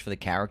baggage for the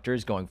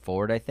characters going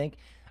forward. I think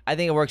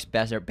it works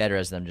better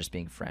as them just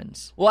being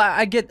friends. Well,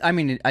 I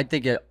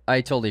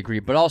totally agree,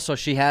 but also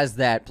she has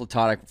that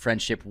platonic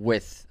friendship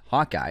with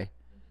Hawkeye,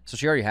 so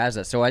she already has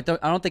that. So I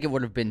don't think it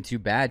would have been too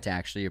bad to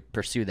actually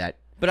pursue that.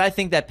 But I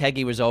think that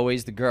Peggy was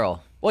always the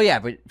girl. Well, yeah,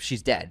 but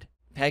she's dead.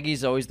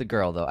 Peggy's always the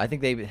girl, though. I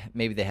think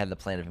maybe they had the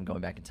plan of him going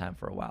back in time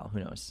for a while. Who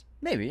knows?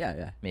 Maybe,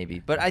 yeah. Maybe.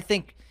 But I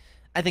think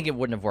it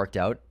wouldn't have worked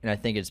out, and I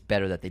think it's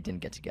better that they didn't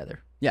get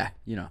together. Yeah,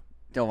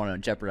 don't want to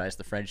jeopardize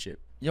the friendship.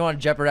 You don't want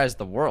to jeopardize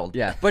the world.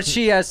 Yeah, but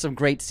she has some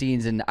great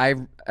scenes, and I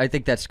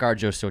think that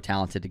ScarJo's so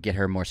talented to get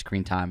her more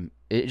screen time.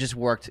 It just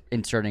worked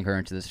inserting her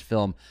into this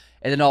film.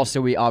 And then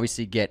also we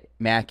obviously get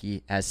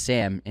Mackie as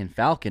Sam in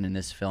Falcon in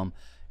this film,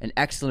 an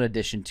excellent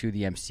addition to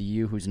the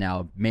MCU, who's now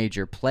a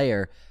major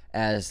player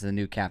as the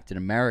new Captain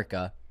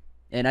America.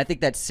 And I think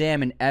that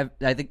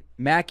I think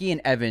Mackie and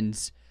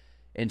Evans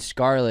and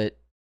Scarlett,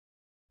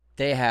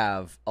 they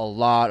have a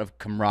lot of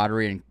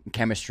camaraderie and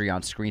chemistry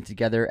on screen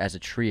together as a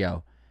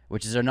trio,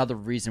 which is another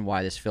reason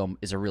why this film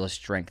is a real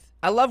strength.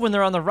 I love when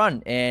they're on the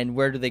run, and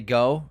where do they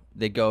go?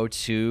 They go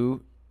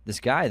to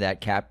this guy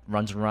that Cap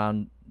runs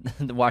around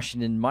the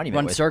Washington Monument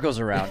Run with. Circles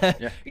around.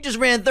 Yeah. He just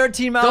ran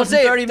 13 miles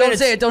in 30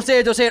 minutes. Don't say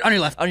it. On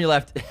your left. On your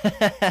left.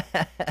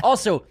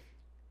 Also,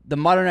 the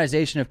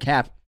modernization of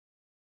Cap,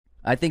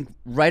 I think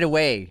right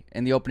away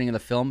in the opening of the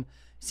film,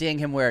 seeing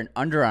him wear an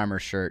Under Armour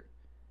shirt,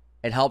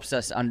 it helps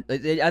us. I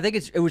think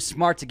it was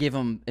smart to give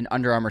him an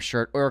Under Armour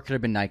shirt, or it could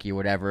have been Nike or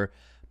whatever,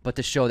 but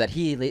to show that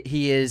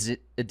he is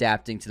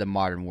adapting to the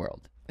modern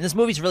world. And this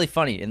movie's really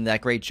funny in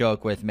that great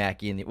joke with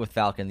Mackie and with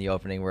Falcon in the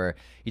opening where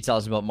he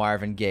tells him about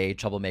Marvin Gaye,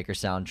 Troublemaker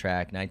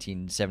soundtrack,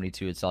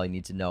 1972. It's all you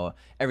need to know.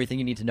 Everything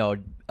you need to know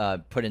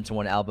put into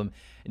one album.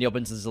 And he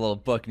opens his little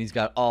book and he's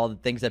got all the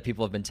things that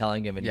people have been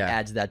telling him and he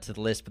adds that to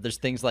the list. But there's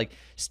things like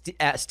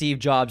Steve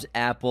Jobs'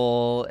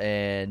 Apple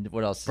and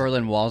what else?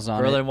 Berlin Wall's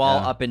on Berlin it. Wall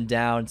up and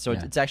down. So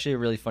it's actually a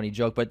really funny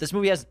joke. But this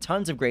movie has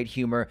tons of great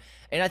humor.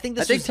 And I think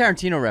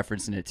Tarantino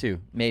referenced in it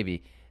too.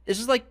 Maybe. This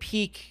is like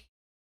peak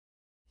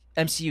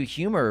MCU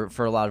humor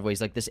for a lot of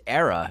ways, like this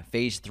era,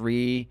 Phase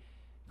 3,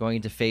 going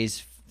into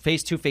Phase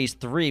 2, Phase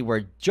 3,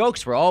 where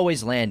jokes were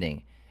always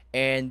landing,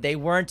 and they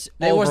weren't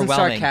overwhelming. Wasn't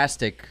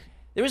sarcastic.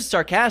 It was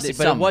sarcastic,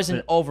 but it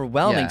wasn't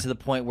overwhelming to the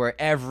point where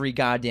every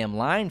goddamn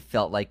line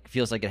feels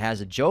like it has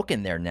a joke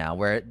in there now,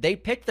 where they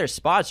picked their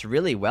spots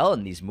really well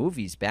in these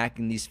movies back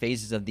in these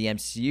phases of the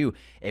MCU.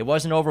 It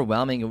wasn't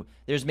overwhelming.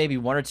 There's maybe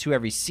one or two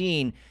every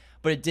scene,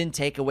 but it didn't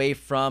take away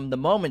from the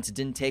moments. It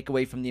didn't take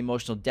away from the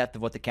emotional depth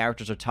of what the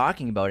characters are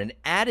talking about, and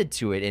added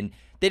to it. And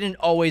they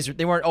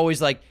weren't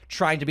always like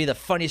trying to be the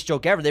funniest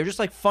joke ever. They were just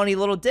like funny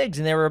little digs,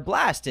 and they were a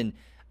blast. And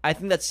I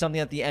think that's something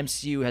that the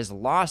MCU has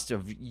lost,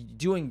 of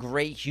doing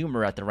great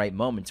humor at the right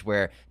moments,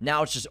 where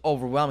now it's just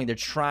overwhelming. They're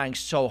trying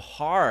so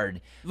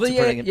hard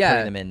putting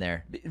them in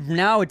there.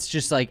 Now it's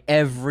just like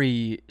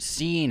every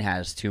scene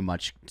has too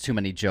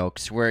many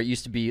jokes, where it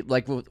used to be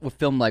like with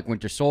film like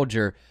Winter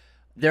Soldier,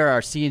 there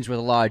are scenes with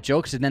a lot of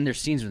jokes, and then there's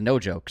scenes with no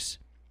jokes.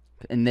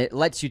 And it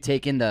lets you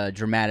take in the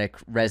dramatic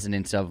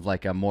resonance of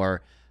like a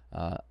more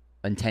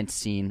intense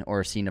scene, or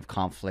a scene of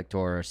conflict,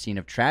 or a scene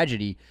of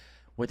tragedy,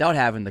 without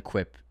having the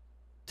quip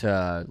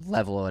to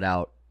level it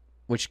out,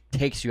 which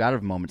takes you out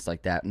of moments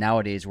like that.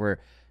 Nowadays, where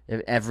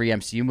every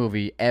MCU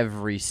movie,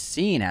 every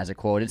scene has a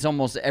quote. It's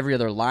almost every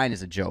other line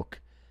is a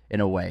joke in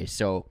a way.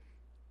 So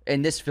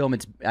in this film,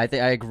 I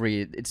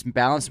agree. It's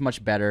balanced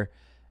much better,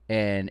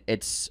 and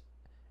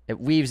it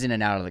weaves in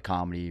and out of the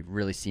comedy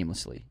really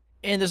seamlessly.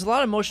 And there's a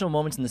lot of emotional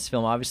moments in this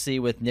film, obviously,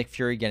 with Nick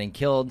Fury getting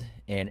killed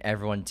and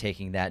everyone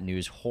taking that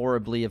news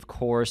horribly, of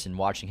course, and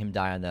watching him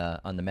die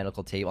on the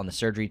medical table, on the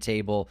surgery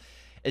table,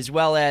 as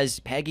well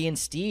as Peggy and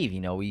Steve.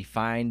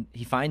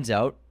 He finds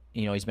out,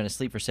 he's been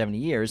asleep for 70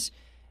 years,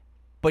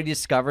 but he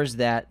discovers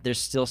that there's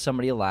still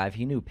somebody alive.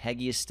 He knew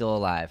Peggy is still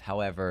alive.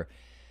 However,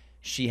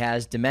 she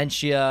has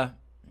dementia.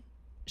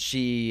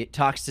 She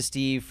talks to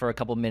Steve for a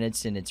couple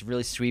minutes, and it's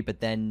really sweet,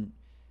 but then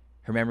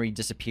her memory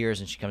disappears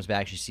and she comes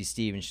back. She sees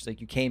Steve and she's like,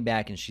 "You came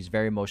back," and she's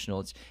very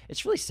emotional.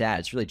 It's really sad.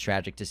 It's really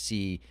tragic to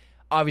see,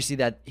 obviously,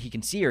 that he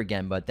can see her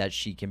again, but that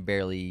she can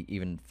barely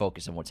even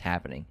focus on what's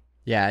happening.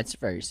 Yeah, it's a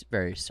very,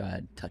 very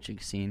sad, touching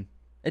scene.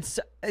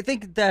 I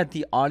think that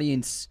the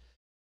audience,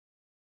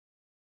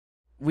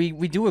 we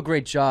do a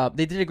great job.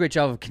 They did a great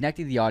job of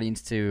connecting the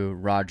audience to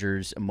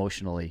Rogers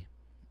emotionally.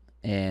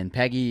 And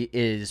Peggy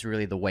is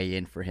really the way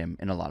in for him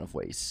in a lot of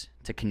ways,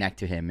 to connect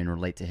to him and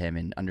relate to him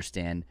and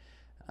understand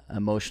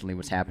emotionally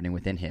what's happening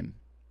within him.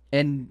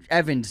 And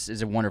Evans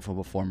is a wonderful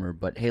performer,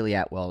 but Haley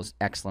Atwell is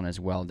excellent as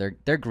well.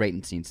 They're great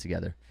in scenes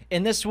together.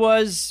 And this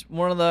was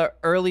one of the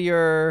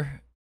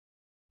earlier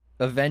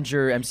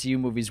Avenger MCU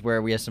movies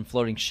where we have some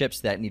floating ships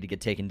that need to get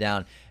taken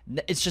down.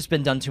 It's just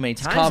been done too many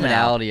times. It's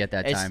commonality now. At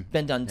that time. It's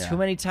been done too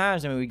many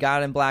times. I mean, we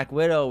got it in Black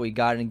Widow. We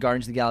got it in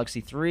Guardians of the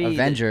Galaxy 3.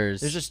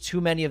 Avengers. There's just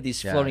too many of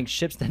these floating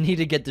ships that need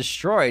to get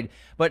destroyed.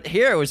 But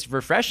here it was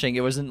refreshing.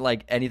 It wasn't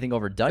like anything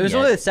overdone It was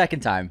only the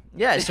second time.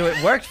 Yeah, so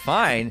it worked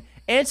fine.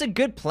 And it's a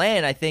good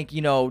plan. I think,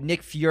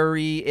 Nick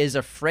Fury is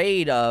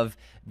afraid of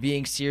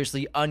being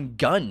seriously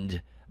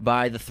ungunned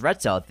by the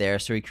threats out there.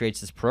 So he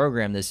creates this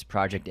program, this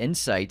Project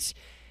Insights.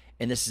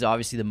 And this is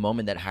obviously the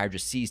moment that Hydra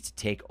sees to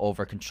take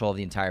over control of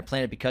the entire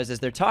planet, because as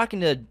they're talking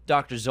to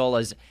Dr.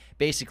 Zola's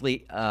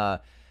basically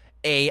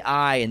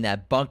AI in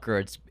that bunker,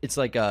 it's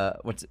like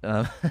like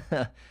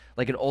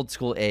an old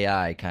school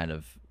AI kind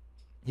of.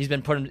 He's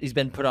been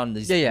put on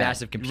these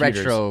massive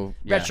computers,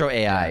 retro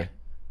AI,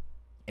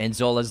 and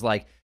Zola's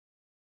like,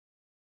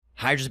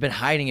 Hydra's been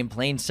hiding in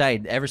plain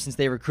sight ever since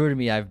they recruited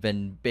me. I've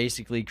been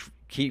basically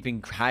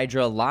keeping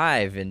Hydra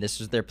alive, and this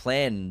was their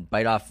plan: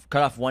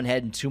 cut off one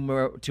head, and two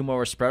more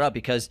were spread out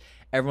because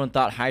everyone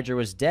thought Hydra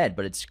was dead,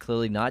 but it's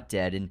clearly not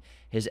dead. And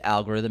his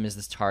algorithm is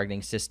this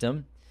targeting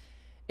system.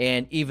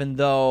 And even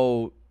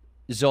though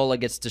Zola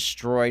gets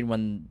destroyed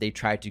when they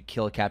try to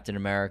kill Captain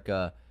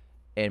America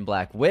and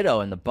Black Widow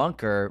in the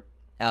bunker,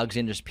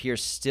 Alexander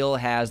Pierce still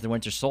has the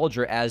Winter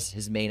Soldier as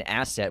his main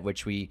asset,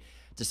 which we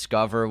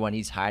discover when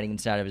he's hiding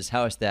inside of his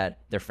house that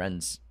they're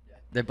friends.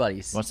 They're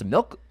buddies. Want some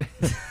milk?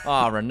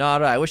 Oh,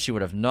 Renata, I wish he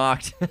would have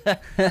knocked.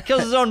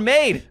 Kills his own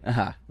maid.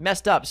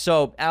 Messed up.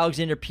 So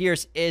Alexander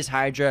Pierce is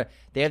Hydra.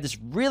 They have this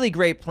really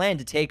great plan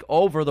to take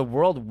over the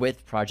world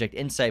with Project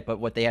Insight, but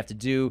what the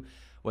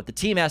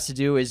team has to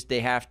do is they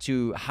have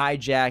to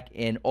hijack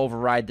and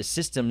override the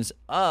systems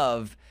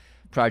of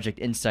Project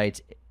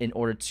Insight in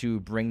order to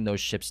bring those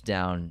ships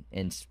down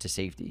to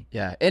safety.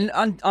 Yeah, and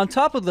on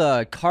top of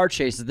the car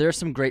chases, there are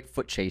some great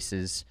foot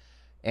chases,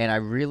 and I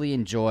really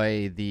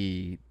enjoy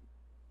the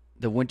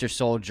Winter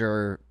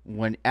Soldier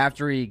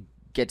after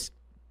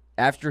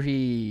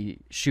he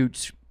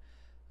shoots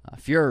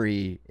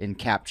Fury, and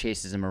Cap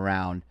chases him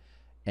around,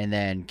 and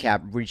then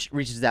Cap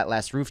reaches that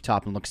last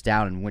rooftop and looks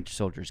down, and Winter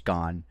Soldier's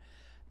gone.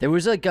 There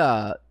was like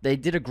they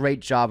did a great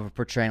job of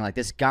portraying like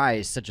this guy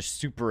is such a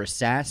super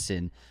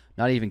assassin.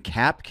 Not even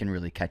Cap can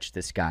really catch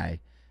this guy,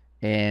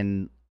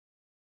 and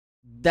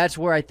that's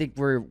where I think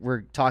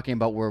we're talking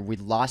about where we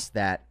lost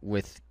that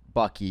with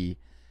Bucky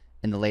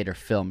in the later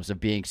films of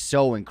being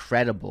so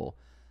incredible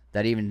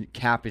that even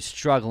Cap is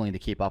struggling to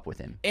keep up with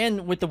him.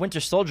 And with the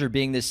Winter Soldier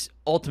being this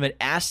ultimate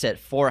asset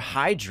for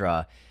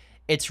Hydra,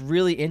 it's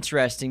really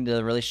interesting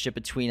the relationship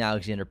between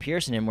Alexander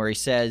Pierce and him, where he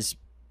says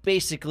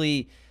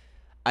basically,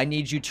 I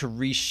need you to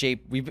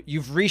reshape.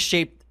 You've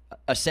reshaped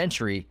a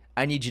century.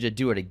 I need you to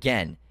do it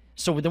again.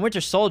 So with the Winter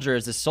Soldier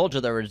is this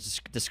soldier that we're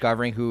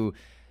discovering who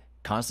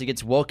constantly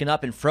gets woken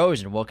up and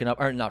frozen,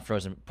 not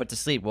frozen, put to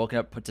sleep, woken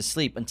up, put to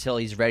sleep until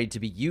he's ready to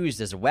be used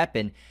as a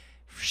weapon,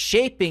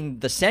 shaping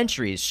the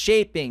centuries,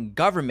 shaping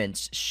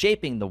governments,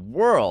 shaping the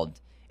world.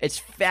 It's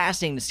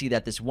fascinating to see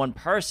that this one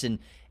person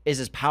is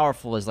as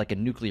powerful as like a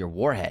nuclear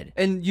warhead.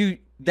 And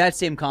that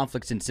same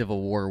conflict's in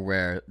Civil War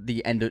where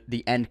the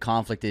end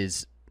conflict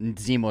is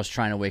Zemo's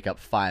trying to wake up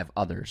 5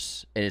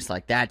 others. And it's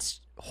like,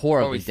 that's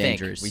horribly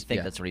dangerous. We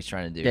think that's what he's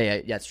trying to do.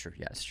 Yeah, that's true.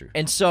 Yeah, that's true.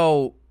 And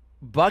so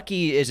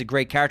Bucky is a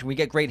great character. We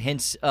get great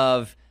hints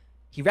of,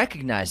 he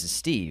recognizes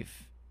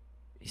Steve.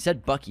 He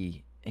said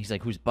Bucky. He's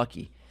like, who's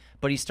Bucky?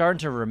 But he's starting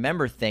to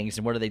remember things,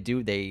 and what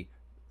do? They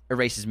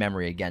erase his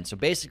memory again. So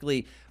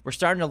basically, we're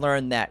starting to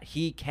learn that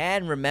he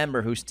can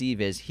remember who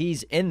Steve is.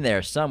 He's in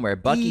there somewhere.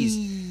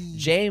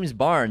 James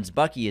Barnes,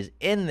 Bucky is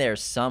in there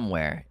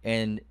somewhere,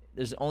 and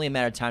there's only a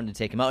matter of time to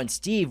take him out. And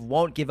Steve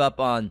won't give up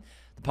on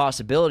the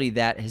possibility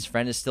that his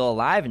friend is still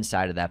alive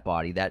inside of that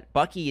body, that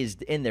Bucky is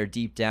in there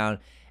deep down,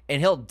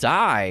 and he'll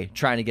die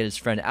trying to get his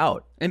friend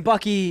out. And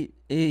Bucky,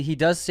 he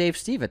does save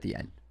Steve at the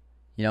end.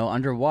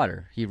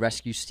 Underwater. He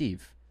rescues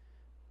Steve.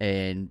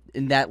 And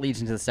that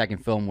leads into the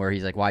second film where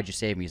he's like, why'd you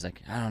save me? He's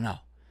like, I don't know.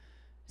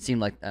 It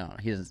seemed like, I don't know.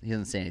 He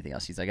doesn't say anything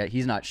else. He's like,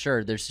 he's not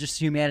sure. There's just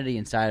humanity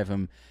inside of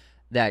him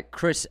that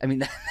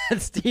that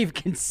Steve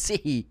can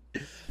see.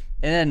 And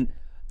then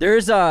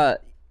there's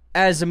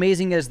as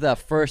amazing as the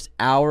first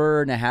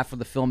hour and a half of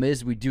the film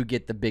is, we do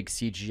get the big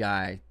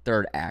CGI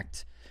third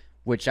act,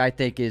 which I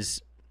think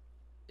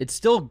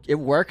it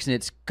works and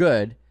it's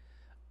good,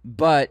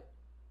 but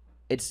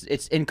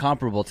it's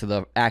incomparable to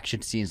the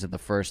action scenes of the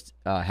first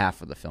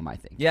half of the film, I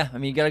think. Yeah,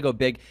 you got to go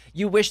big.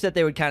 You wish that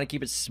they would kind of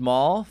keep it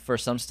small for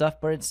some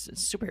stuff, but it's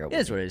superhero. It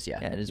is what it is, yeah.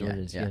 Yeah, it is what it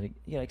is. Yeah.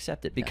 You got to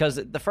accept it because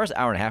the first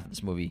hour and a half of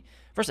this movie,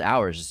 first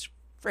hour is just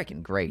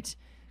freaking great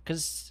because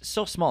it's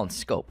so small in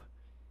scope.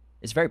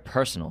 It's very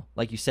personal.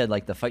 Like you said,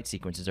 like the fight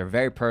sequences are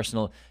very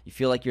personal. You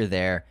feel like you're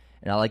there,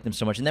 and I like them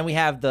so much. And then we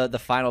have the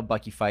final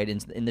Bucky fight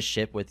in the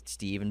ship with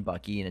Steve and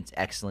Bucky, and it's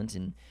excellent.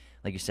 And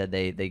like you said,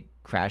 they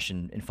crash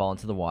and fall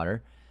into the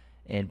water,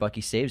 and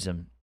Bucky saves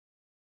them.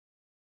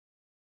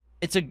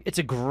 It's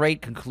a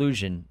great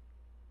conclusion,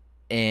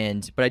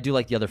 but I do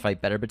like the other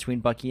fight better between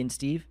Bucky and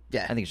Steve.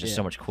 Yeah, I think it's just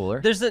so much cooler.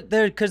 There's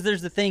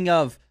the thing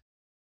of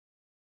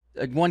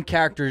like one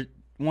character's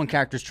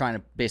trying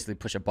to basically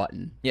push a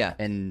button. Yeah,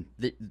 and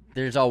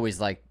there's always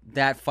like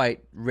that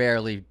fight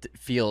rarely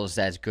feels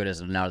as good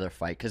as another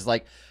fight because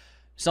like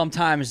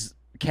sometimes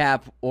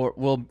Cap or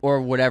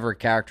whatever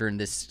character in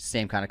this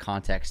same kind of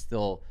context,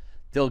 they'll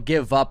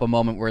give up a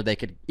moment where they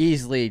could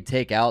easily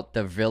take out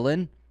the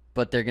villain,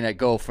 but they're gonna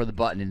go for the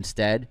button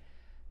instead.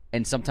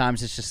 And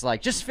sometimes it's just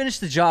like, just finish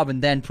the job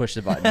and then push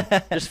the button.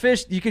 Just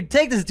finish. You could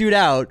take this dude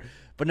out,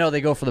 but no,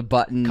 they go for the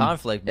button.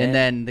 Conflict, man. And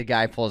then the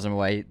guy pulls him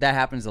away. That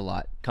happens a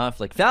lot.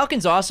 Conflict.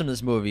 Falcon's awesome in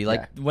this movie.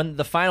 Like when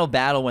the final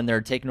battle, when they're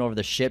taking over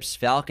the ships,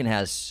 Falcon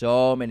has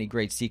so many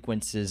great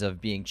sequences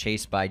of being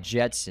chased by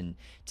jets and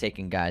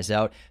taking guys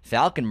out.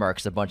 Falcon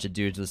marks a bunch of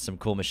dudes with some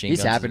cool machine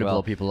guns. He's happy to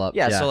blow people up.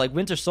 Yeah, so like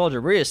Winter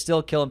Soldier, Rhea's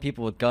still killing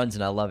people with guns,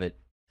 and I love it.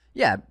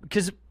 Yeah,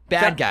 because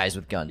bad guys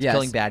with guns,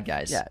 killing bad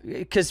guys. Yeah,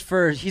 because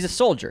he's a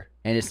soldier,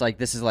 and it's like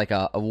this is like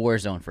a war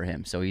zone for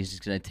him, so he's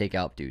just gonna take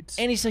out dudes.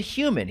 And he's a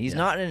human. He's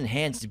not an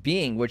enhanced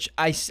being, which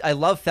I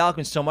love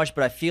Falcon so much,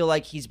 but I feel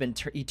like he's been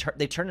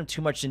they turned him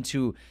too much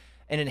into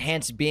an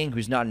enhanced being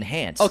who's not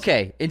enhanced.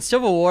 Okay, in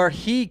Civil War,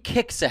 he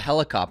kicks a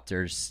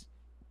helicopter's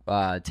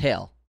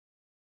tail,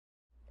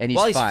 and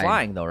he's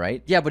flying though,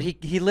 right? Yeah, but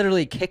he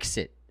literally kicks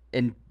it,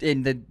 and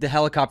the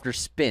helicopter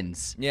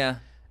spins. Yeah,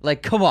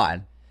 like come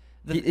on.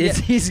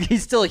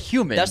 He's still a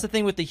human. That's the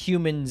thing with the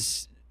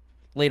humans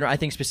later, I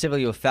think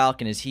specifically with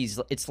Falcon, is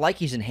it's like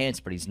he's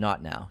enhanced, but he's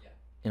not now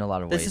in a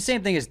lot of ways. It's the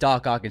same thing as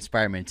Doc Ock and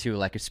Spider-Man too.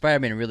 Like if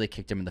Spider-Man really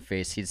kicked him in the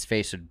face, his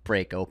face would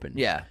break open.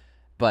 Yeah.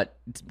 But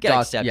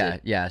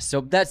accepted. Yeah.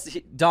 So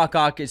Doc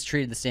Ock is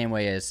treated the same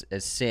way as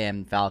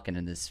Sam Falcon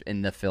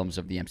in the films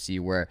of the MCU,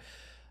 where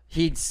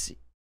he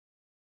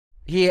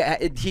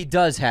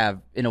does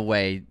have in a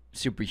way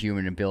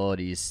superhuman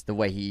abilities the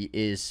way he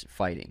is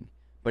fighting.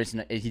 But it's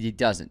not, he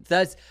doesn't.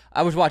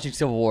 I was watching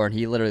Civil War and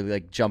he literally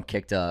like jump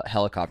kicked a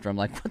helicopter. I'm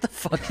like, what the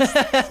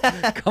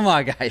fuck? Come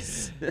on,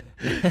 guys.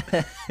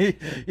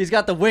 He's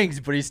got the wings,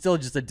 but he's still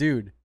just a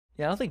dude.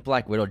 Yeah, I don't think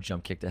Black Widow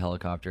jump kicked a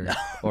helicopter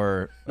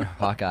or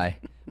Hawkeye.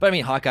 But I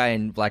mean, Hawkeye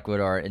and Black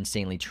Widow are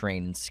insanely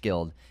trained and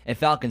skilled, and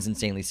Falcon's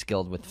insanely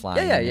skilled with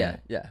flying. Yeah.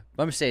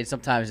 But I'm saying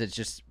sometimes it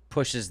just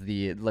pushes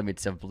the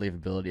limits of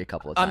believability a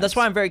couple of times. That's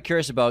why I'm very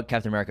curious about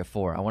Captain America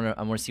 4. I want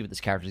to see what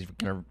this character is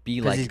going to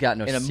be like he's got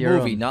no in a serum.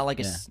 movie, not like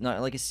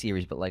a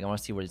series, but like I want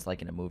to see what it's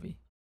like in a movie.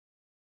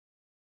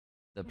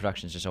 The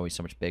production is just always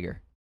so much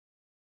bigger.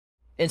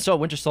 And so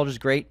Winter Soldier's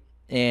great,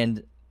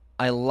 and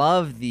I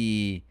love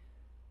the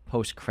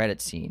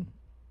post-credit scene.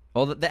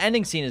 Well, the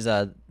ending scene is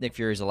Nick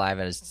Fury's alive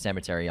at his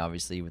cemetery,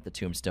 obviously, with the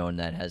tombstone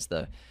that has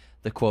the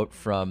quote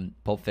from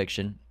Pulp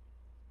Fiction,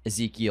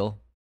 Ezekiel.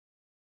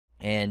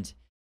 And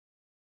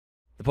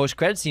the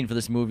post-credit scene for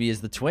this movie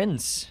is the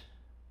twins,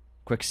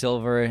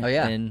 Quicksilver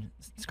and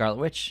Scarlet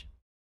Witch,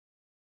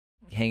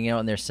 hanging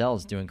out in their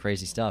cells doing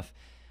crazy stuff.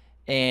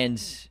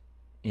 And,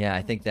 yeah,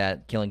 I think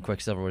that killing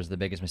Quicksilver was the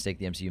biggest mistake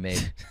the MCU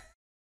made.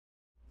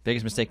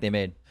 Biggest mistake they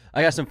made.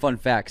 I got some fun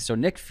facts. So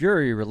Nick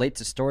Fury relates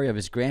the story of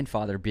his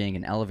grandfather being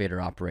an elevator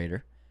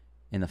operator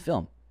in the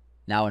film.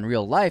 Now, in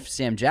real life,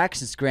 Sam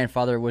Jackson's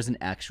grandfather was an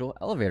actual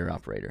elevator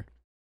operator.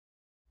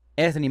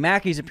 Anthony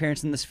Mackie's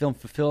appearance in this film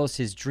fulfills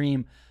his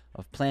dream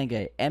of playing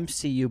a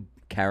MCU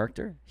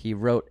character. He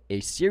wrote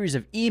a series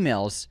of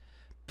emails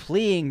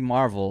pleading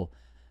Marvel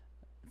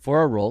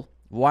for a role,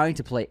 wanting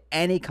to play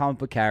any comic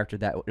book character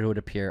that would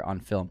appear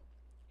on film.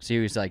 So he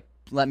was like,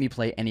 let me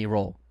play any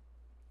role.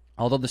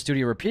 Although the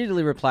studio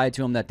repeatedly replied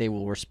to him that they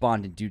will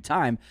respond in due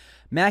time,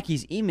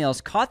 Mackie's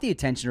emails caught the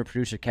attention of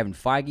producer Kevin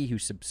Feige, who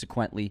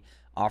subsequently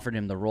offered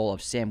him the role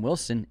of Sam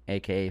Wilson,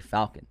 a.k.a.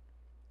 Falcon.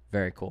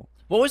 Very cool.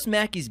 What was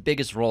Mackie's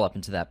biggest role up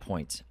until that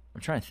point?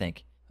 I'm trying to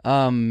think.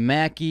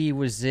 Mackie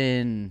was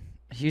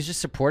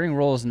just supporting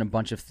roles in a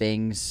bunch of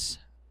things.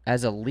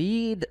 As a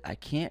lead, I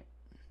can't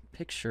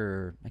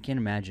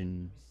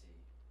imagine.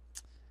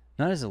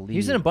 Not as a lead. He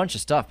was in a bunch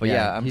of stuff, but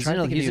I'm trying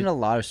to think. He's in a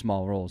lot of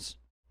small roles.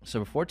 So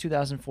before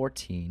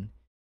 2014,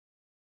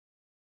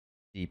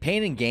 the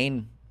Pain and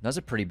Gain, that was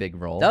a pretty big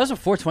role. That was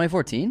before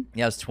 2014?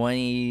 Yeah, it was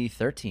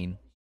 2013.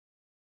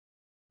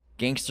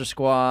 Gangster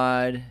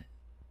Squad,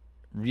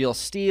 Real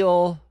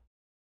Steel,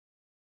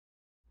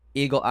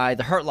 Eagle Eye,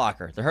 The Hurt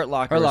Locker. The Hurt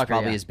Locker was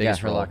probably his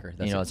biggest role. Hurt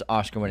Locker. It's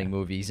Oscar-winning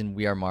movie. He's in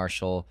We Are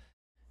Marshall.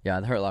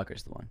 Yeah, The Hurt Locker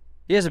is the one.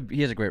 He has a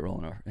great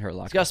role in Hurt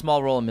Locker. He's got a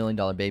small role in $1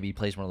 Million Baby. He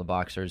plays one of the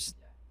boxers.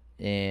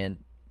 But yeah,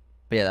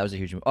 that was a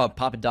huge movie. Oh,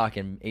 Papa Doc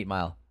in 8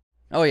 Mile.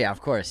 Oh, yeah,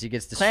 of course. He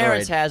gets destroyed.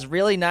 Clarence has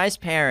really nice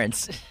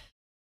parents.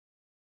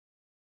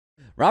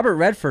 Robert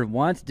Redford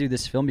wanted to do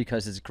this film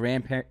because his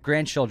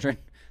grandchildren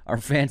are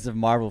fans of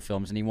Marvel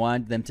films, and he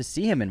wanted them to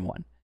see him in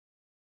one.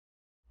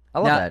 I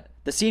love that.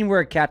 The scene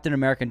where Captain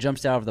America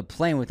jumps out of the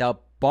plane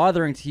without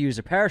bothering to use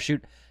a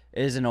parachute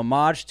is an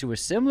homage to a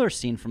similar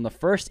scene from the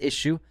first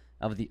issue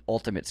of the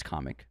Ultimates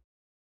comic.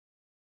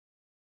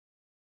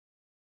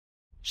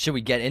 Should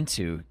we get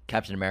into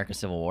Captain America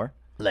Civil War?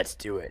 Let's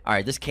do it. All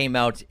right, this came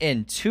out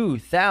in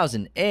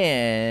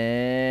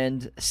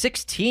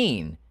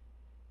 2016.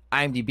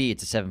 IMDb,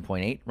 it's a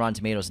 7.8. Rotten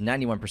Tomatoes,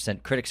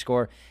 91% critic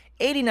score,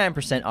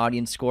 89%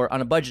 audience score. On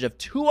a budget of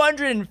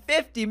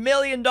 $250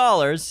 million,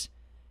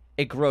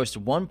 it grossed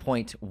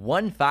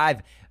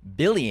 $1.15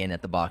 billion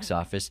at the box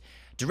office.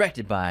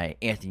 Directed by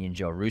Anthony and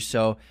Joe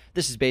Russo.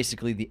 This is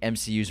basically the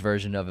MCU's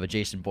version of a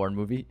Jason Bourne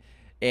movie.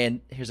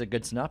 And here's a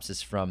good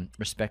synopsis from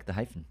Respect the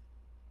Hyphen.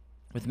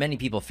 With many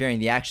people fearing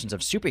the actions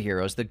of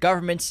superheroes, the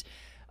government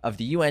of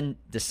the UN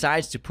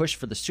decides to push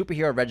for the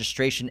Superhero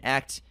Registration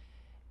Act,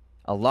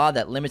 a law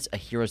that limits a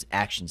hero's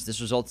actions. This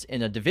results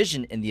in a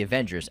division in the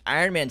Avengers.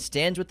 Iron Man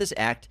stands with this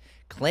act,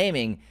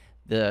 claiming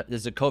the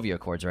Sokovia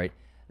Accords, right?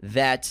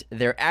 That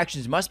their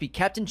actions must be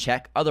kept in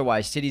check,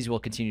 otherwise cities will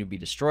continue to be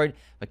destroyed.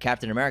 But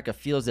Captain America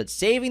feels that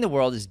saving the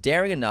world is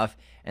daring enough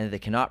and that they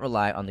cannot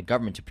rely on the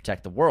government to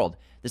protect the world.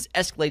 This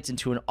escalates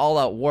into an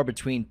all-out war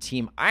between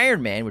Team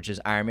Iron Man, which is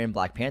Iron Man,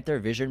 Black Panther,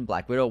 Vision,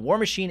 Black Widow, War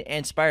Machine,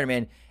 and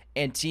Spider-Man,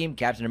 and Team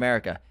Captain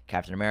America.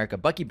 Captain America,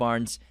 Bucky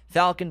Barnes,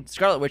 Falcon,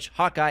 Scarlet Witch,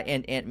 Hawkeye,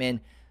 and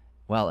Ant-Man,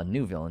 while a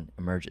new villain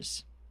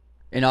emerges.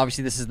 And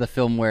obviously this is the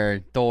film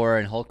where Thor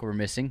and Hulk were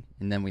missing,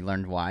 and then we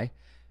learned why.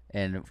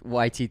 And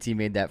YTT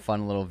made that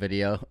fun little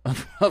video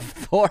of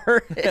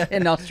Thor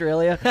in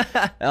Australia.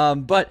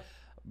 But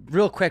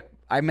real quick,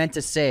 I meant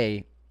to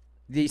say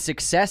the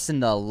success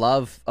and the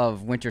love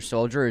of Winter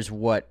Soldier is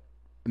what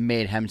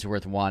made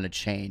Hemsworth want to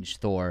change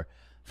Thor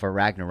for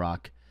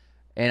Ragnarok.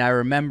 And I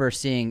remember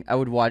seeing, I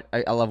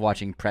love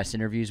watching press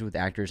interviews with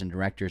actors and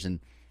directors, and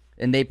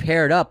they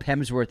paired up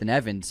Hemsworth and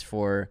Evans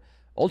for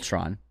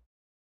Ultron.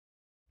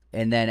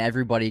 And then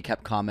everybody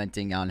kept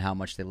commenting on how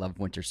much they loved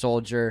Winter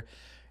Soldier.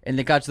 And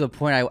it got to the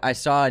point, I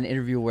saw an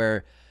interview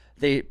where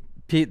the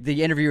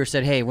interviewer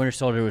said, hey, Winter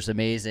Soldier was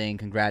amazing,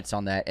 congrats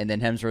on that. And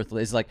then Hemsworth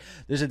is like,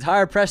 there's an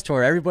entire press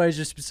tour, everybody's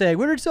just saying,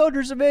 Winter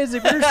Soldier's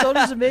amazing, Winter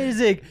Soldier's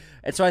amazing.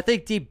 And so I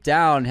think deep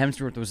down,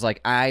 Hemsworth was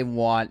like, I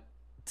want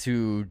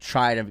to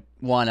try to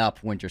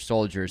one-up Winter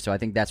Soldier. So I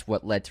think that's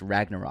what led to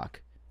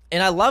Ragnarok.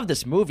 And I love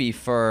this movie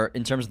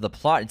in terms of the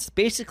plot. It's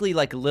basically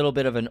like a little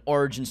bit of an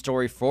origin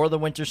story for the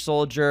Winter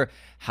Soldier,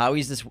 how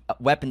he's this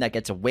weapon that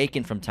gets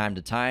awakened from time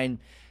to time.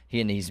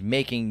 He's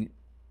making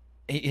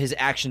his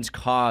actions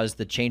cause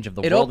the change of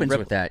the world. It opens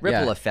with that,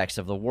 ripple effects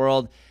of the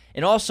world.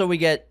 And also we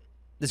get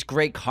this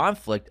great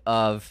conflict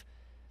of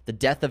the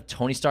death of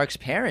Tony Stark's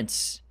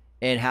parents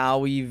and how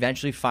we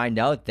eventually find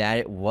out that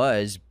it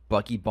was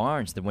Bucky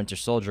Barnes, the Winter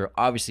Soldier.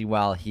 Obviously,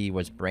 while he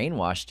was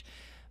brainwashed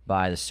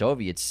by the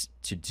Soviets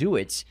to do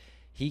it,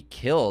 he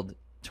killed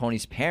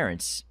Tony's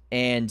parents.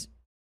 And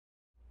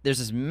there's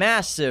this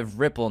massive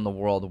ripple in the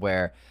world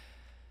where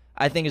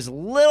I think is a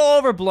little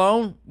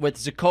overblown with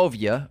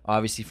Sokovia,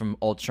 obviously from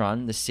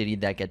Ultron, the city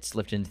that gets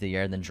lifted into the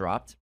air and then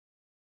dropped,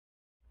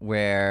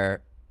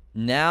 where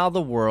now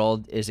the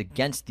world is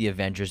against the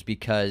Avengers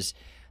because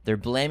they're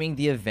blaming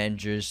the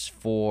Avengers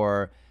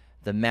for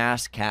the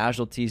mass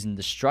casualties and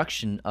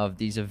destruction of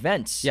these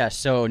events. Yeah,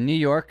 so New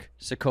York,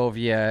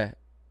 Sokovia,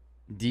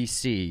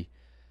 DC,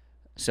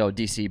 so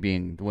DC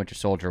being the Winter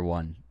Soldier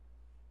one.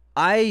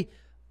 I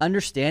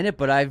understand it,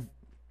 but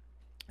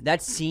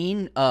that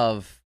scene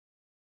of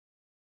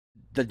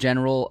the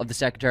general of the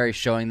secretary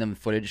showing them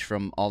footage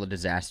from all the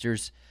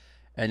disasters,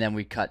 and then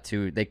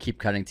they keep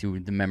cutting to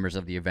the members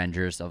of the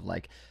Avengers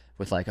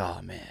with oh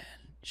man,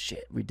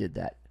 shit, we did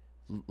that,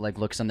 like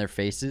looks on their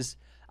faces.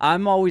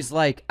 I'm always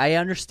like, I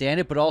understand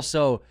it, but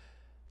also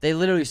they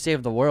literally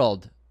save the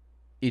world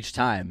each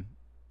time.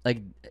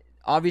 Like,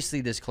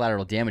 obviously there's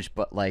collateral damage,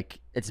 but like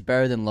it's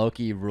better than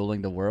Loki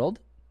ruling the world.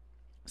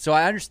 So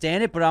I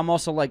understand it, but I'm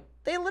also like,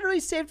 they literally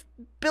saved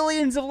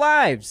billions of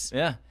lives.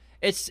 Yeah,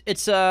 it's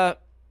an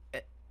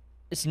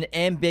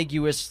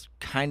ambiguous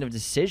kind of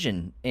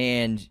decision,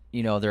 and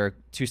there are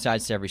two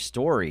sides to every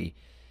story.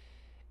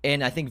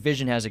 And I think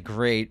Vision has a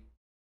great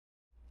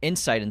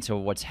insight into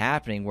what's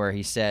happening, where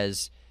he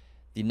says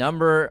the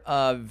number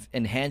of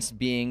enhanced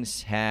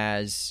beings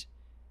has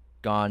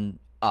gone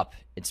up.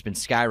 It's been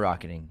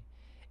skyrocketing.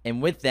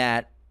 And with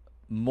that,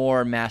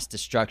 more mass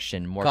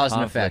destruction, more cause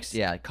and conflicts. effects.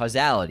 Yeah,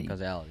 causality.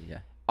 Causality, yeah.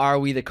 Are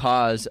we the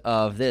cause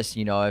of this?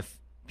 If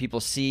people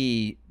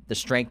see the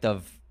strength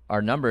of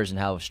our numbers and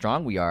how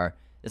strong we are,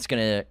 it's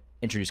going to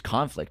introduce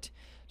conflict.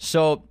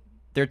 So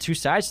there are two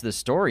sides to the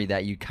story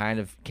that you kind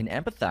of can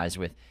empathize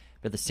with.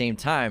 But at the same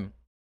time,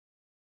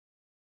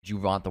 would you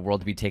want the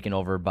world to be taken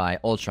over by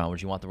Ultron?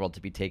 Would you want the world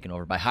to be taken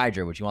over by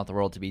Hydra? Would you want the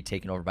world to be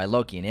taken over by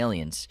Loki and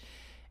aliens?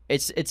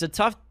 It's a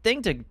tough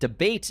thing to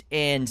debate,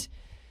 and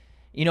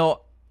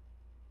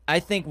I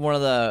think one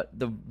of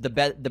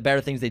the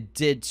better things they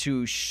did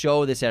to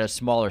show this at a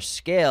smaller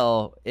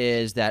scale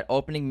is that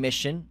opening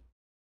mission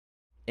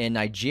in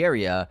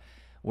Nigeria,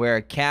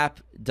 where Cap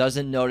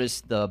doesn't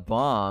notice the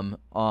bomb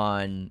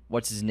on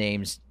what's his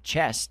name's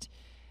chest,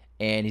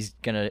 and he's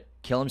gonna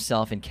kill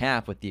himself and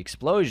Cap with the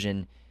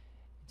explosion.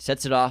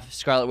 Sets it off.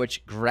 Scarlet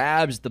Witch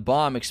grabs the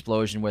bomb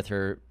explosion with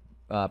her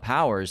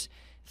powers,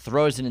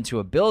 throws it into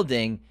a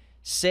building,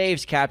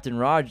 saves Captain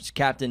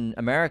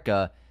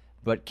America,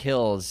 but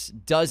kills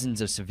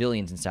dozens of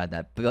civilians inside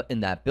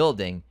that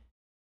building.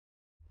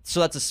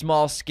 So that's a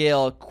small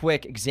scale,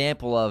 quick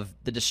example of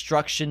the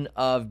destruction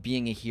of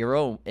being a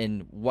hero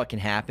and what can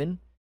happen.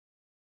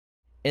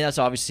 And that's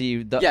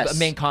obviously the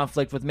main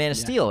conflict with Man of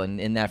Steel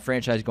and in that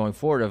franchise going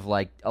forward, of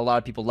like, a lot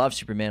of people love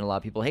Superman, a lot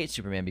of people hate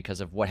Superman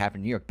because of what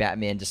happened in New York.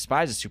 Batman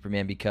despises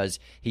Superman because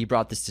he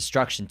brought this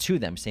destruction to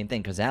them. Same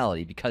thing,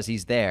 causality. Because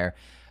he's there,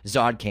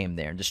 Zod came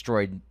there and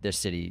destroyed their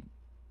city.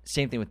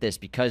 Same thing with this.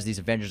 Because these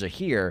Avengers are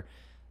here,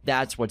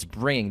 that's what's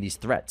bringing these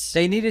threats.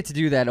 They needed to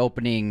do that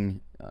opening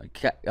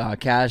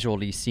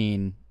casualty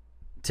scene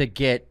to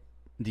get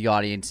the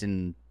audience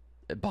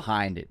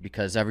behind it,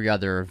 because every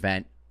other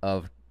event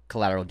of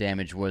collateral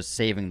damage was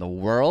saving the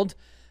world,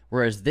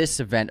 whereas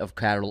this event of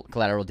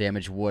collateral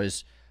damage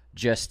was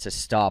just to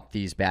stop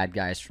these bad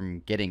guys from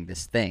getting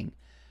this thing.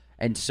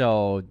 And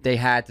so they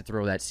had to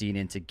throw that scene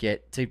in to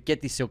get the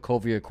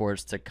Sokovia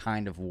Accords to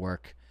kind of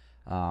work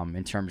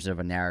in terms of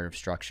a narrative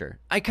structure.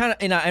 I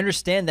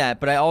understand that,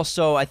 but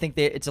I think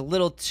that it's a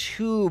little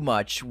too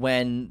much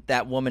when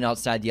that woman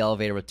outside the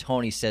elevator with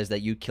Tony says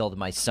that you killed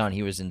my son.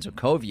 He was in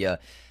Sokovia.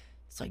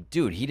 It's like,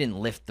 dude, he didn't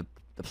lift the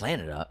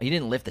planet up. He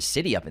didn't lift the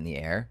city up in the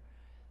air.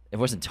 It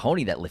wasn't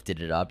Tony that lifted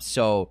it up.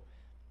 So,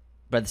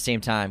 but at the same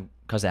time,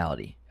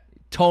 causality.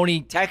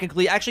 Tony,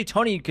 technically,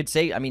 Tony, you could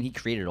say, he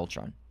created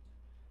Ultron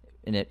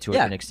to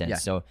an extent. Yeah.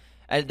 So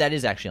that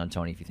is actually on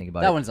Tony if you think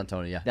about it. That one's on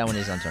Tony, yeah. That one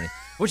is on Tony.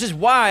 Which is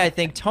why I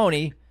think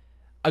Tony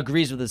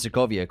agrees with the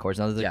Sokovia Accords.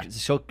 Now, the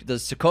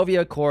Sokovia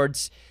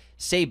Accords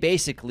say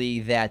basically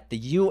that the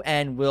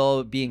UN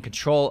will be in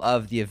control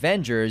of the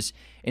Avengers,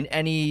 and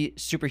any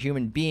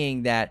superhuman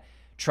being that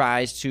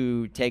tries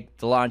to take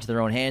the law into their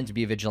own hands and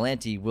be a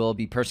vigilante will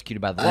be persecuted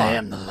by the law. I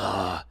am the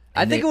law.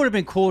 I think it would have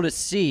been cool to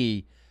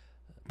see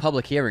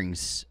public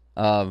hearings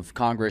of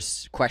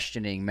Congress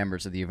questioning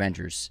members of the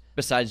Avengers.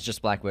 Besides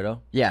just Black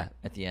Widow? Yeah.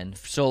 At the end.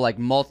 So like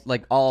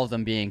all of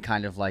them being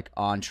kind of like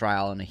on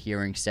trial in a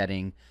hearing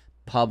setting,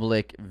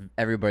 public,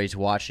 everybody's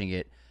watching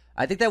it.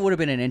 I think that would have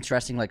been an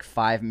interesting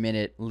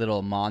 5-minute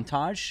little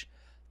montage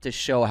to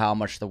show how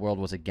much the world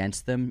was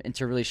against them and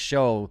to really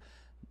show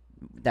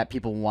that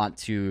people want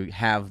to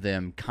have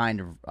them kind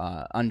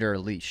of under a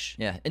leash.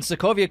 Yeah. In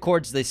Sokovia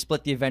Accords, they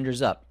split the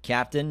Avengers up.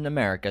 Captain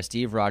America,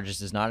 Steve Rogers,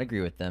 does not agree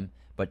with them,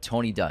 but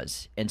Tony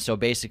does. And so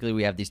basically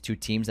we have these two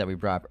teams that we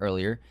brought up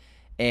earlier,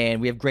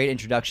 and we have great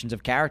introductions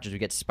of characters. We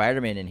get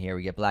Spider-Man in here.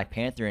 We get Black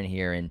Panther in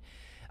here. And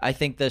I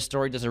think the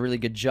story does a really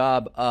good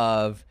job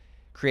of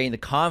creating the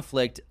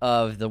conflict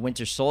of the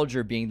Winter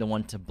Soldier being the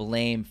one to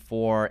blame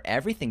for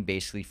everything,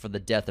 basically, for the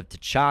death of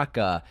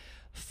T'Chaka,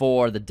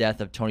 for the death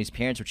of Tony's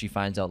parents, which he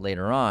finds out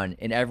later on.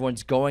 And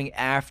everyone's going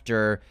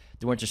after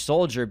the Winter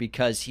Soldier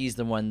because he's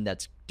the one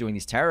that's doing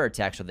these terror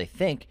attacks, or they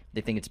think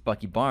it's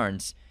Bucky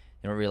Barnes.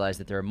 They don't realize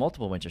that there are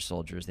multiple Winter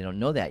Soldiers. They don't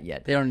know that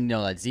yet. They don't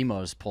know that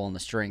Zemo's pulling the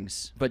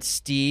strings. But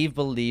Steve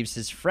believes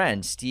his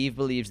friend. Steve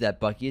believes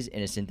that Bucky is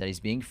innocent, that he's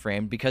being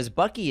framed, because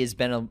Bucky has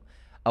been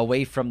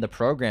away from the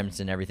programs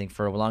and everything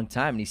for a long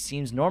time, and he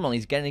seems normal.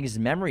 He's getting his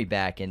memory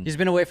back, and he's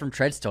been away from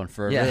Treadstone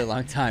for a really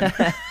long time.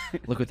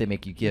 Look what they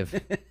make you give.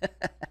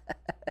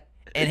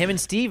 And him and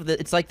Steve,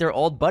 it's like they're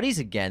old buddies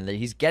again.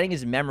 He's getting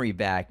his memory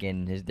back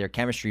and their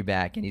chemistry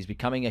back, and he's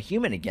becoming a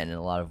human again in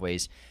a lot of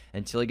ways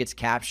until he gets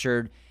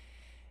captured.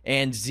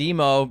 And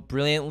Zemo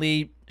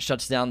brilliantly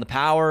shuts down the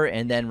power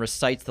and then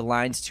recites the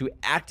lines to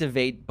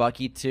activate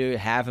Bucky to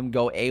have him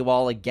go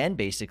AWOL again,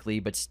 basically.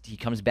 But he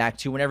comes back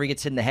to whenever he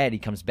gets hit in the head, he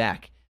comes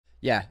back.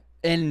 Yeah.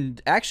 And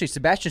actually,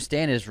 Sebastian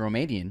Stan is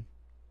Romanian,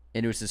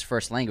 and it was his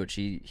first language.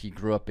 He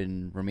grew up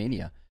in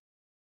Romania.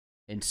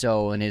 And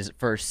so in his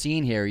first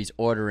scene here, he's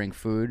ordering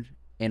food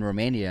in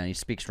Romania, and he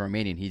speaks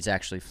Romanian. He's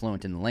actually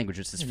fluent in the language.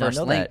 It's his first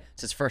language.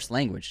 It's his first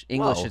language.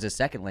 English is his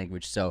second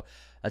language. So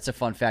that's a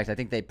fun fact. I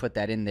think they put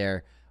that in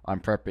there on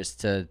purpose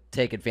to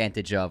take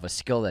advantage of a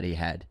skill that he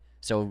had.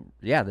 So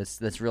yeah,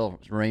 that's real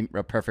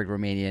perfect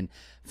Romanian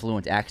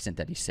fluent accent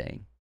that he's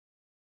saying.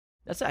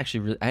 That's actually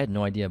really, I had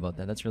no idea about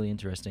that. That's really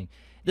interesting.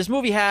 This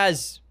movie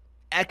has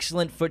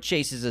excellent foot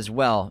chases as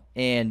well,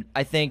 and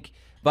I think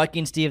Bucky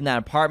and Steve in that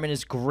apartment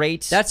is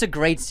great. That's a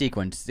great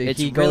sequence. It's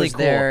he really goes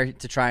cool. there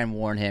to try and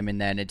warn him,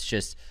 and then it's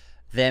just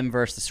them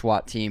versus the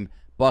SWAT team.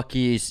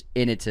 Bucky's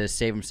in it to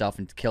save himself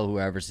and to kill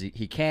whoever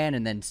he can,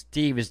 and then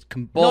Steve is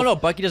No,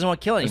 Bucky doesn't want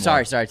to kill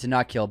anyone. Sorry, to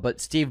not kill,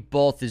 but Steve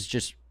both is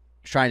just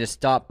trying to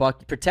stop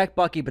Bucky, protect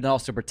Bucky, but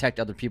also protect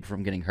other people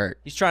from getting hurt.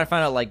 He's trying to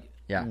find out, like,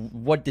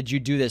 what did you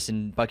do this?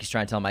 And Bucky's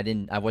trying to tell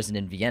him, I wasn't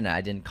in Vienna.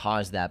 I didn't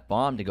cause that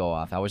bomb to go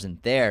off. I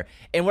wasn't there.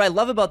 And what I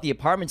love about the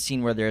apartment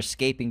scene where they're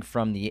escaping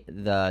from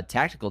the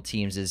tactical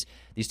teams is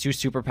these two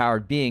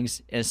superpowered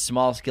beings in a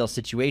small-scale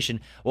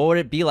situation. What would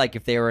it be like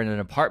if they were in an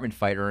apartment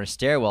fight or in a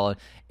stairwell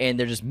and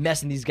they're just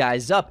messing these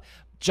guys up,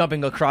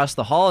 jumping across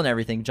the hall and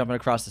everything, jumping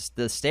across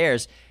the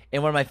stairs?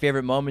 And one of my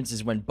favorite moments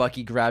is when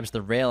Bucky grabs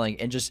the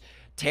railing and just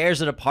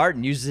tears it apart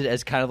and uses it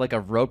as kind of like a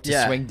rope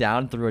to swing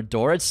down through a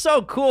door. It's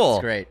so cool.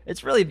 It's great.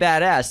 It's really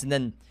badass. And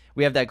then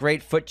we have that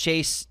great foot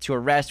chase to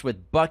arrest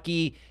with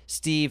Bucky,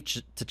 Steve,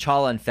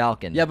 T'Challa, and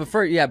Falcon. But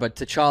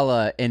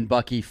T'Challa and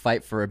Bucky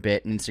fight for a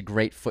bit, and it's a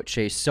great foot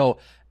chase. So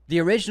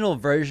the original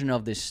version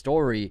of this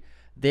story,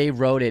 they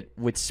wrote it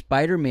with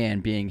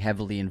Spider-Man being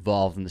heavily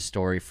involved in the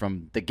story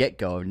from the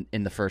get-go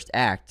in the first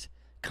act,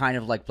 kind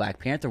of like Black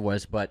Panther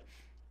was, but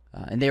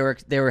and they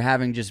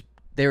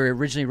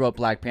originally wrote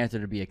Black Panther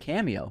to be a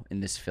cameo in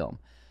this film.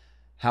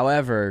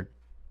 However,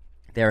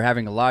 they were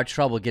having a lot of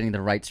trouble getting the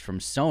rights from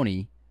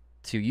Sony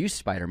to use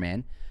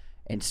Spider-Man,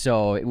 and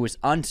so it was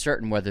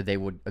uncertain whether they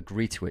would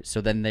agree to it. So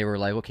then they were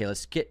like, okay,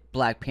 let's get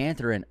Black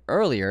Panther in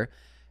earlier,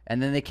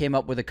 and then they came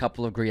up with a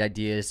couple of great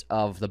ideas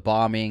of the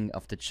bombing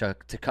of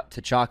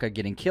T'Chaka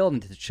getting killed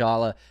and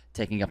T'Challa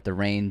taking up the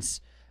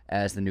reins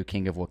as the new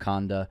king of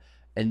Wakanda.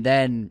 And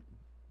then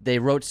they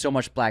wrote so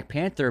much Black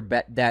Panther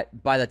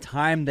that by the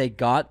time they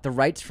got the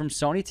rights from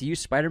Sony to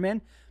use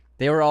Spider-Man,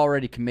 they were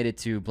already committed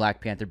to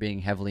Black Panther being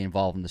heavily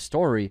involved in the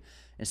story.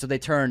 And so they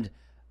turned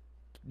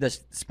the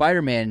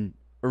Spider-Man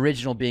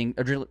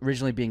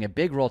originally being a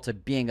big role to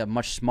being a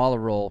much smaller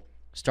role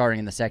starting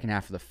in the second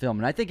half of the film.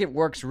 And I think it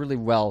works really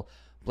well,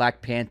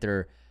 Black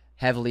Panther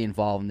heavily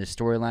involved in this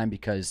storyline,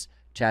 because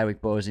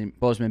Chadwick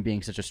Boseman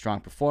being such a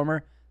strong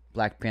performer,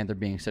 Black Panther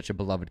being such a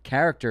beloved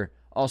character,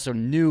 also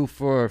new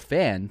for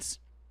fans.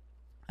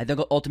 I think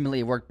ultimately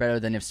it worked better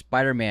than if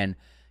Spider-Man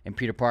and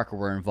Peter Parker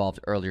were involved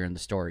earlier in the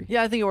story.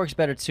 Yeah, I think it works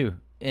better too.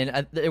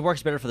 And it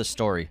works better for the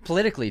story.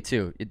 Politically,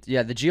 too.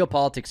 The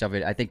geopolitics of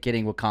it, I think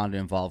getting Wakanda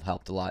involved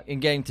helped a lot. And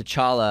getting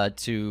T'Challa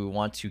to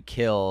want to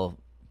kill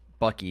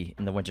Bucky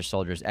and the Winter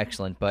Soldier is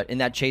excellent. But in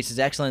that chase is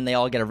excellent. They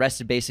all get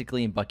arrested,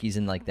 basically, and Bucky's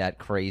in, like, that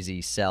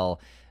crazy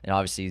cell. And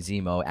obviously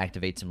Zemo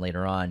activates him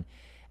later on.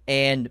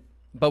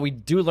 But we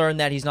do learn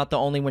that he's not the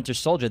only Winter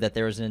Soldier, that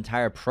there is an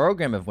entire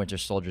program of Winter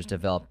Soldiers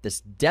developed, this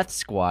Death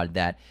Squad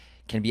that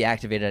can be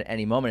activated at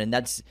any moment.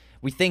 And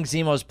we think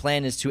Zemo's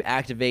plan is to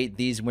activate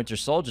these Winter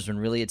Soldiers, when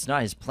really it's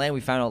not. His plan,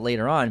 we found out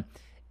later on,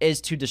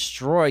 is to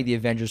destroy the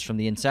Avengers from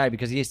the inside,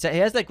 because he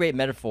has that great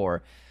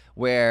metaphor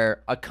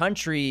where a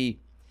country,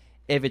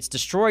 if it's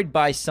destroyed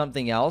by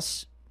something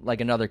else,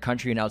 like another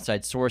country, an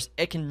outside source,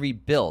 it can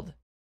rebuild.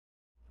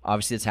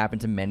 Obviously, it's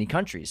happened to many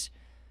countries.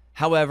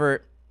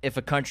 However, if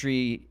a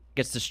country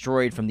gets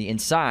destroyed from the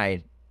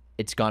inside,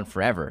 it's gone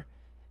forever.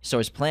 So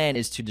his plan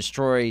is to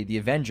destroy the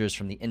Avengers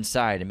from the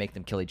inside and make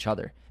them kill each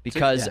other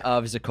because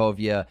of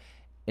Sokovia,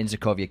 and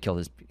Sokovia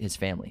killed his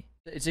family.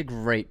 It's a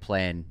great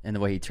plan in the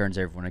way he turns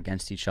everyone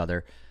against each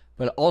other.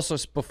 But also,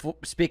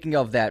 speaking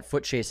of that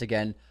foot chase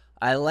again,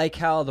 I like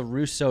how the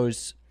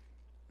Russos,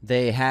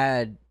 they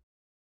had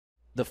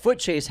the foot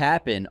chase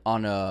happen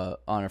on a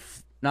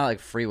not like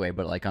freeway,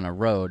 but like on a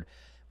road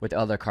with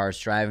other cars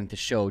driving to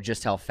show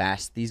just how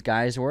fast these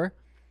guys were.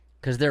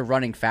 Because they're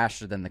running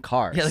faster than the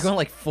cars. Yeah, they're going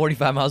like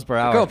 45 miles per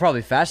hour. They're going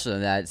probably faster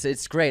than that.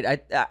 It's great.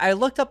 I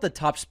looked up the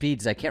top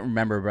speeds. I can't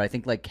remember, but I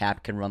think like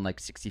Cap can run like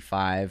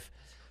 65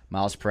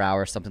 miles per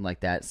hour, something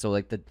like that. So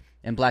like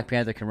and Black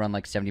Panther can run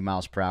like 70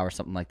 miles per hour,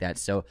 something like that.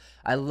 So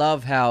I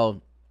love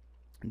how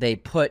they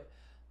put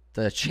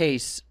the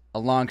chase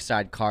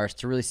alongside cars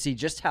to really see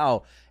just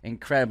how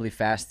incredibly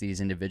fast these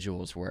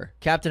individuals were.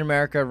 Captain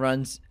America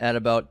runs at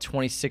about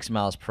 26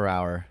 miles per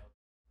hour.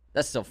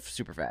 That's still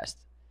super fast.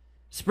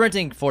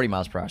 Sprinting 40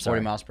 miles per hour. Sorry.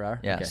 40 miles per hour?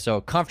 Yeah, Okay.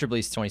 so comfortably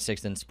it's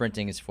 26, and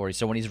sprinting is 40.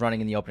 So when he's running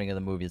in the opening of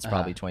the movie, it's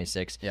probably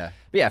 26. Yeah.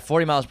 But yeah,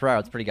 40 miles per hour,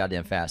 it's pretty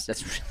goddamn fast.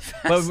 That's really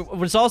fast.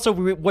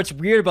 But what's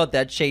weird about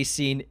that chase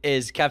scene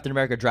is Captain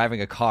America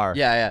driving a car.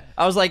 Yeah.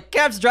 I was like,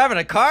 Cap's driving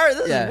a car?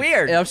 This is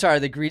weird. And I'm sorry,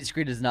 the green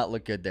screen does not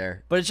look good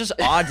there. But it's just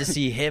odd to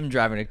see him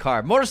driving a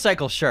car.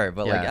 Motorcycle, sure,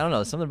 but like, Yeah. I don't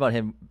know, something about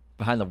him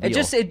behind the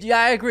wheel.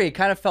 I agree. It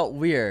kind of felt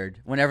weird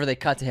whenever they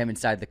cut to him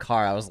inside the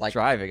car. I was like,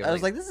 driving. I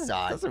was like, this is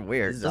odd. This is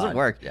weird. This It doesn't odd.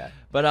 work. Yeah.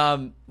 But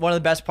one of the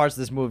best parts of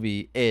this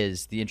movie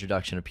is the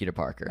introduction of Peter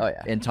Parker. Oh,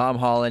 yeah. And Tom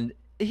Holland,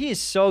 he is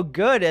so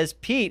good as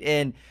Pete,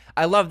 and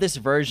I love this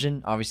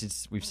version. Obviously,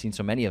 we've seen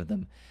so many of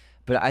them,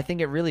 but I think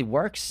it really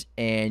works,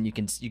 and you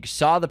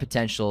saw the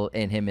potential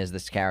in him as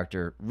this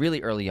character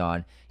really early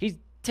on. He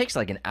takes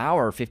like an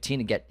hour or 15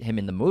 to get him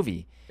in the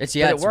movie.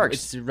 It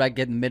works. It's right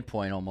getting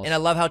midpoint almost. And I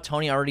love how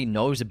Tony already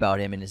knows about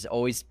him and has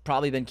always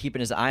probably been keeping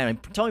his eye on him.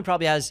 Tony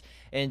probably has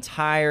an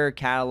entire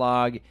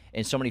catalog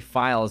and so many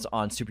files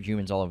on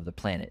superhumans all over the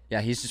planet.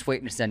 Yeah, he's just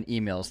waiting to send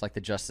emails like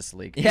the Justice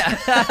League.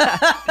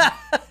 Yeah.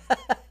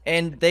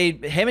 And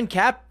him and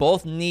Cap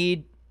both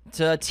need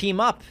to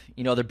team up.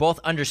 You know, they're both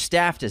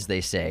understaffed, as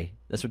they say.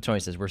 That's what Tony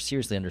says. We're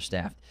seriously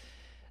understaffed.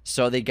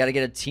 So they got to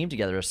get a team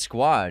together, a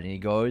squad. And he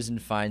goes and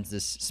finds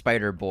this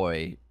Spider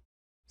Boy.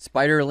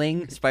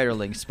 Spiderling,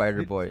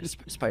 Spider Boy,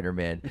 Spider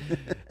Man,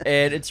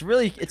 and it's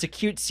a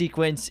cute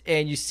sequence,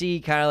 and you see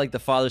kind of like the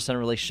father-son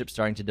relationship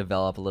starting to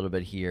develop a little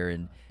bit here,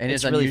 and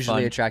his really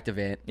unusually fun. attractive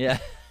aunt. Yeah,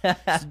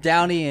 So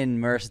Downey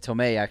and Marissa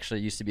Tomei actually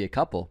used to be a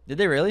couple. Did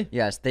they really?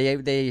 Yes,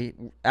 they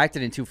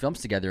acted in 2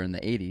 films together in the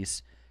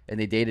 80s, and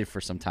they dated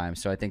for some time.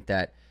 So I think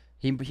that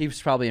he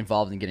was probably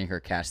involved in getting her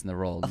cast in the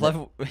role. I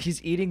love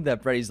he's eating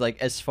that bread. He's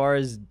like, as far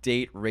as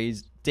date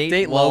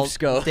loaves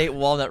go. Date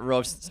walnut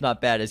roast, it's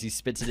not bad, as he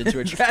spits it into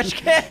a trash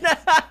can.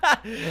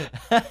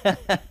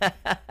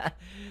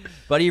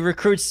 But he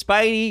recruits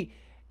Spidey,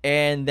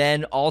 and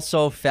then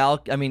also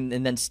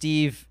and then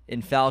Steve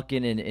and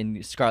Falcon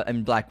and Scarlet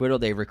and Black Widow,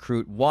 they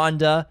recruit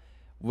Wanda.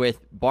 With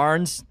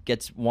Barnes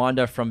gets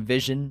Wanda from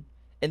Vision,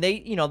 and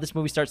this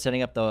movie starts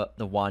setting up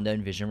the Wanda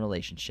and Vision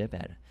relationship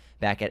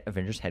back at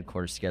Avengers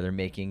headquarters together,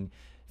 making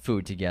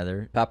food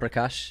together.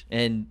 Paprikash.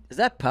 And Is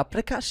that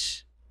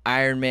Paprikash?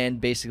 Iron Man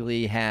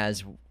basically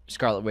has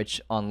Scarlet Witch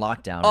on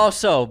lockdown.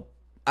 Also,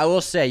 I will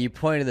say, you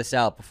pointed this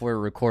out before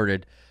we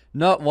recorded,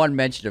 not one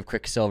mention of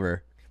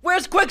Quicksilver.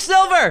 Where's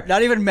Quicksilver?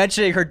 Not even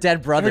mentioning her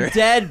dead brother. Her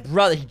dead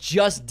brother. He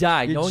just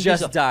died. He no one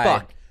just gives a died.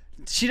 fuck.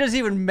 She doesn't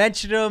even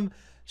mention him.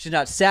 She's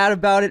not sad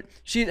about it.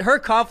 Her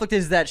conflict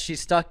is that she's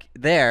stuck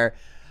there.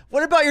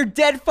 What about your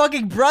dead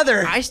fucking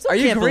brother? I still Are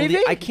you can't grieving?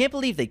 believe. I can't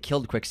believe they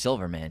killed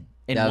Quicksilver, man.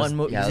 In one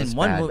movie. Yeah, In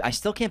one movie. I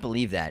still can't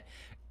believe that.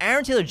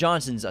 Aaron Taylor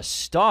Johnson's a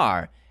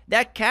star.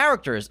 That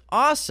character is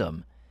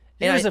awesome.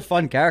 He was a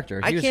fun character.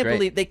 I was can't great.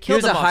 believe they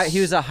killed him off. He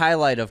was a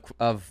highlight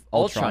of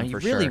Ultron. He for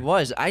really sure.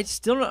 was. I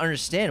still don't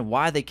understand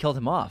why they killed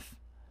him off.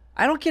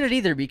 I don't get it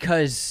either,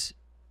 because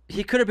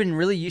he could have been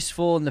really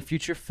useful in the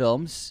future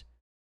films.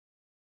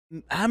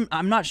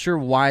 I'm not sure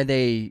why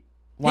He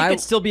could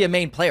still be a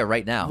main player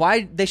right now.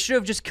 Why they should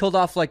have just killed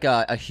off like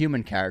a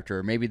human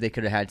character. Maybe they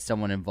could have had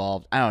someone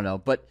involved. I don't know,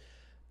 but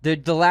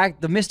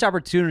the missed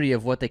opportunity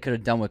of what they could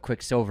have done with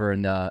Quicksilver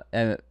and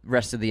the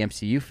rest of the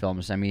MCU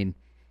films. I mean,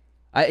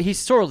 he's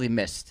sorely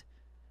missed,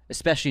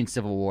 especially in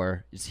Civil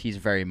War. He's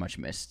very much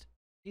missed.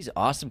 He's an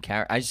awesome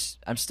character.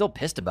 I'm still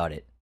pissed about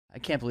it. I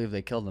can't believe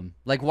they killed him.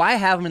 Like, why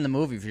have him in the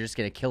movie if you're just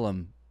gonna kill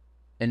him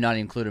and not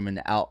include him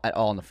at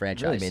all in the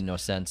franchise? It really made no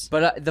sense.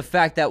 But the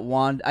fact that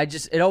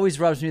it always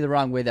rubs me the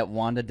wrong way that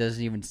Wanda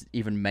doesn't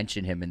even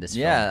mention him in this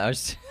film. Yeah,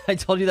 I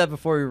told you that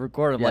before we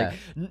recorded. I'm Yeah.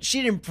 like,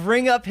 she didn't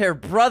bring up her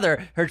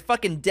brother, her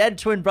fucking dead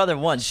twin brother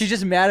once. She's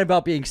just mad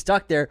about being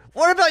stuck there.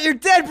 What about your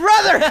dead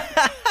brother?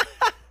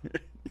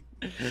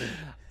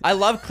 I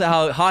love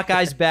how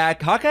Hawkeye's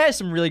back. Hawkeye has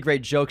some really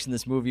great jokes in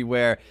this movie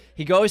where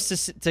he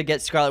goes to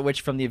get Scarlet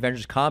Witch from the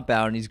Avengers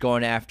compound, and he's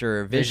going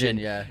after Vision.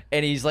 Yeah.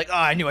 And he's like, "Oh,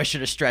 I knew I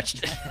should have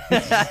stretched."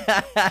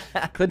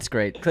 Clint's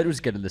great. Clint was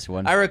good in this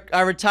one.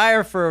 I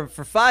retire for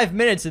 5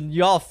 minutes, and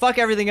y'all fuck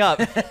everything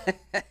up.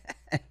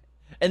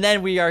 And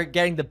then we are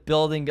getting the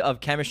building of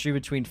chemistry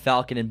between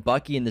Falcon and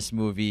Bucky in this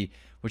movie,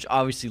 which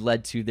obviously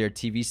led to their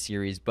TV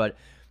series. But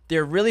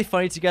they're really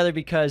funny together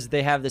because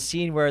they have the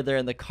scene where they're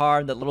in the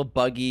car in that little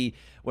buggy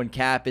when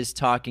Cap is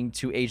talking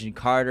to Agent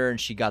Carter, and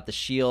she got the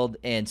shield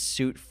and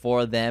suit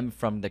for them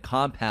from the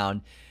compound.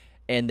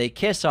 And they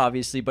kiss,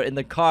 obviously, but in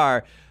the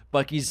car,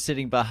 Bucky's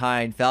sitting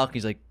behind Falcon.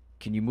 He's like,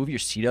 "Can you move your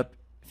seat up?"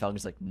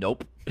 Falcon's like,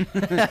 "Nope."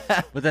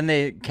 But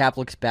then Cap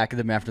looks back at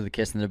them after the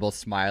kiss, and they're both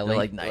smiling. They're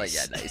like, "Nice."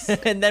 Yeah, nice.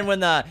 And then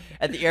when at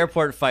the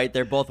airport fight,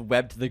 they're both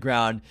webbed to the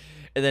ground.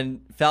 And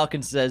then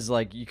Falcon says,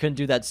 like, "You couldn't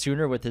do that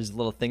sooner," with his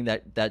little thing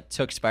that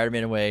took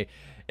Spider-Man away.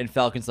 And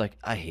Falcon's like,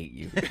 "I hate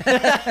you."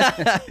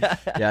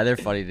 Yeah, they're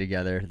funny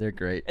together. They're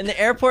great. In the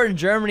airport in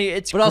Germany,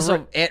 it's But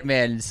also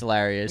Ant-Man is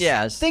hilarious.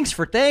 Yes. Thanks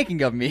for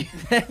thanking of me.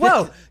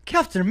 Whoa,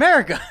 Captain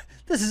America.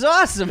 This is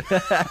awesome.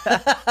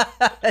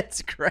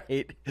 That's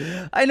great.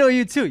 I know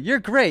you too. You're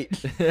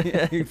great.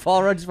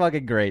 Paul Rudd's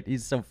fucking great.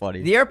 He's so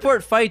funny. The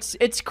airport fights,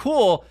 it's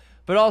cool,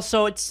 but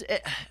also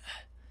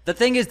The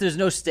thing is, there's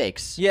no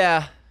stakes.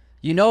 yeah.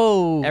 You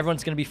know,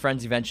 Everyone's going to be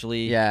friends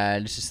eventually. yeah,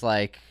 and it's just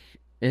like,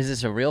 is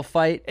this a real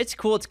fight? It's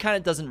cool. It kind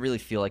of doesn't really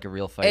feel like a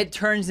real fight. It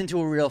turns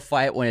into a real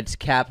fight when it's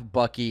Cap,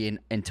 Bucky,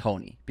 and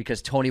Tony,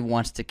 because Tony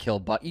wants to kill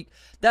Bucky.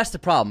 That's the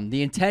problem.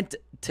 The intent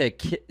to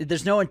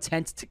there's no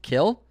intent to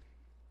kill,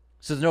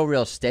 so there's no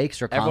real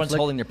stakes or conflict. Everyone's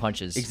holding their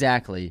punches.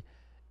 Exactly.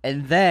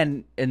 And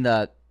then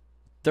at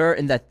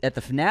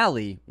the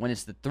finale, when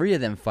it's the three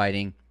of them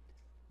fighting,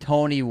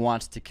 Tony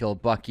wants to kill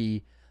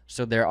Bucky,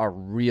 so there are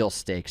real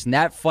stakes. And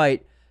that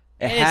fight,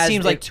 It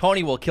seems like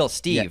Tony will kill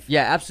Steve.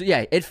 Yeah, absolutely.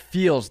 Yeah, it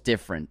feels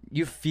different.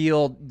 You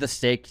feel the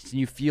stakes, and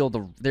you feel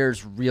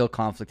there's real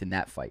conflict in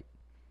that fight.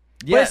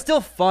 Yeah. But it's still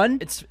fun.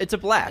 It's a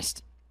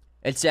blast.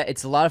 It's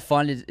a lot of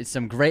fun. It's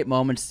some great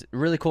moments,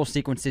 really cool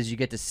sequences. You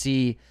get to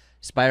see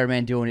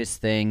Spider-Man doing his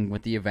thing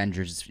with the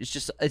Avengers.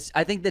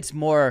 I think that's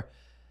more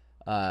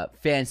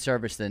fan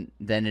service than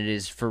it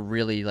is for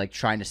really like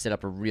trying to set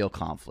up a real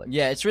conflict.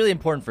 Yeah, it's really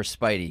important for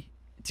Spidey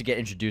to get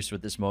introduced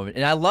with this moment.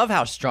 And I love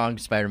how strong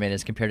Spider-Man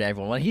is compared to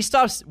everyone. When he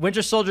stops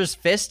Winter Soldier's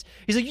fist,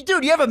 he's like,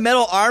 "Dude, you have a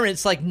metal arm," and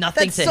it's like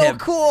nothing That's to so him.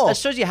 cool. That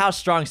shows you how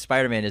strong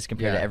Spider-Man is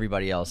compared Yeah. to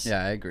everybody else.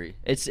 Yeah, I agree.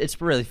 It's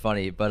really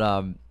funny, but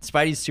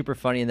Spidey's super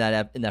funny in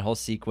that whole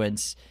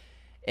sequence,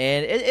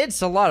 and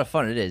it's a lot of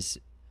fun. It is.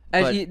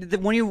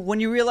 But- When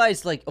you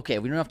realize, like, okay,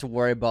 we don't have to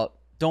worry about.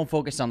 Don't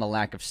focus on the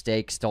lack of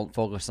stakes. Don't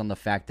focus on the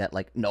fact that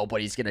like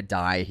nobody's gonna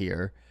die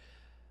here.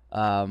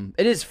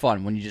 It is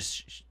fun when you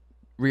just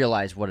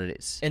realize what it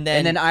is. And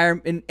then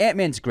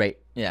Ant-Man's great.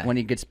 Yeah. When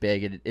he gets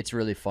big, it's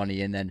really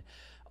funny. And then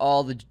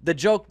all the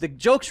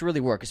jokes really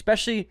work.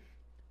 Especially,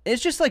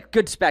 it's just like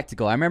good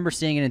spectacle. I remember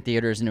seeing it in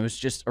theaters, and it was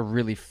just a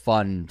really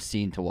fun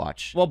scene to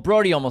watch. Well,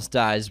 Brody almost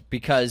dies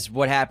because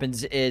what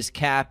happens is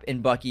Cap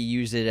and Bucky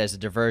use it as a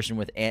diversion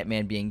with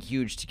Ant-Man being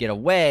huge to get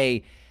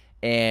away,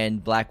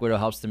 and Black Widow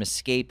helps them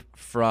escape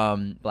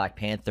from Black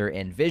Panther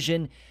and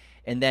Vision.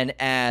 And then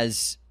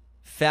as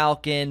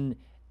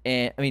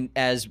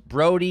as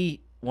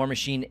Brody, War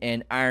Machine,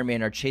 and Iron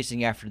Man are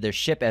chasing after their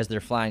ship as they're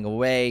flying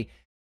away,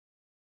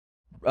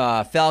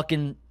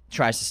 Falcon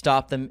tries to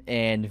stop them,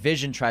 and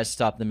Vision tries to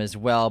stop them as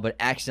well, but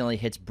accidentally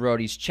hits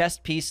Brody's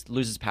chest piece,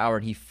 loses power,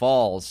 and he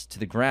falls to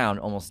the ground,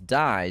 almost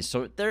dies.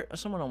 So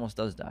someone almost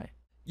does die.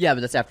 Yeah,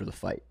 but that's after the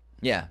fight.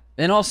 Yeah.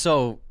 And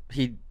also,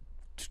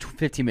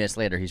 15 minutes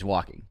later, he's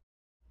walking.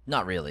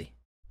 Not really.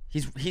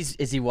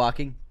 Is he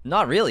walking?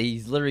 Not really.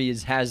 He literally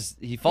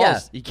he falls. Yeah.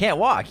 He can't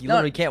walk. He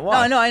literally can't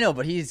walk. No, I know,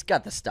 but he's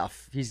got the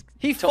stuff.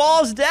 He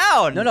falls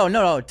down.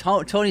 No.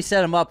 Tony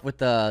set him up with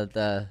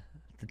the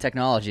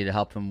technology to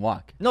help him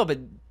walk. No, but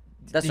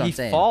That's what I'm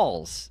saying. He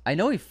falls. I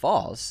know he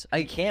falls.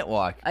 He can't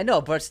walk. I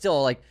know, but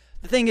still, like,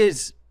 the thing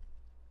is,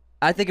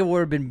 I think it would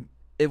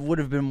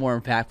have been more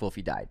impactful if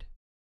he died.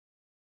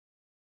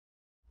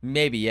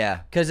 Maybe,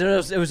 yeah. Because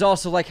it was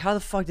also like, how the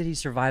fuck did he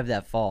survive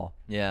that fall?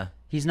 Yeah.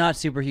 He's not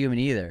superhuman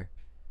either.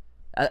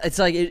 It's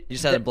like You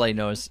just had a bloody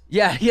nose.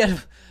 Yeah,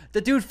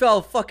 the dude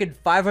fell fucking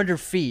 500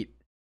 feet.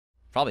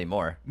 Probably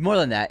more. More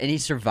than that, and he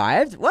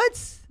survived. What?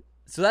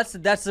 So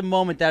that's the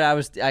moment that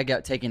I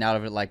got taken out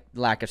of it, like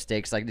lack of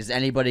stakes. Like, is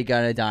anybody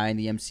gonna die in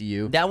the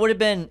MCU? It would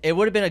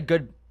have been a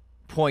good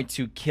point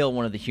to kill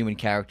one of the human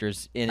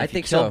characters. And if I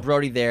think you kill so.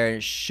 Brody there,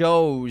 it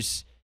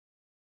shows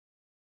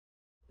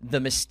the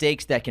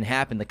mistakes that can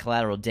happen, the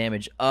collateral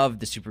damage of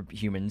the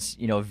superhumans.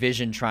 You know,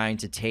 Vision trying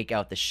to take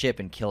out the ship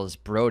and kills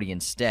Brody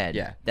instead.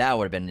 Yeah. That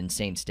would have been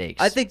insane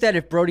stakes. I think that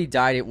if Brody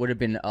died, it would have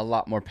been a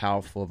lot more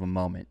powerful of a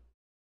moment.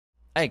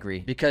 I agree.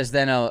 Because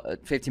then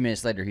 15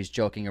 minutes later, he's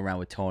joking around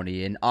with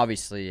Tony. And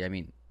obviously, I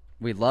mean,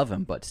 we love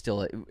him, but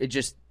still, it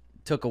just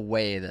took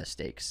away the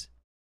stakes.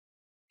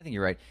 I think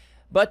you're right.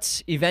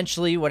 But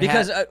eventually what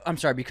Because, I'm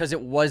sorry, because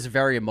it was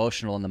very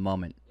emotional in the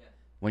moment.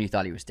 when you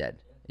thought he was dead.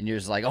 And you're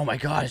just like, oh my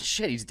God,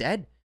 shit, he's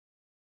dead?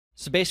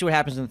 So basically what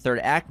happens in the third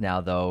act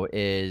now, though,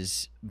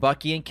 is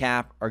Bucky and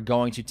Cap are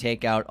going to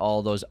take out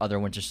all those other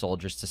Winter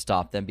Soldiers to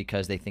stop them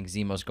because they think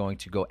Zemo's going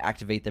to go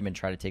activate them and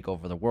try to take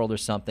over the world or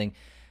something.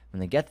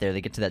 When they get there,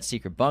 they get to that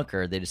secret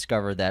bunker. They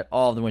discover that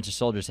all of the Winter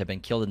Soldiers have been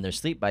killed in their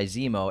sleep by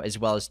Zemo, as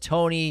well as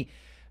Tony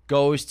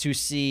goes to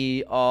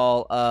see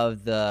all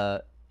of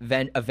the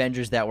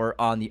Avengers that were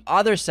on the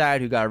other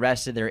side who got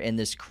arrested. They're in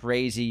this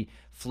crazy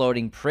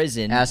floating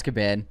prison.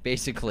 Azkaban.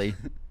 Basically.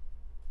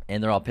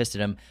 And they're all pissed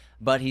at him.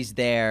 But he's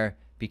there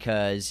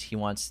because he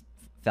wants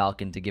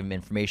Falcon to give him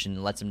information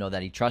and lets him know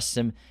that he trusts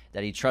him,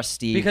 that he trusts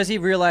Steve. Because he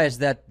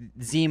realized that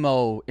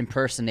Zemo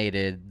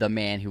impersonated the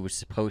man who was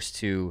supposed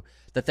to,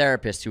 the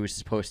therapist who was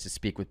supposed to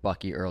speak with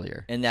Bucky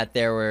earlier. And that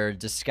there were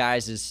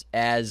disguises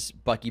as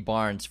Bucky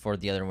Barnes for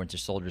the other Winter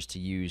Soldiers to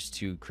use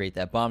to create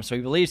that bomb. So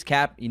he believes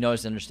Cap. He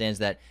knows and understands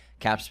that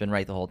Cap's been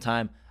right the whole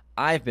time.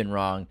 I've been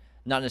wrong,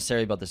 not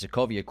necessarily about the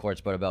Sokovia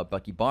Accords, but about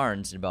Bucky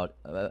Barnes and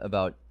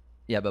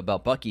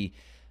about Bucky.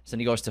 So then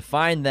he goes to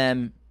find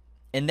them,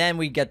 and then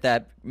we get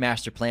that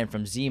master plan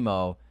from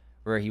Zemo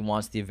where he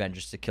wants the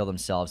Avengers to kill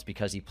themselves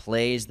because he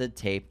plays the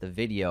tape, the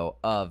video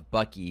of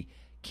Bucky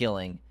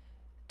killing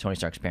Tony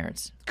Stark's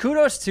parents.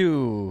 Kudos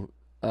to,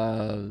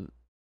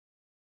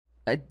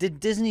 did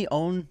Disney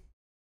own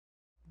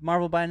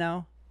Marvel by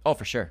now? Oh,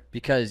 for sure.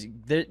 Because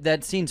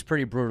that scene's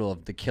pretty brutal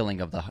of the killing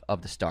of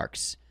the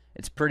Starks.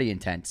 It's pretty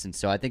intense, and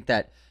so I think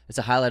that it's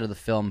a highlight of the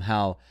film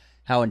how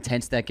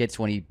intense that gets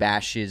when he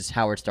bashes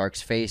Howard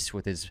Stark's face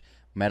with his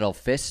metal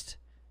fist,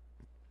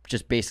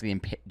 just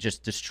basically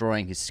just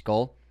destroying his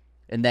skull,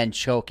 and then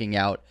choking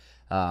out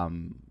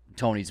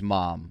Tony's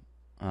mom.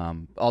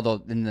 Although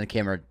then the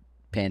camera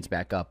pans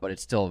back up, but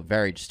it's still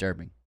very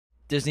disturbing.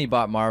 Disney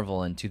bought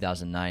Marvel in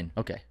 2009.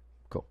 Okay,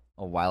 cool.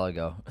 A while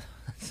ago.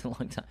 That's a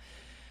long time.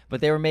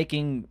 But they were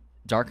making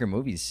darker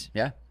movies.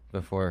 Yeah.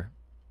 Before,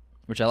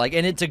 which I like.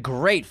 And it's a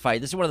great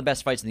fight. This is one of the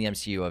best fights in the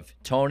MCU of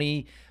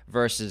Tony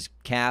versus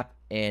Cap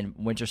and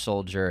Winter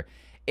Soldier.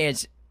 And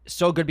it's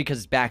so good because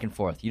it's back and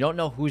forth. You don't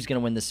know who's going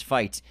to win this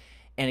fight.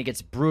 And it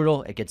gets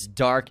brutal, it gets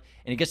dark,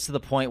 and it gets to the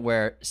point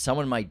where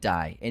someone might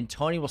die. And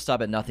Tony will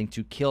stop at nothing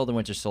to kill the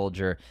Winter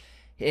Soldier.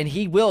 And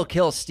he will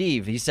kill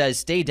Steve. He says,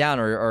 stay down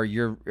or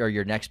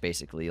you're next,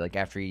 basically, like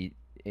after he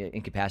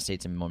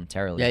incapacitates him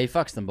momentarily. Yeah, he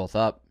fucks them both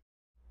up.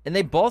 And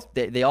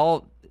they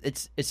all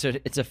it's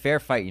a fair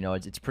fight, you know.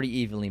 It's pretty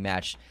evenly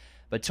matched.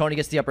 But Tony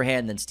gets the upper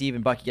hand, and then Steve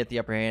and Bucky get the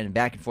upper hand, and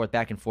back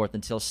and forth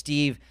until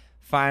Steve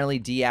finally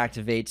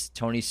deactivates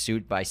Tony's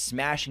suit by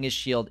smashing his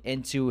shield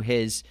into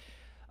his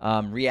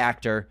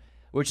reactor,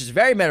 which is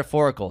very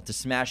metaphorical, to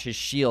smash his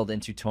shield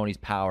into Tony's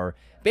power.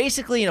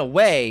 Basically, in a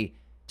way,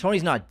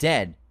 Tony's not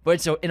dead,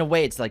 but in a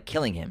way, it's like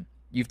killing him.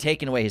 You've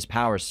taken away his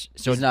powers.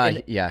 So in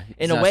a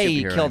way,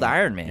 he killed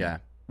Iron Man, yeah,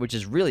 which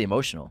is really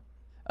emotional.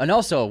 And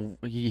also,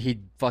 he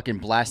fucking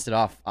blasted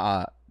off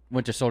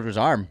Winter Soldier's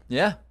arm.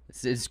 Yeah.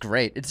 It's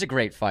great. It's a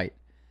great fight.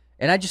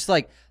 And I just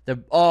like,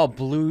 they're all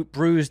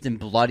bruised and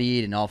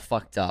bloodied and all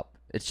fucked up.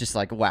 It's just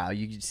like, wow,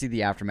 you see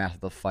the aftermath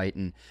of the fight,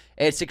 and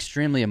it's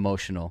extremely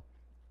emotional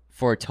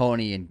for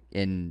Tony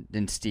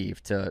and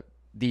Steve, to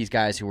these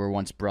guys who were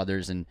once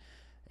brothers and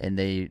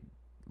they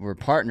were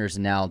partners,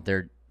 and now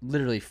they're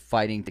literally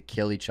fighting to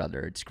kill each other.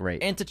 It's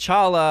great. And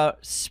T'Challa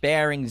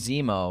sparing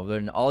Zemo,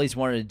 and all he's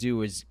wanted to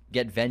do is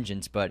get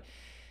vengeance, but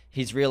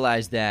he's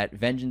realized that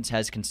vengeance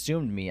has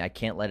consumed me. I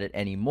can't let it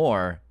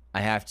anymore. I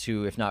have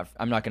to, if not,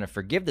 I'm not going to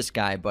forgive this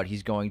guy, but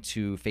he's going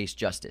to face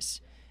justice.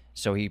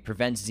 So he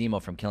prevents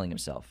Zemo from killing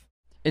himself.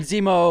 And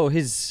Zemo,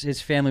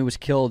 his family was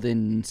killed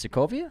in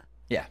Sokovia?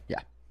 Yeah.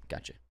 Yeah,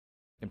 gotcha.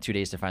 Give him 2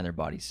 days to find their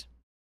bodies,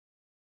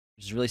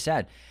 which is really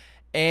sad.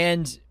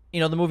 And, you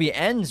know, the movie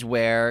ends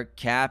where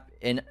Cap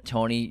and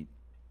Tony,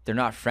 they're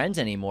not friends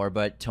anymore,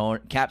 but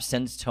Cap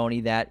sends Tony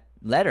that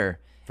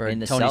letter in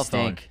the Tony cell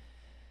phone.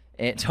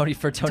 And Tony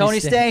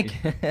Stank.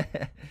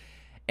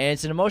 And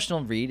it's an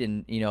emotional read,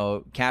 and, you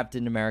know,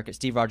 Captain America,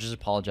 Steve Rogers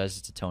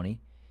apologizes to Tony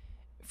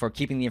for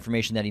keeping the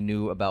information that he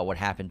knew about what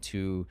happened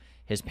to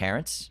his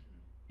parents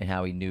and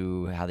how he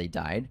knew how they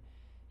died.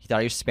 He thought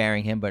he was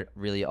sparing him, but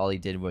really all he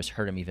did was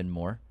hurt him even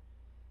more.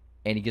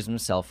 And he gives him a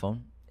cell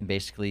phone, and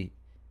basically,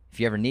 if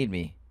you ever need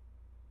me,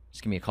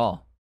 just give me a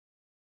call.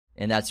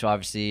 And that's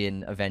obviously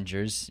in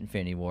Avengers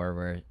Infinity War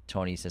where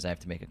Tony says, I have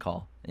to make a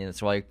call. And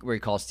that's where he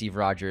calls Steve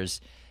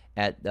Rogers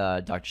at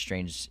Doctor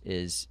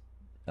Strange's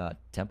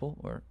temple,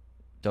 or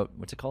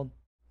what's it called?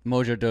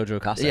 Mojo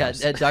Dojo Casa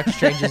House. Yeah, at Doctor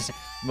Strange's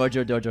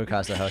Mojo Dojo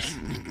Casa House.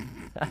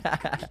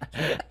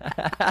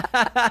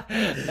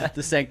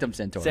 The Sanctum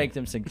Sanctorum.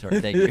 Sanctum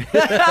Sanctorum, thank you.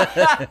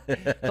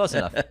 Close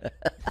enough.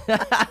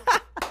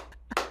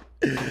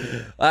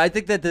 I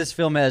think that this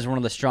film has one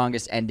of the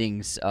strongest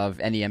endings of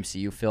any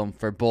MCU film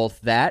for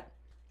the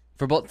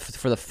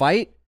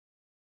fight,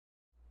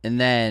 and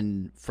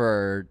then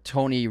for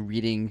Tony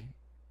reading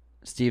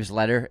Steve's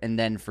letter, and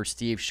then for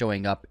Steve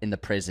showing up in the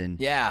prison,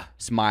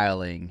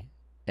 smiling,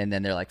 and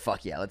then they're like,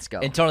 "Fuck yeah, let's go."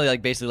 And Tony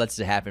basically lets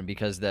it happen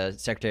because the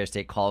Secretary of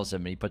State calls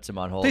him and he puts him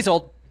on hold. Please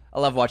hold. I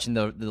love watching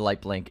the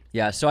light blink.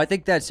 Yeah, so I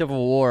think that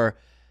Civil War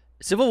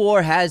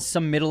has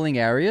some middling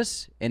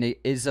areas, and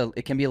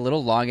it can be a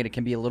little long and it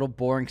can be a little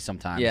boring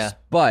sometimes. Yeah.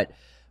 But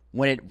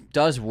when it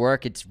does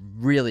work, it's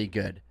really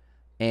good.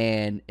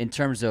 And in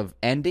terms of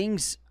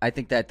endings, I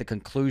think that the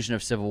conclusion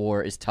of Civil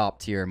War is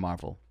top tier in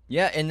Marvel.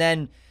 Yeah, and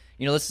then,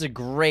 this is a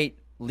great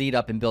lead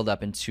up and build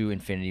up into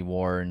Infinity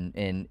War,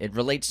 and it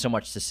relates so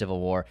much to Civil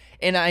War.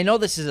 And I know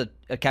this is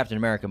a Captain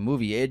America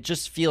movie. It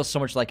just feels so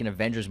much like an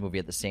Avengers movie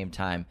at the same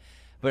time.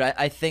 But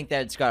I think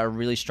that it's got a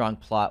really strong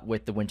plot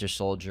with the Winter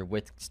Soldier,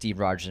 with Steve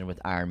Rogers, and with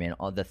Iron Man,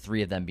 all the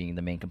three of them being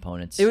the main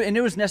components. And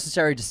it was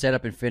necessary to set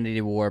up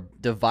Infinity War,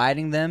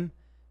 dividing them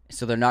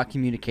so they're not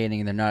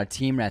communicating and they're not a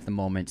team at the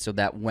moment, so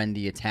that when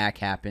the attack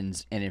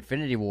happens in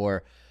Infinity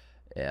War,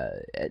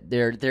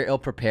 they're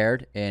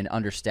ill-prepared and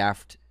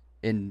understaffed.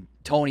 And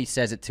Tony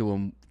says it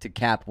to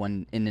Cap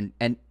when in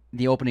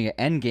the opening of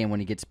Endgame when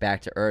he gets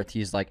back to Earth.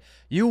 He's like,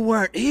 "You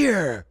weren't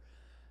here."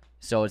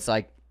 So it's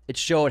like it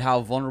showed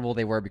how vulnerable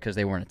they were because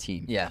they weren't a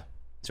team. Yeah.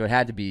 So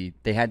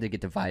they had to get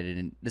divided,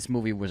 and this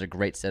movie was a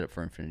great setup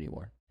for Infinity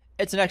War.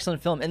 It's an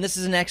excellent film, and this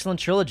is an excellent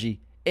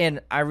trilogy.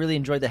 And I really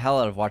enjoyed the hell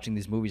out of watching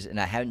these movies, and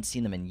I haven't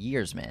seen them in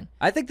years, man.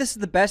 I think this is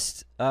the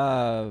best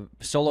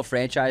solo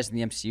franchise in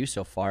the MCU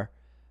so far.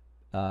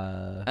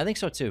 I think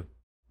so too.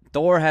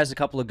 Thor has a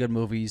couple of good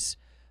movies.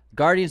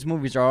 Guardians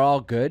movies are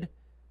all good.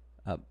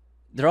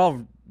 They're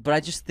all, but I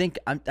just think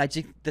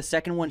the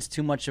second one's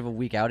too much of a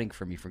weak outing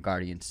for me for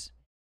Guardians.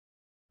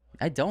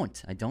 I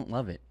don't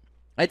love it.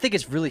 I think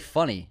it's really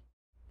funny.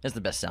 It's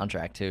the best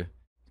soundtrack too.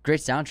 Great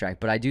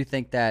soundtrack, but I do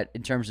think that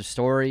in terms of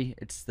story,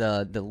 it's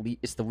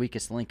the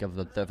weakest link of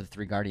the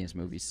three Guardians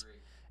movies,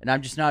 and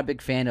I'm just not a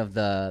big fan of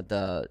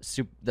the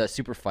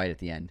super fight at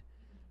the end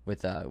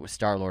with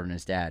Star-Lord and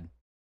his dad.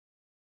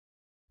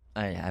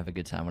 I have a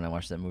good time when I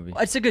watch that movie.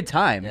 It's a good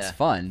time. Yeah. It's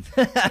fun.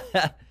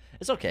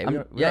 It's okay. We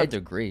don't have to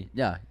agree.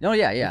 Yeah. No.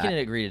 Yeah. We can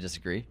agree to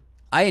disagree.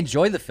 I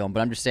enjoy the film,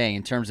 but I'm just saying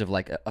in terms of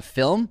like a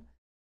film,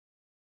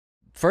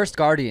 first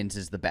Guardians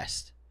is the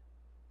best.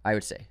 I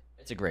would say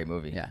it's a great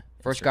movie. Yeah.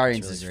 First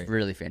Guardians is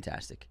really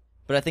fantastic.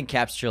 But I think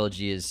Cap's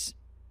trilogy is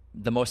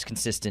the most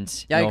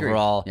consistent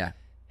overall. Yeah.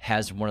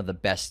 Has one of the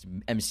best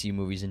MCU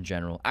movies in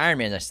general. Iron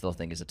Man, I still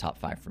think, is a top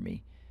 5 for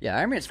me. Yeah,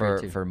 Iron Man's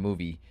great too. For a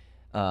movie.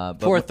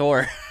 For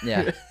Thor.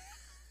 Yeah.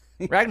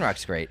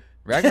 Ragnarok's great.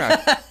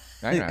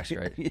 Ragnarok's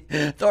great.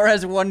 Thor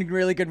has one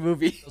really good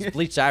movie. Those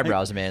bleached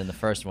eyebrows, man, in the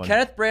first one.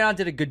 Kenneth Branagh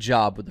did a good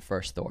job with the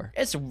first Thor.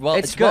 It's good.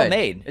 well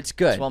made. It's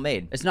good. It's well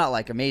made. It's not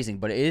like amazing,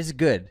 but it is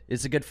good.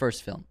 It's a good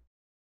first film.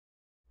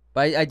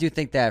 But I do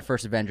think that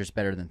First Avenger is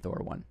better than Thor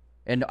 1.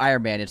 And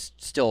Iron Man is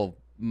still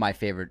my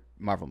favorite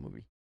Marvel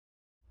movie.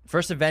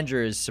 First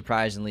Avenger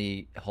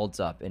surprisingly holds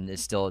up and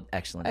is still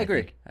excellent. I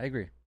agree.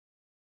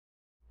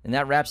 And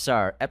that wraps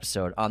our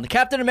episode on the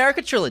Captain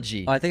America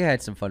trilogy. Oh, I think I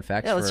had some fun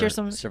facts. Yeah, let's hear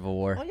some Civil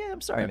War. Oh yeah,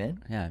 I'm sorry,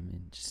 man. Yeah, I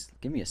mean, just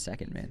give me a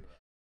second, man.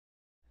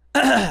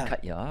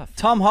 Cut you off.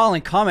 Tom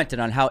Holland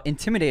commented on how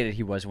intimidated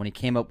he was when he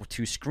came up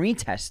to screen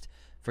test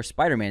for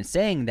Spider-Man,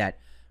 saying that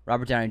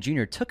Robert Downey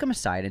Jr. took him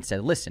aside and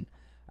said, "Listen,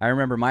 I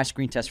remember my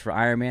screen test for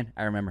Iron Man.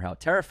 I remember how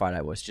terrified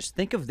I was. Just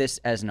think of this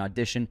as an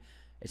audition.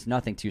 It's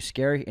nothing too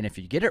scary, and if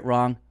you get it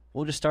wrong,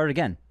 we'll just start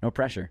again. No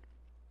pressure."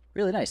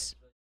 Really nice.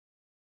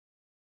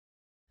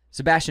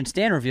 Sebastian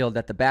Stan revealed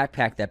that the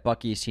backpack that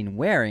Bucky is seen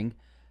wearing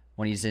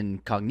when he's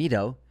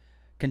incognito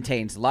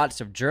contains lots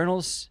of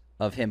journals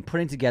of him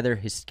putting together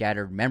his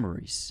scattered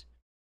memories.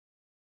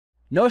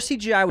 No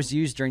CGI was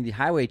used during the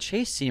highway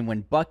chase scene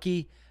when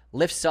Bucky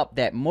lifts up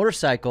that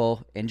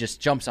motorcycle and just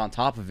jumps on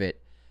top of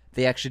it.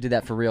 They actually did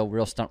that for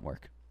real stunt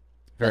work.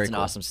 That's an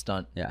awesome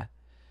stunt. Yeah.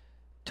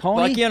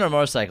 Tony, Bucky on a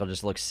motorcycle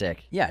just looks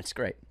sick. Yeah, it's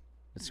great.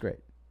 It's great.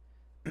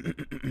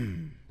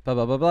 Blah,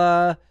 blah, blah,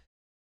 blah.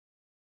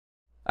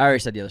 I already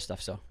said the other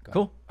stuff, so go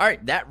cool. ahead. All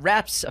right, that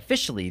wraps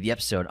officially the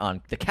episode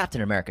on the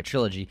Captain America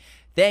trilogy.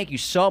 Thank you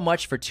so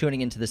much for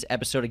tuning into this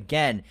episode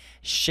again.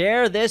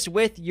 Share this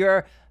with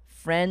your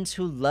friends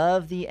who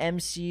love the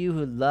MCU,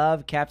 who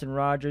love Captain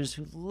Rogers,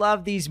 who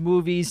love these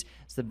movies.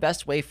 It's the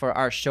best way for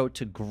our show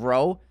to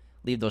grow.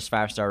 Leave those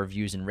 5-star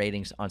reviews and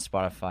ratings on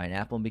Spotify and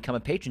Apple, and become a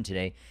patron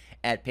today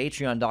at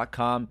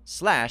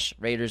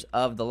patreon.com/Raiders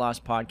of the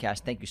Lost Podcast.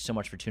 Thank you so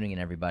much for tuning in,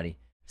 everybody.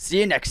 See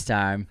you next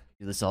time.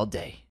 Do this all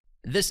day.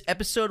 This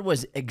episode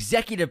was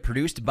executive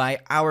produced by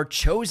our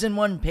chosen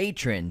one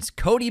patrons,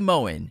 Cody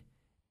Moen,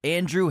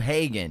 Andrew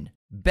Hagan,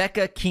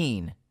 Becca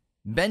Keene,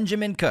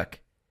 Benjamin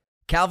Cook,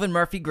 Calvin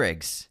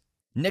Murphy-Griggs,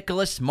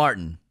 Nicholas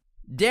Martin,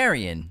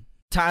 Darian,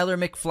 Tyler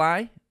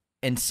McFly,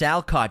 and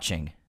Sal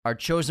Koching. Our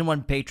chosen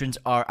one patrons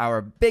are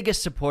our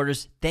biggest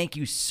supporters. Thank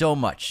you so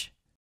much.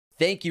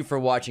 Thank you for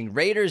watching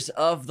Raiders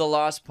of the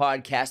Lost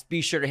Podcast.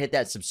 Be sure to hit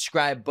that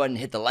subscribe button,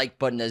 hit the like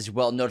button as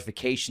well,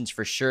 notifications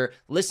for sure.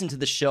 Listen to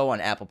the show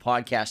on Apple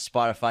Podcasts,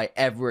 Spotify,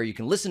 everywhere you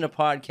can listen to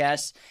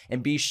podcasts,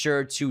 and be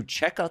sure to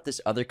check out this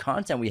other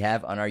content we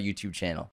have on our YouTube channel.